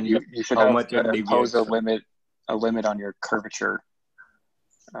 Well, And you should how have much it impose deviates a limit on your curvature.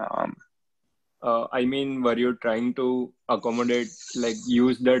 I mean, were you trying to accommodate, like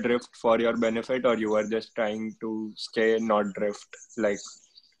use the drift for your benefit, or you were just trying to stay not drift? Like,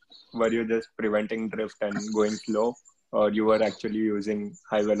 were you just preventing drift and going slow, or you were actually using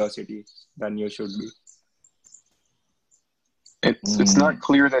high velocity than you should be? It's not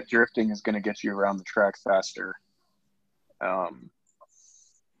clear that drifting is going to get you around the track faster.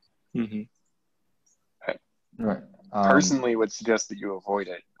 Right. Personally, would suggest that you avoid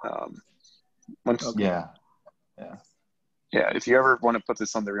it. Yeah. If you ever want to put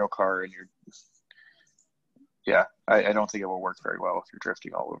this on the real car and I don't think it will work very well if you're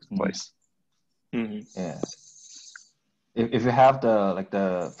drifting all over the place. Yeah. If you have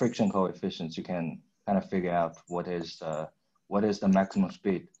the friction coefficients, you can kind of figure out what is the maximum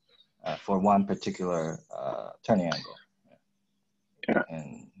speed for one particular turning angle. Yeah.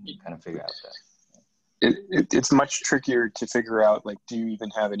 And you kind of figure out that. It's much trickier to figure out, like, do you even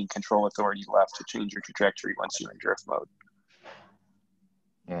have any control authority left to change your trajectory once you're in drift mode?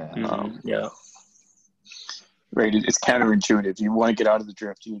 Yeah. Right. It's counterintuitive. You want to get out of the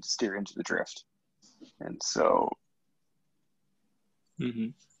drift, you need to steer into the drift. And so,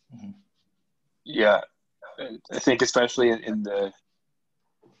 yeah, I think especially in the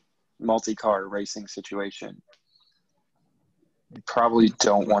multi-car racing situation, you probably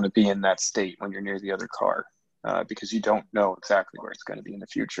don't want to be in that state when you're near the other car because you don't know exactly where it's going to be in the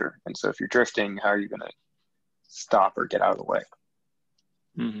future. And so if you're drifting, how are you going to stop or get out of the way?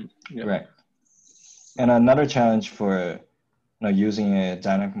 Right. And another challenge for using a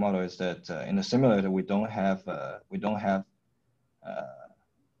dynamic model is that in the simulator we don't have we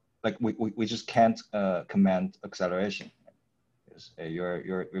just can't command acceleration.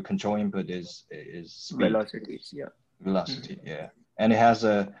 Your control input is speed. Velocity, yeah. And it has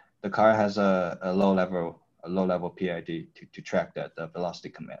the car has a low level PID to track that the velocity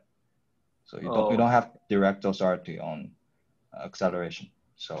command. So you don't have direct authority on acceleration.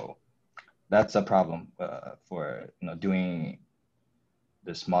 So that's a problem for doing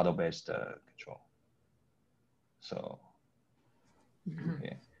this model-based control. So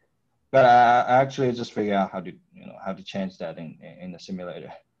yeah, but I actually just figure out how to change that in the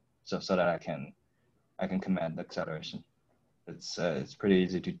simulator, so that I can command the acceleration. It's pretty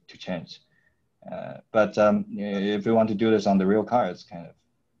easy to change. But if we want to do this on the real car, it's kind of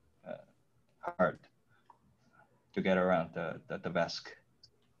hard to get around the VESC.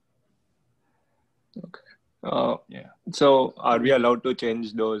 Okay. So are we allowed to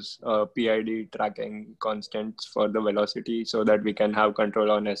change those PID tracking constants for the velocity so that we can have control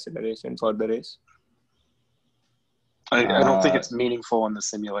on acceleration for the race? I don't think it's meaningful in the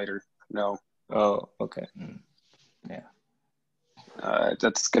simulator. No. Oh, okay. Yeah.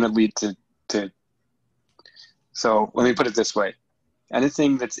 That's going to lead to. So let me put it this way: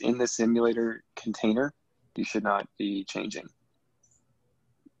 anything that's in the simulator container, you should not be changing.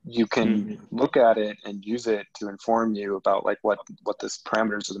 You can look at it and use it to inform you about like what the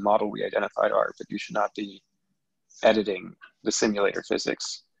parameters of the model we identified are, but you should not be editing the simulator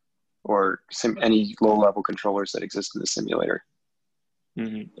physics or any low-level controllers that exist in the simulator.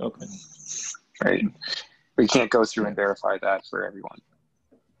 Okay. Right. We can't go through and verify that for everyone.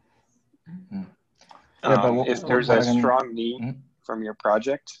 If there's a strong need from your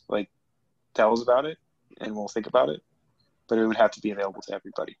project, like tell us about it and we'll think about it. But it would have to be available to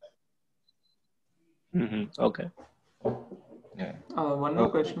everybody. Okay. Yeah. One more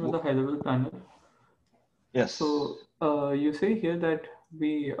question with the high-level panel. Yes. So you say here that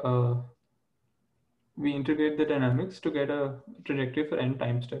we integrate the dynamics to get a trajectory for n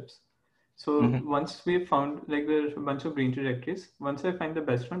time steps. So once we found like there's a bunch of green trajectories, once I find the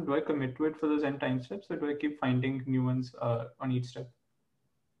best one, do I commit to it for those n time steps, or do I keep finding new ones on each step?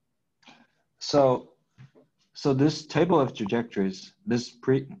 So this table of trajectories,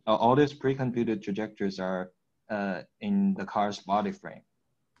 all these pre-computed trajectories are in the car's body frame.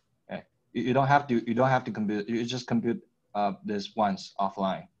 Okay? You don't have to compute. You just compute this once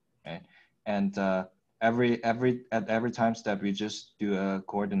offline. Okay? And at every time step, you just do a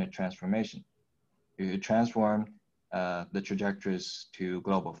coordinate transformation. You transform the trajectories to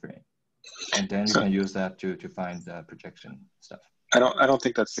global frame, and then you can use that to find the projection stuff. I don't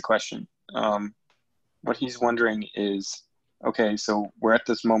think that's the question. What he's wondering is, okay, so we're at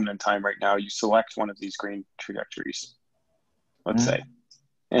this moment in time right now. You select one of these green trajectories, let's say,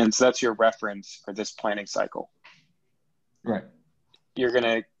 and so that's your reference for this planning cycle. Right. You're going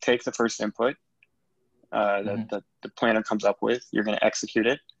to take the first input that the planner comes up with. You're going to execute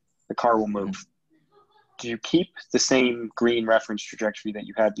it. The car will move do you keep the same green reference trajectory that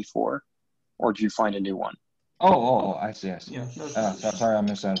you had before, or do you find a new one? Oh, I see. Yeah, sorry, I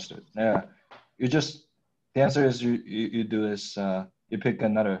misunderstood. Yeah, the answer is you do this, you pick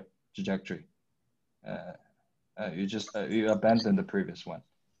another trajectory. You abandon the previous one,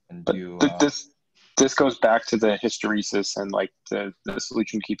 and you. This goes back to the hysteresis and like the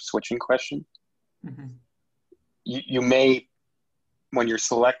solution keeps switching question. Mm-hmm. You may, when you're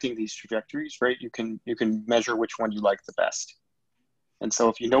selecting these trajectories, right, you can measure which one you like the best. And so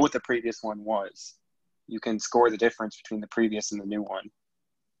if you know what the previous one was, you can score the difference between the previous and the new one,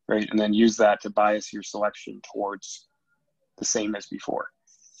 right? And then use that to bias your selection towards the same as before.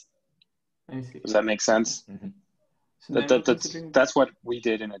 I see. Does that make sense? Mm-hmm. So that's what we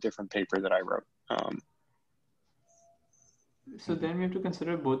did in a different paper that I wrote. So then we have to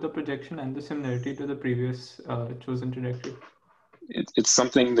consider both the projection and the similarity to the previous chosen trajectory. It's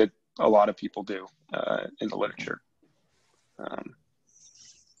something that a lot of people do in the literature. All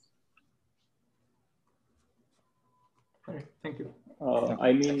right, thank you.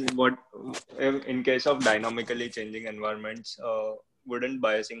 I mean, what in case of dynamically changing environments, wouldn't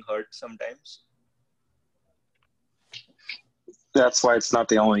biasing hurt sometimes? That's why it's not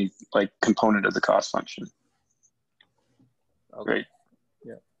the only like component of the cost function. Okay. Right.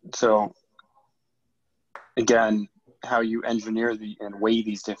 Yeah. So again, how you engineer and weigh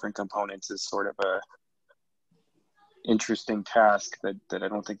these different components is sort of a interesting task that I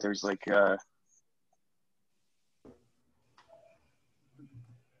don't think there's like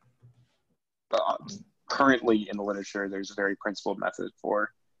currently in the literature, there's a very principled method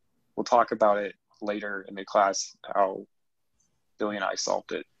for. We'll talk about it later in the class, how Billy and I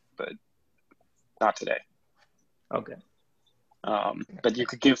solved it, but not today. Okay. But you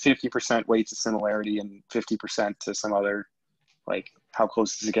could give 50% weight to similarity and 50% to some other, like how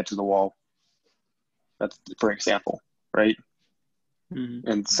close does it get to the wall? That's for example, right? Mm-hmm.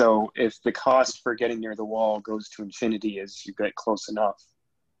 And so if the cost for getting near the wall goes to infinity as you get close enough,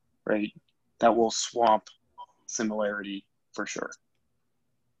 right? That will swamp similarity for sure.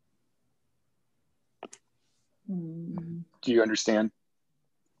 Do you understand?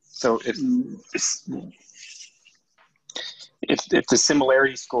 So if the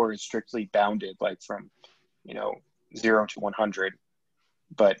similarity score is strictly bounded, like from 0 to 100,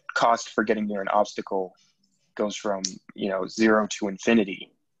 but cost for getting near an obstacle goes from 0 to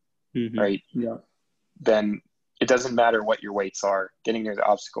infinity, right? Yeah. Then it doesn't matter what your weights are. Getting near the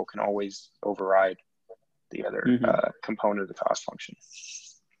obstacle can always override the other component of the cost function.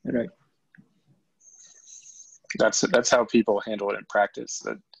 Right. That's how people handle it in practice.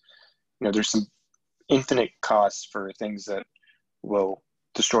 That there's some infinite costs for things that will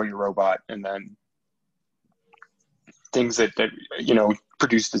destroy your robot, and then things that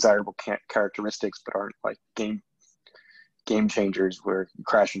produce desirable characteristics but aren't like game changers where you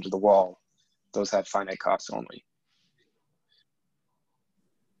crash into the wall. Those have finite costs only.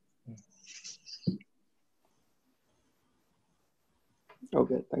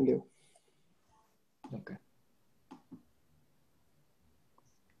 Okay, thank you. Okay.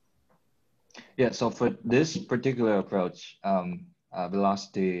 Yeah, so for this particular approach,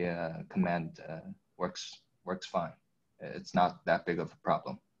 velocity command works fine. It's not that big of a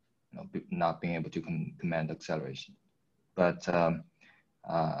problem, not being able to command acceleration. But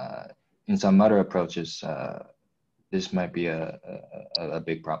in some other approaches, this might be a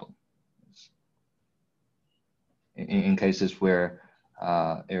big problem. In cases where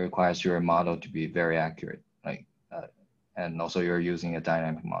it requires your model to be very accurate, like, and also you're using a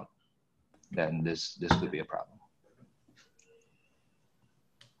dynamic model, then this could be a problem.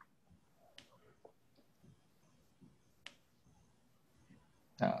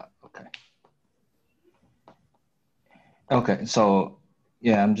 Okay, so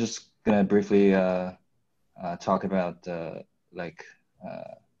yeah, I'm just gonna briefly talk about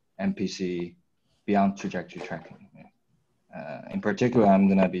MPC beyond trajectory tracking. In particular, I'm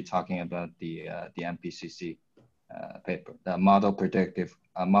gonna be talking about the MPCC paper, the model predictive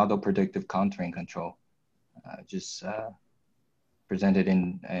contouring control, just presented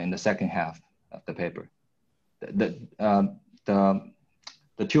in the second half of the paper.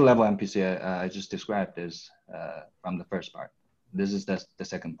 The two-level MPC I just described is from the first part. This is the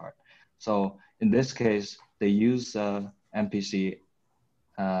second part. So in this case, they use MPC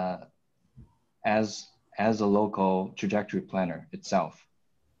as a local trajectory planner itself,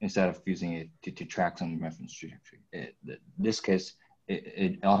 instead of using it to track some reference trajectory. In this case,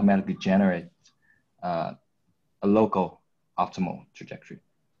 it automatically generates a local optimal trajectory.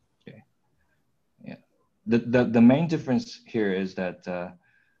 Okay. Yeah. The main difference here is that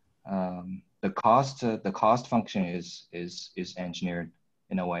the cost function is engineered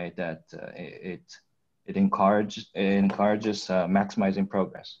in a way that it encourages maximizing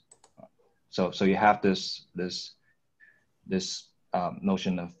progress. So you have this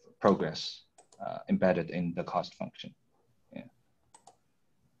notion of progress embedded in the cost function. Yeah.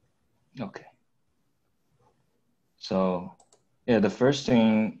 Okay. So yeah, the first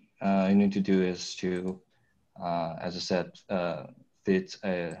thing you need to do is to, as I said, fit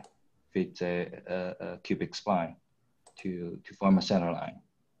a cubic spline to form a center line.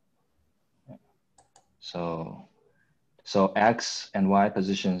 Yeah. So X and Y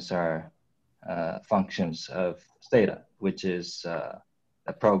positions are functions of theta, which is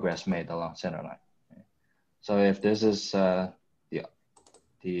the progress made along center line. Okay. So if this is the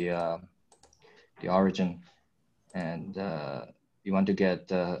origin, and you want to get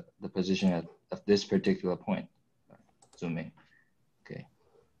the position of this particular point, zoom in, okay.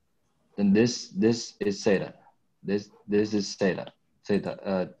 Then this is theta. This is theta.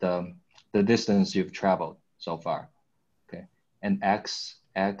 The distance you've traveled so far, okay. And x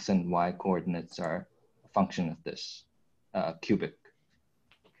and y coordinates are a function of this cubic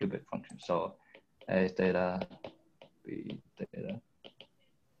function. So a theta, b theta.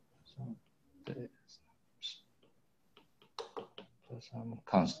 So some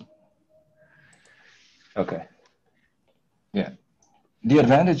constant. Okay. Yeah. The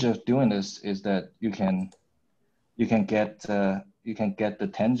advantage of doing this is that you can get the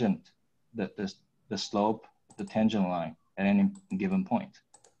tangent, the slope, the tangent line at any given point.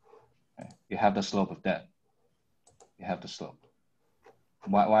 Okay. You have the slope of that. You have the slope.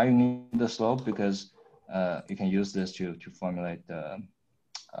 Why you need the slope? Because you can use this to formulate the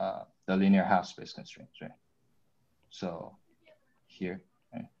linear half space constraints, right? So here,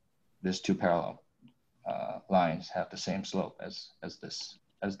 right, these two parallel lines have the same slope as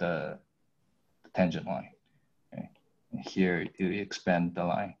the tangent line. Okay? And here you expand the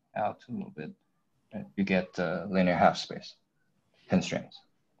line out a little bit, right? You get linear half space constraints.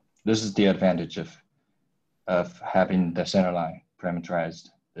 This is the advantage of having the center line parameterized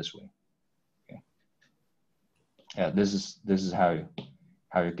this way. Okay. Yeah, this is how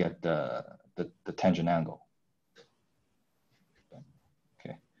you get the tangent angle.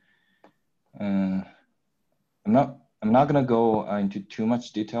 Okay. I'm not gonna go into too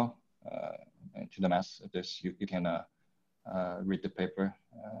much detail into the math of this. You can read the paper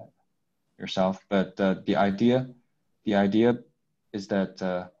yourself, but the idea is that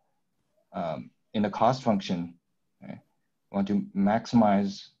in the cost function, okay, we want to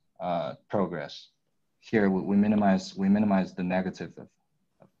maximize progress. Here we minimize the negative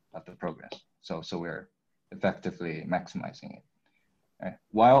of the progress. So we're effectively maximizing it, right?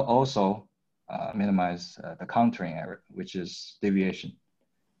 While also minimize the countering error, which is deviation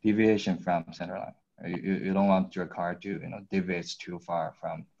from center line. You don't want your car to deviate too far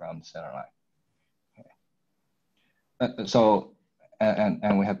from the center line. Okay. So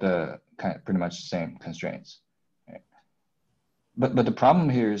and we have the pretty much the same constraints. Okay. But the problem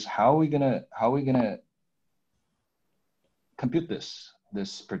here is how are we gonna compute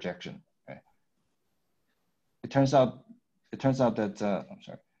this projection? Okay. It turns out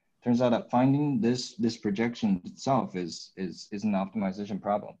that finding this projection itself is an optimization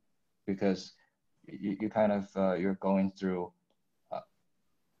problem, because you kind of you're going through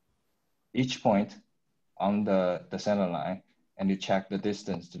each point on the center line, and you check the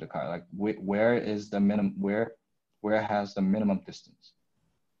distance to the car, like where is the minimum, where has the minimum distance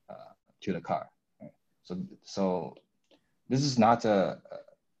to the car, right? So this is not a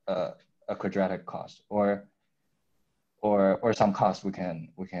quadratic cost or some cost we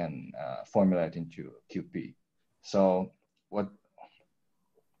can formulate into QP. So what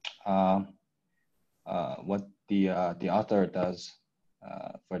the author does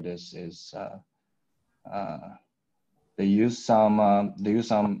for this is they use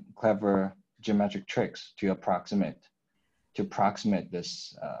some clever geometric tricks to approximate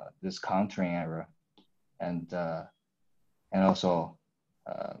this countering error, and also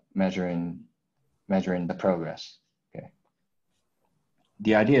measuring the progress. Okay.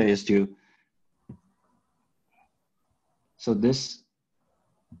 The idea is to this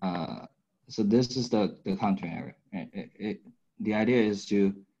is the countering error. The idea is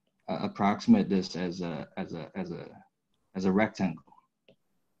to approximate this as a rectangle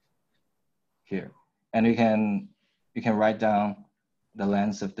here, and you can write down the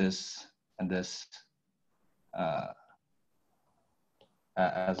length of this and this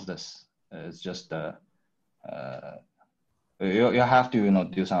as this. It's just you have to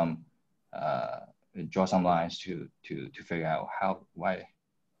do some draw some lines to figure out why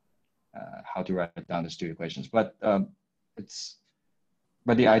how to write down these two equations. But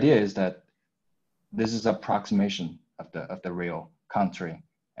but the idea is that this is approximation of the real contouring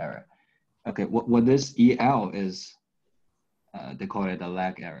error. Okay, what this EL is, they call it a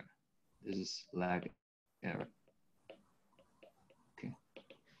lag error. This is lag error. Okay.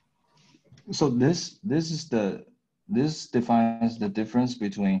 So this defines the difference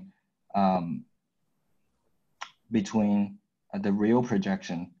between the real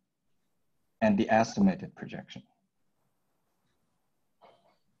projection and the estimated projection.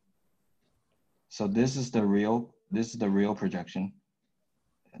 So this is the real projection,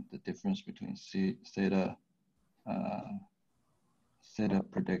 and the difference between theta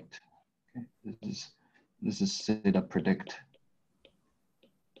predict. Okay, this is theta predict,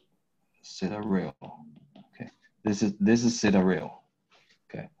 theta real. Okay, this is theta real.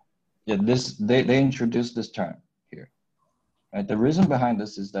 Okay, yeah, they introduced this term here. Right, the reason behind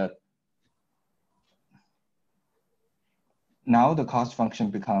this is that now the cost function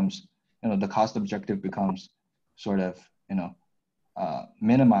becomes, the cost objective becomes sort of,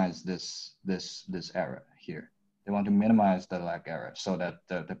 minimize this error here. They want to minimize the lag error so that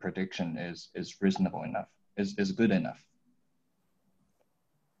the prediction is reasonable enough, is good enough.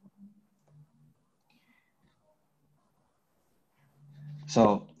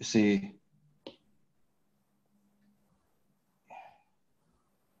 So you see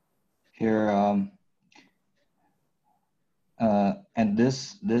here, and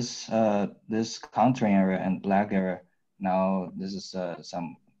this contouring error and lag error, now this is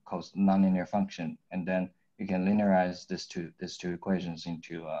some called nonlinear function, and then you can linearize these two equations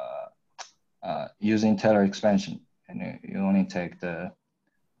into using Taylor expansion, and you only take the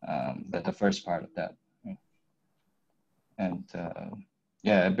first part of that, and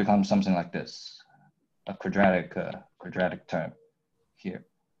yeah, it becomes something like this, a quadratic term here,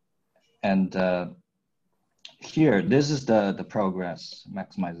 and here, this is the progress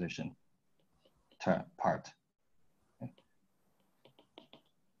maximization term part.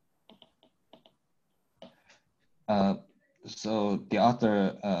 So the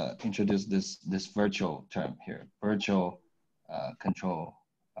author introduced this virtual term here, virtual control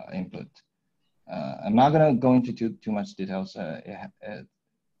input. I'm not gonna go into too much details. It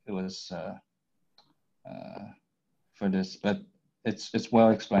was for this, but it's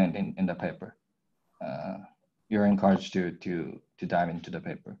well explained in the paper. You're encouraged to dive into the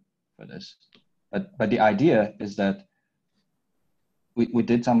paper for this. But the idea is that we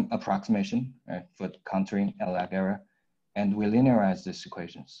did some approximation, right, for contouring and lag error, and we linearize these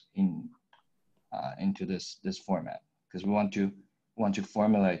equations into this format, because we want to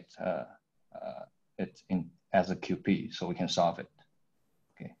formulate it as a QP so we can solve it.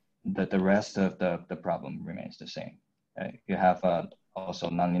 Okay, the rest of the problem remains the same. Right? You have also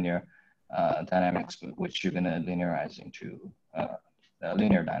nonlinear dynamics, which you're going to linearize into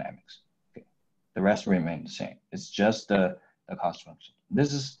linear dynamics. Okay. The rest remain the same. It's just the cost function.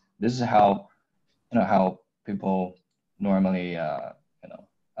 This is how how people normally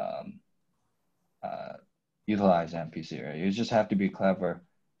utilize MPC. Right? You just have to be clever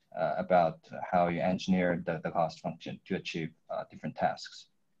about how you engineer the cost function to achieve different tasks.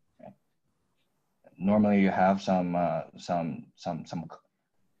 Okay. Normally, you have some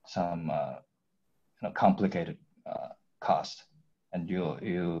complicated cost, and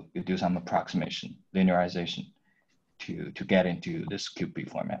you do some approximation, linearization to get into this QP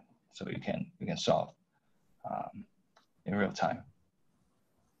format, so you can solve in real time.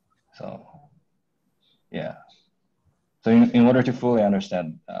 So yeah, so in order to fully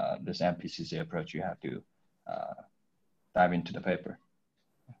understand this MPCC approach, you have to dive into the paper.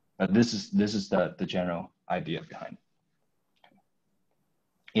 But this is the general idea behind it.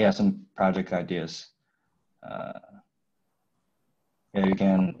 Yeah, some project ideas. Yeah, you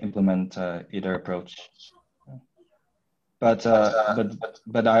can implement either approach. But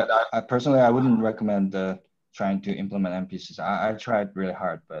I personally, I wouldn't recommend trying to implement MPCs. I tried really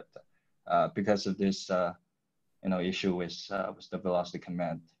hard, but because of this issue with the velocity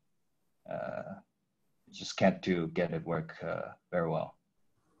command, you just can't get it work very well,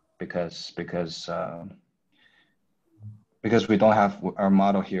 because we don't have, our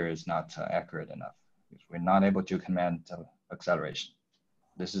model here is not accurate enough. We're not able to command acceleration.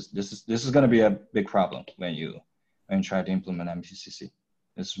 This is going to be a big problem when you try to implement MPCC.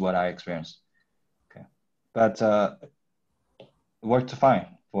 This is what I experienced. Okay, but it worked fine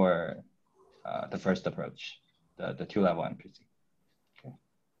for the first approach, the two-level MPC. Okay.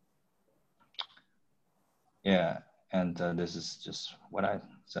 Yeah, and this is just what I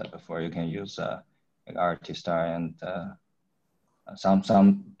said before. You can use like RT star and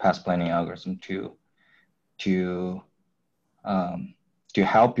some path planning algorithm to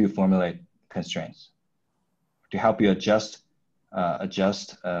help you formulate constraints, to help you adjust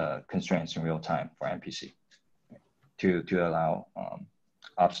constraints in real time for MPC to allow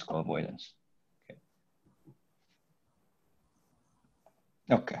obstacle avoidance.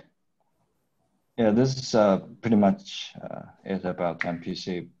 Okay. Yeah, this is pretty much it about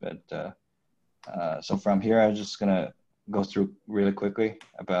MPC. But so from here, I'm just gonna go through really quickly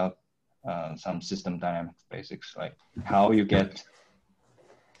about some system dynamics basics, like how you can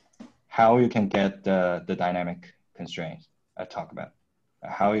get the dynamic constraints I talk about,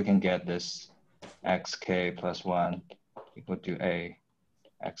 how you can get this xk plus 1 equal to a,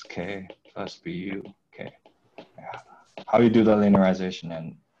 xk plus bu, okay. How you do the linearization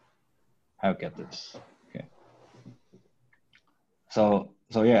and how you get this, okay. So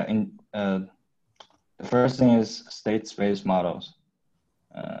yeah, in the first thing is state space models.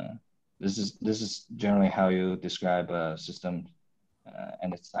 This is generally how you describe a system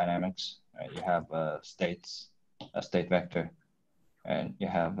and its dynamics. Right? You have a state vector, and you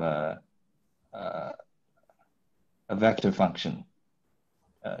have a vector function,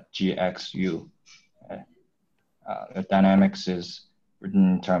 gxu. Dynamics is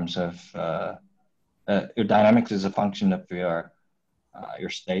written in terms of your dynamics is a function of your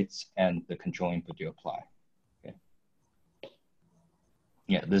states and the control input you apply. Okay.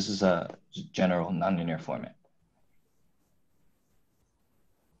 Yeah, this is a general nonlinear format.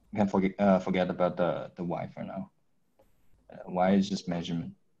 You can forget about the y for now. Y is just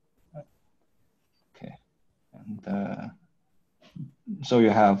measurement. Okay, and so you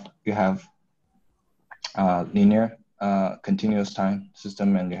have linear continuous time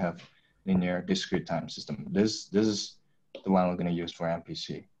system, and you have linear discrete time system. This is the one we're going to use for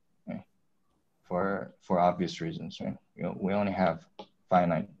MPC, okay? For obvious reasons, right? We only have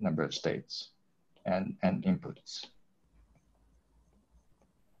finite number of states and inputs.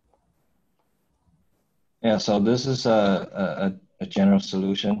 Yeah, so this is a general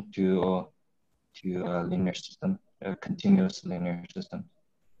solution to a linear system, a continuous linear system.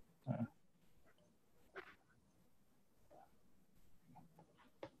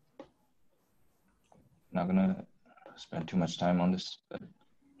 Not gonna spend too much time on this, but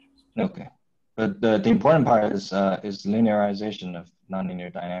okay. But the important part is linearization of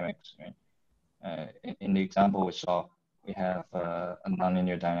nonlinear dynamics. Right? In the example we saw, we have a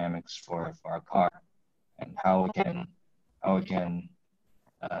nonlinear dynamics for our car, and how we can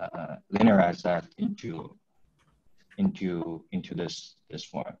linearize that into this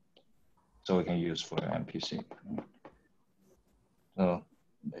form, so we can use for MPC. So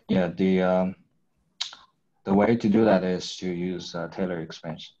yeah, the way to do that is to use Taylor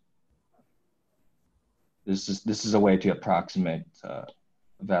expansion. This is a way to approximate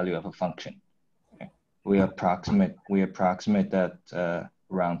value of a function. Okay. We approximate that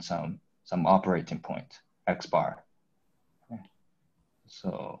around some operating point, x bar. Okay.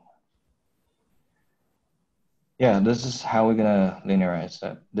 So yeah, this is how we're gonna linearize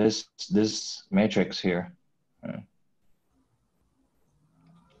that. This matrix here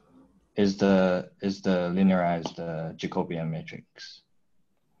is the linearized Jacobian matrix.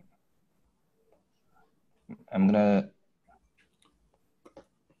 I'm gonna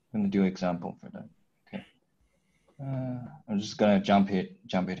do example for that. Okay. I'm just gonna jump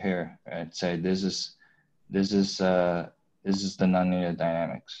it here. Right. Say this is the nonlinear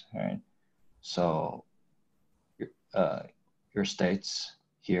dynamics. Right. So your states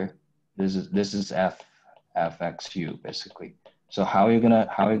here. This is fxu basically. So how are you gonna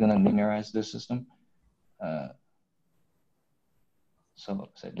linearize this system? So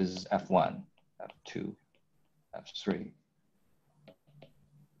say this is f1, f2, f3.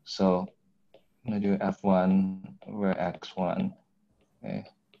 So I'm gonna do f1 over x1, okay.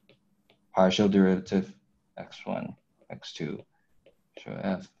 Partial derivative x1, x2, so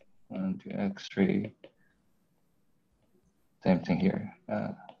f1 to x3. Same thing here.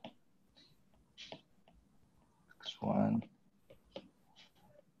 x1,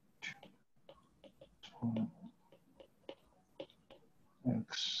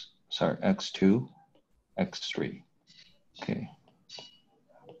 x2, x3. Okay.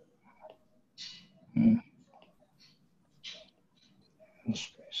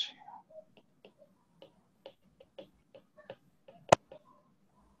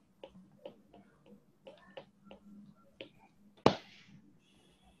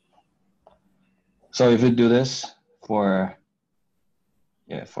 So if you do this for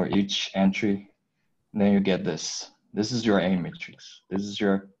each entry, then you get this. This is your A matrix. This is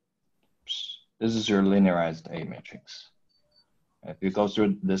your linearized A matrix. If you go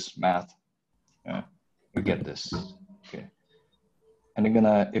through this math, you get this. Okay, and you're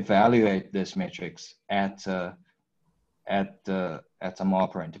gonna evaluate this matrix at some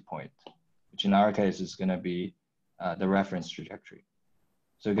operating point, which in our case is gonna be the reference trajectory.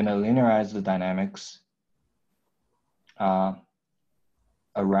 So you're gonna linearize the dynamics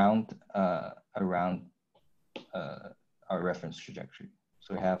around our reference trajectory.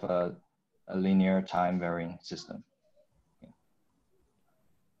 So we have a linear time varying system.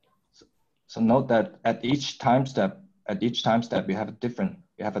 So note that at each time step, you have a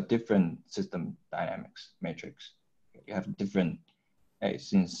different system dynamics matrix. You have different,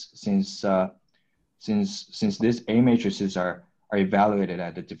 since these A matrices are evaluated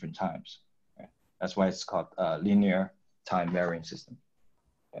at the different times. Right? That's why it's called linear time varying system.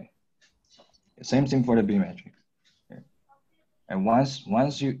 Okay. Same thing for the B matrix. Okay. And once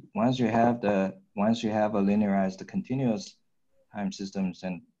you have a linearized continuous time systems,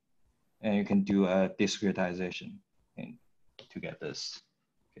 and you can do a discretization to get this.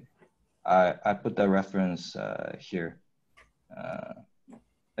 Okay. I put the reference here.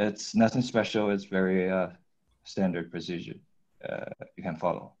 It's nothing special. It's very standard procedure you can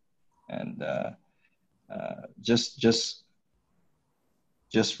follow, and just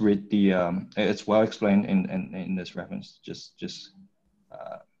read the. It's well explained in this reference. Just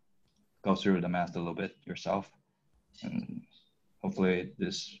go through the math a little bit yourself, and hopefully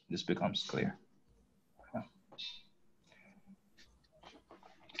this becomes clear.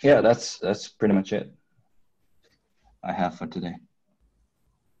 Yeah, that's pretty much it I have for today.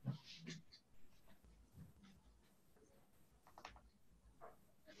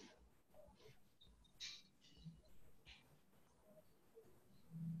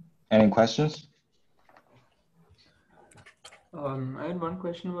 Any questions? I had one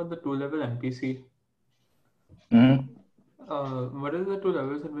question about the two-level MPC. Mm-hmm. What are the two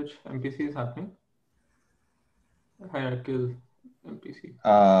levels at which MPC is happening? Hierarchical MPC.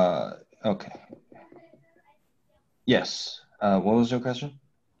 Okay. Yes. What was your question?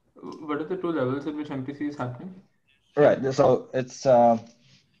 What are the two levels at which MPC is happening? Right. So it's so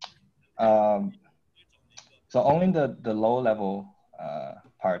only the low level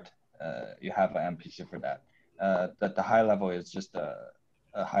part you have an MPC for that. The high level is just a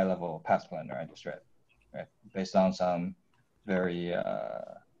high level path planner I just read, right? Based on some very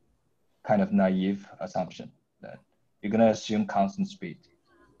kind of naive assumption that you're gonna assume constant speed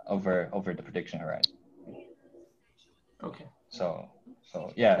over the prediction horizon. Okay. So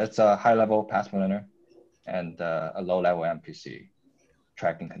yeah, it's a high level path planner and a low level MPC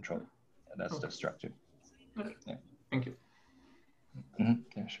tracking control. That's the structure. Okay. Yeah. Thank you. Mm-hmm.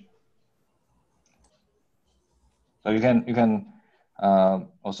 Yeah, sure. So you can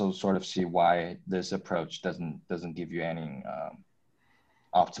also sort of see why this approach doesn't give you any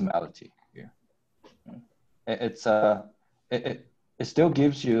optimality here. It still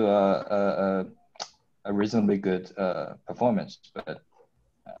gives you a reasonably good performance, but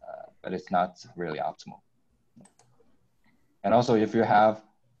it's not really optimal. And also, if you have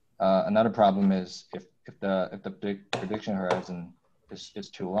another problem is if the prediction horizon is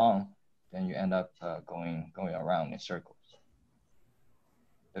too long, then you end up going around in circles.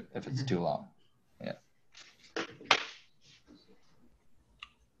 If it's too long, yeah.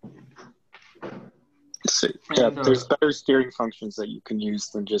 So, yeah, there's better steering functions that you can use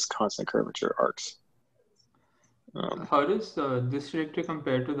than just constant curvature arcs. How does this trajectory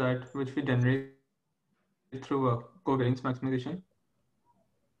compare to that which we generate through covariance maximization?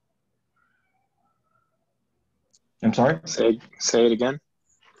 I'm sorry? Say it again.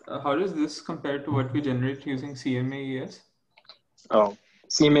 How does this compare to what we generate using CMAES? Oh,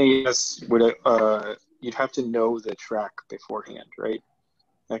 CMAES would you'd have to know the track beforehand, right?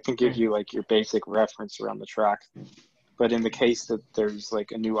 That can give you like your basic reference around the track. But in the case that there's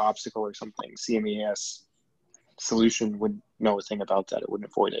like a new obstacle or something, CMAES solution wouldn't know a thing about that. It wouldn't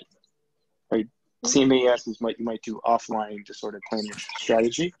avoid it, right? CMAES is what you might do offline to sort of plan your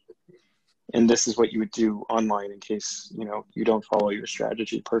strategy. And this is what you would do online in case, you don't follow your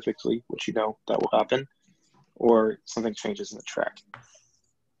strategy perfectly, which that will happen, or something changes in the track.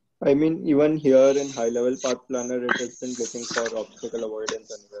 I mean, even here in high-level path planner, it has been looking for obstacle avoidance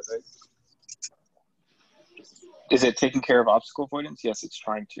anywhere, right? Is it taking care of obstacle avoidance? Yes, it's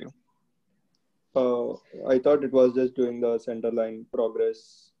trying to. I thought it was just doing the centerline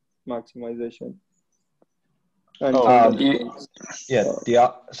progress maximization. And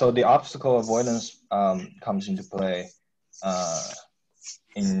so the obstacle avoidance comes into play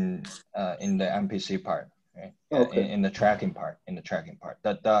in the MPC part, right? Okay. In the tracking part.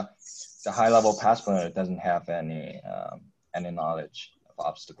 The high level path planner doesn't have any any knowledge of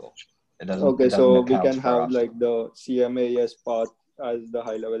obstacle. It doesn't. Okay, it doesn't so we account can for have obstacle. like the CMAS path as the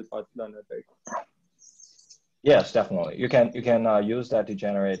high-level path planner, right? Yes, definitely. You can use that to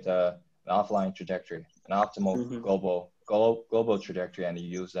generate an offline trajectory, an optimal global trajectory, and you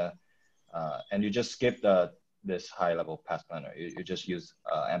use that, and you just skip this high-level path planner. You just use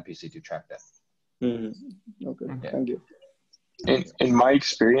MPC to track that. Okay, Yeah. thank you. In my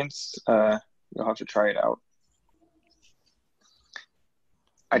experience, you'll have to try it out.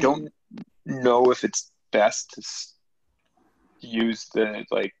 I don't know if it's best to use the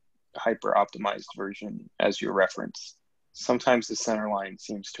hyper optimized version as your reference. Sometimes the center line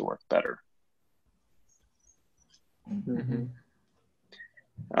seems to work better.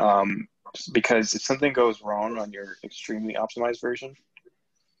 Because if something goes wrong on your extremely optimized version,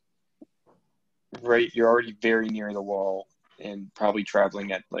 right, you're already very near the wall and probably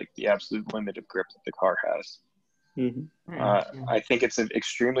traveling at like the absolute limit of grip that the car has. I think it's an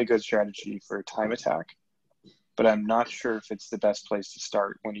extremely good strategy for a time attack, but I'm not sure if it's the best place to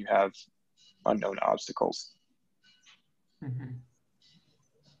start when you have unknown obstacles. I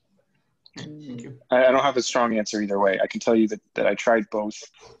don't have a strong answer either way. I can tell you that I tried both,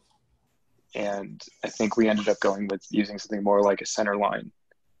 and I think we ended up going with using something more like a center line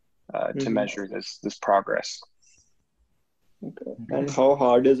to measure this progress. Okay. And how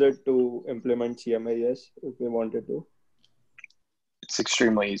hard is it to implement CMAS if we wanted to? It's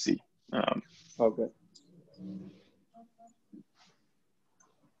extremely easy. Okay.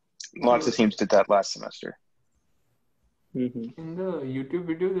 Lots of teams did that last semester. In the YouTube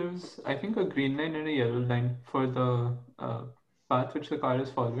video, there was, I think, a green line and a yellow line for the path which the car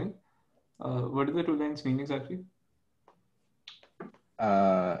is following. What do the two lines mean exactly?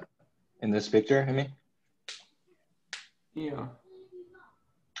 In this picture, I mean? Yeah.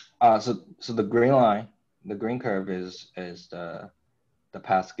 So the green line, the green curve is the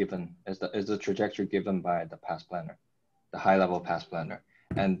path given, is the trajectory given by the path planner, the high level path planner,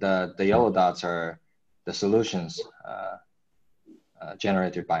 and the yellow dots are the solutions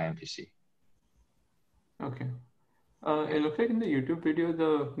generated by MPC. Okay. It looked like in the YouTube video,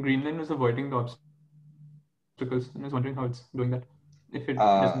 the green line was avoiding the obstacles, and I was wondering how it's doing that. If it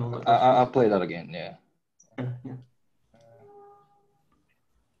doesn't know about that. I'll play that again. Yeah. Yeah.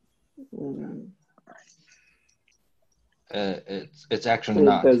 It's actually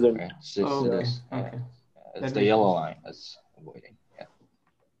not. Right? It's That the yellow line that's avoiding. Yeah.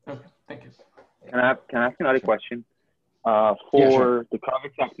 Okay. Thank you. Can I ask another question? For the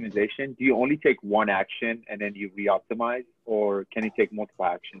convex optimization, do you only take one action and then you re-optimize, or can you take multiple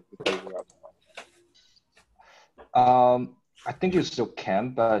actions before you re-optimize? I think you still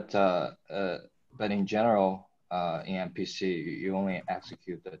can, but in general, in MPC, you only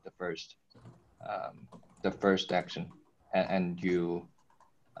execute the first action, and you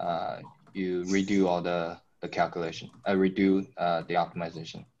redo all the calculation, redo the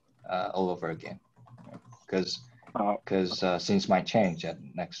optimization all over again, because things might change at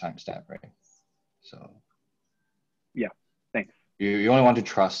next time step, right? So yeah, thanks. You only want to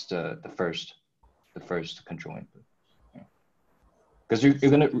trust the first control input, because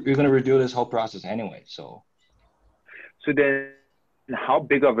you're gonna redo this whole process anyway. So then, how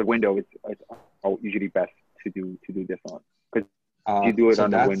big of a window is usually best to do this on? Because you do it on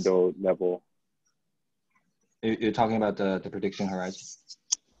the window level. You're talking about the prediction horizon.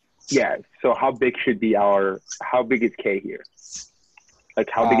 Yeah. So how big is K here? Like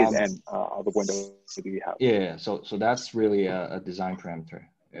how big is N of the window do you have? Yeah. So that's really a design parameter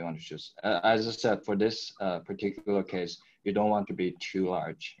you want to choose. As I said, for this particular case, you don't want to be too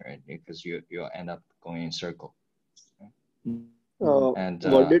large, right? Because you'll end up going in circle. And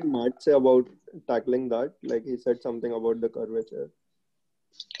what did Matt say about tackling that? Like he said something about the curvature.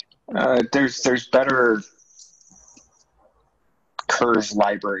 There's better curve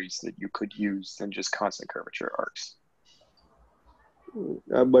libraries that you could use than just constant curvature arcs.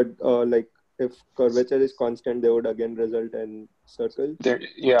 But like if curvature is constant, they would again result in circles.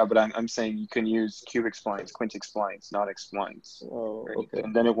 Yeah, but I'm saying you can use cubic splines, quintic splines, nonic splines, right? Okay.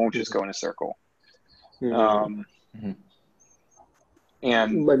 And then it won't just go in a circle.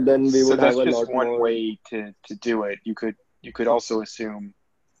 And but then we would that's have a just lot one more way to do it. You could also assume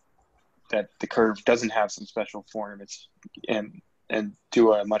that the curve doesn't have some special form. And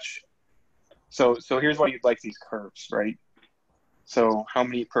do a much. So here's why you'd like these curves, right? So how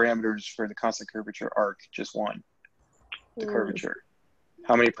many parameters for the constant curvature arc? Just one, the curvature.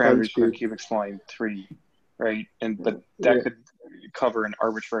 How many parameters for cubic spline? 3, right? But that could cover an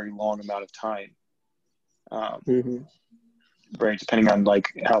arbitrary long amount of time, right? Depending on like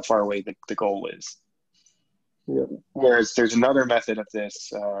how far away the goal is. Yeah. Whereas there's another method of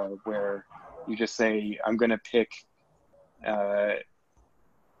this where you just say, I'm going to pick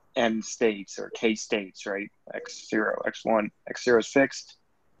n states or k states, right? X0, x1, x0 is fixed.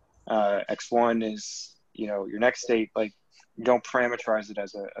 X1 is, your next state. Like, you don't parameterize it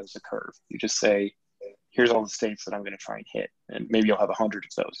as a curve. You just say, here's all the states that I'm going to try and hit, and maybe you'll have 100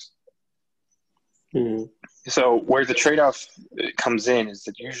 of those. Mm-hmm. So where the trade-off comes in is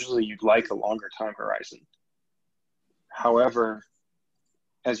that usually you'd like a longer time horizon. However,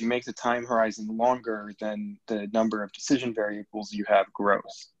 as you make the time horizon longer, then the number of decision variables you have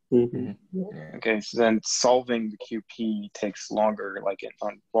grows. Mm-hmm. Okay, so then solving the QP takes longer, like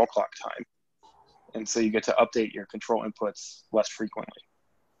on wall clock time. And so you get to update your control inputs less frequently.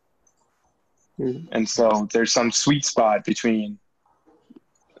 Mm-hmm. And so there's some sweet spot between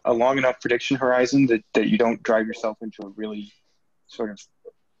a long enough prediction horizon that you don't drive yourself into a really sort of,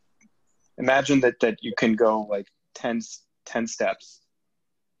 imagine that you can go like 10 steps,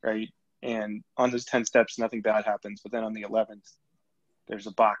 right? And on those 10 steps, nothing bad happens. But then on the 11th, there's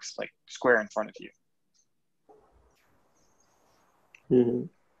a box like square in front of you.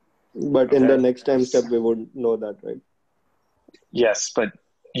 Mm-hmm. But in the next time step, we would know that, right? Yes, but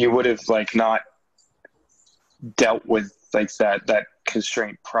you would have like not dealt with like that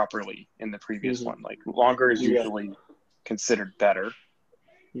constraint properly in the previous one. Like longer is usually considered better.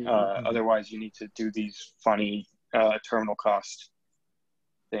 Otherwise, you need to do these funny terminal cost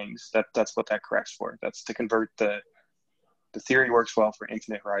things. That's what that corrects for. That's to convert the theory works well for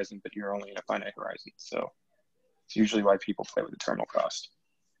infinite horizon, but you're only in a finite horizon. So it's usually why people play with the terminal cost.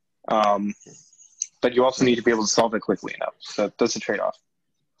 But you also need to be able to solve it quickly enough. So that's a trade-off.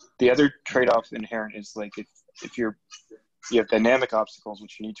 The other trade-off inherent is like if you have dynamic obstacles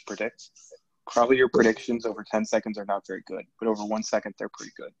which you need to predict, probably your predictions over 10 seconds are not very good, but over 1 second they're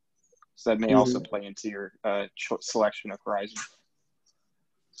pretty good. So that may also play into your selection of horizon.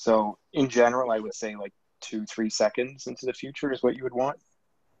 So in general, I would say like 2-3 seconds into the future is what you would want.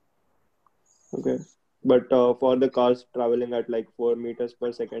 Okay. But for the cars traveling at like 4 meters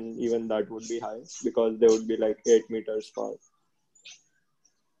per second, even that would be high because they would be like 8 meters far.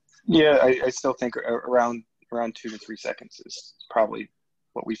 Yeah, I still think around 2 to 3 seconds is probably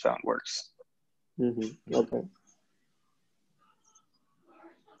what we found works. Mm-hmm. Okay.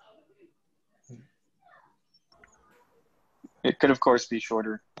 It could, of course, be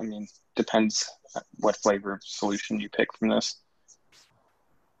shorter. I mean, depends what flavor of solution you pick from this.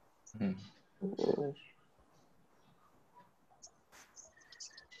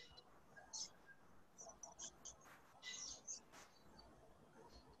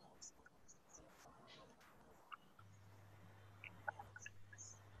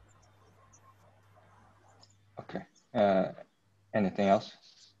 Okay. Anything else?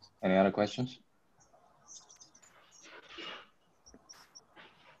 Any other questions?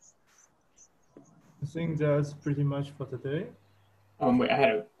 I think that's pretty much for today. Wait, I had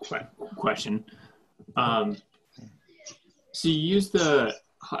a question. So you use the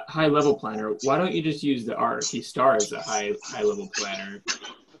high level planner. Why don't you just use the RRT star as a high level planner?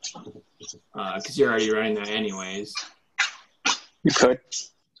 Because you're already running that anyways. You could.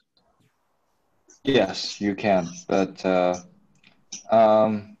 Yes, you can, but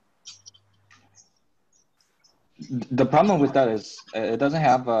the problem with that is it doesn't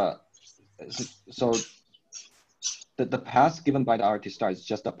have a, so the path given by the RT star is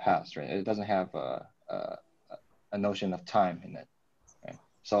just a path, right? It doesn't have a notion of time in it, right?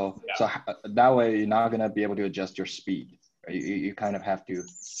 So that way you're not gonna be able to adjust your speed. Right? You kind of have to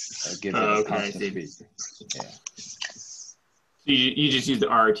give it a constant speed. Yeah. So you just use the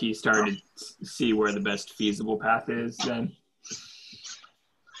RRT star to see where the best feasible path is then?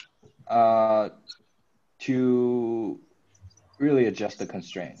 To really adjust the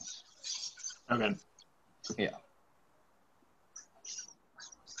constraints. Okay. Yeah.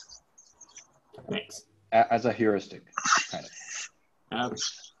 Thanks. As a heuristic, kind of.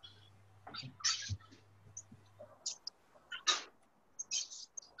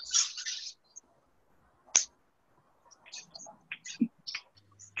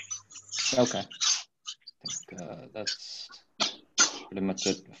 Okay. I think that's pretty much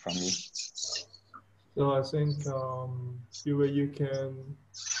it from me. So I think you can.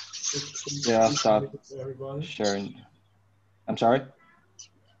 Yeah, I'll stop sharing. I'm sorry?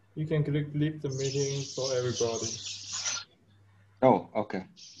 You can leave the meeting for everybody. Oh, okay.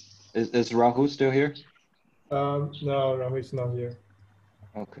 Is Rahul still here? No, Rahul is not here.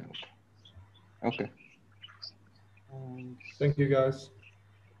 Okay. Okay. Thank you, guys.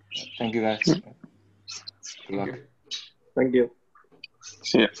 Thank you, guys. Good luck. Thank you.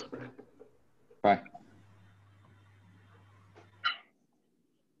 See ya. Bye.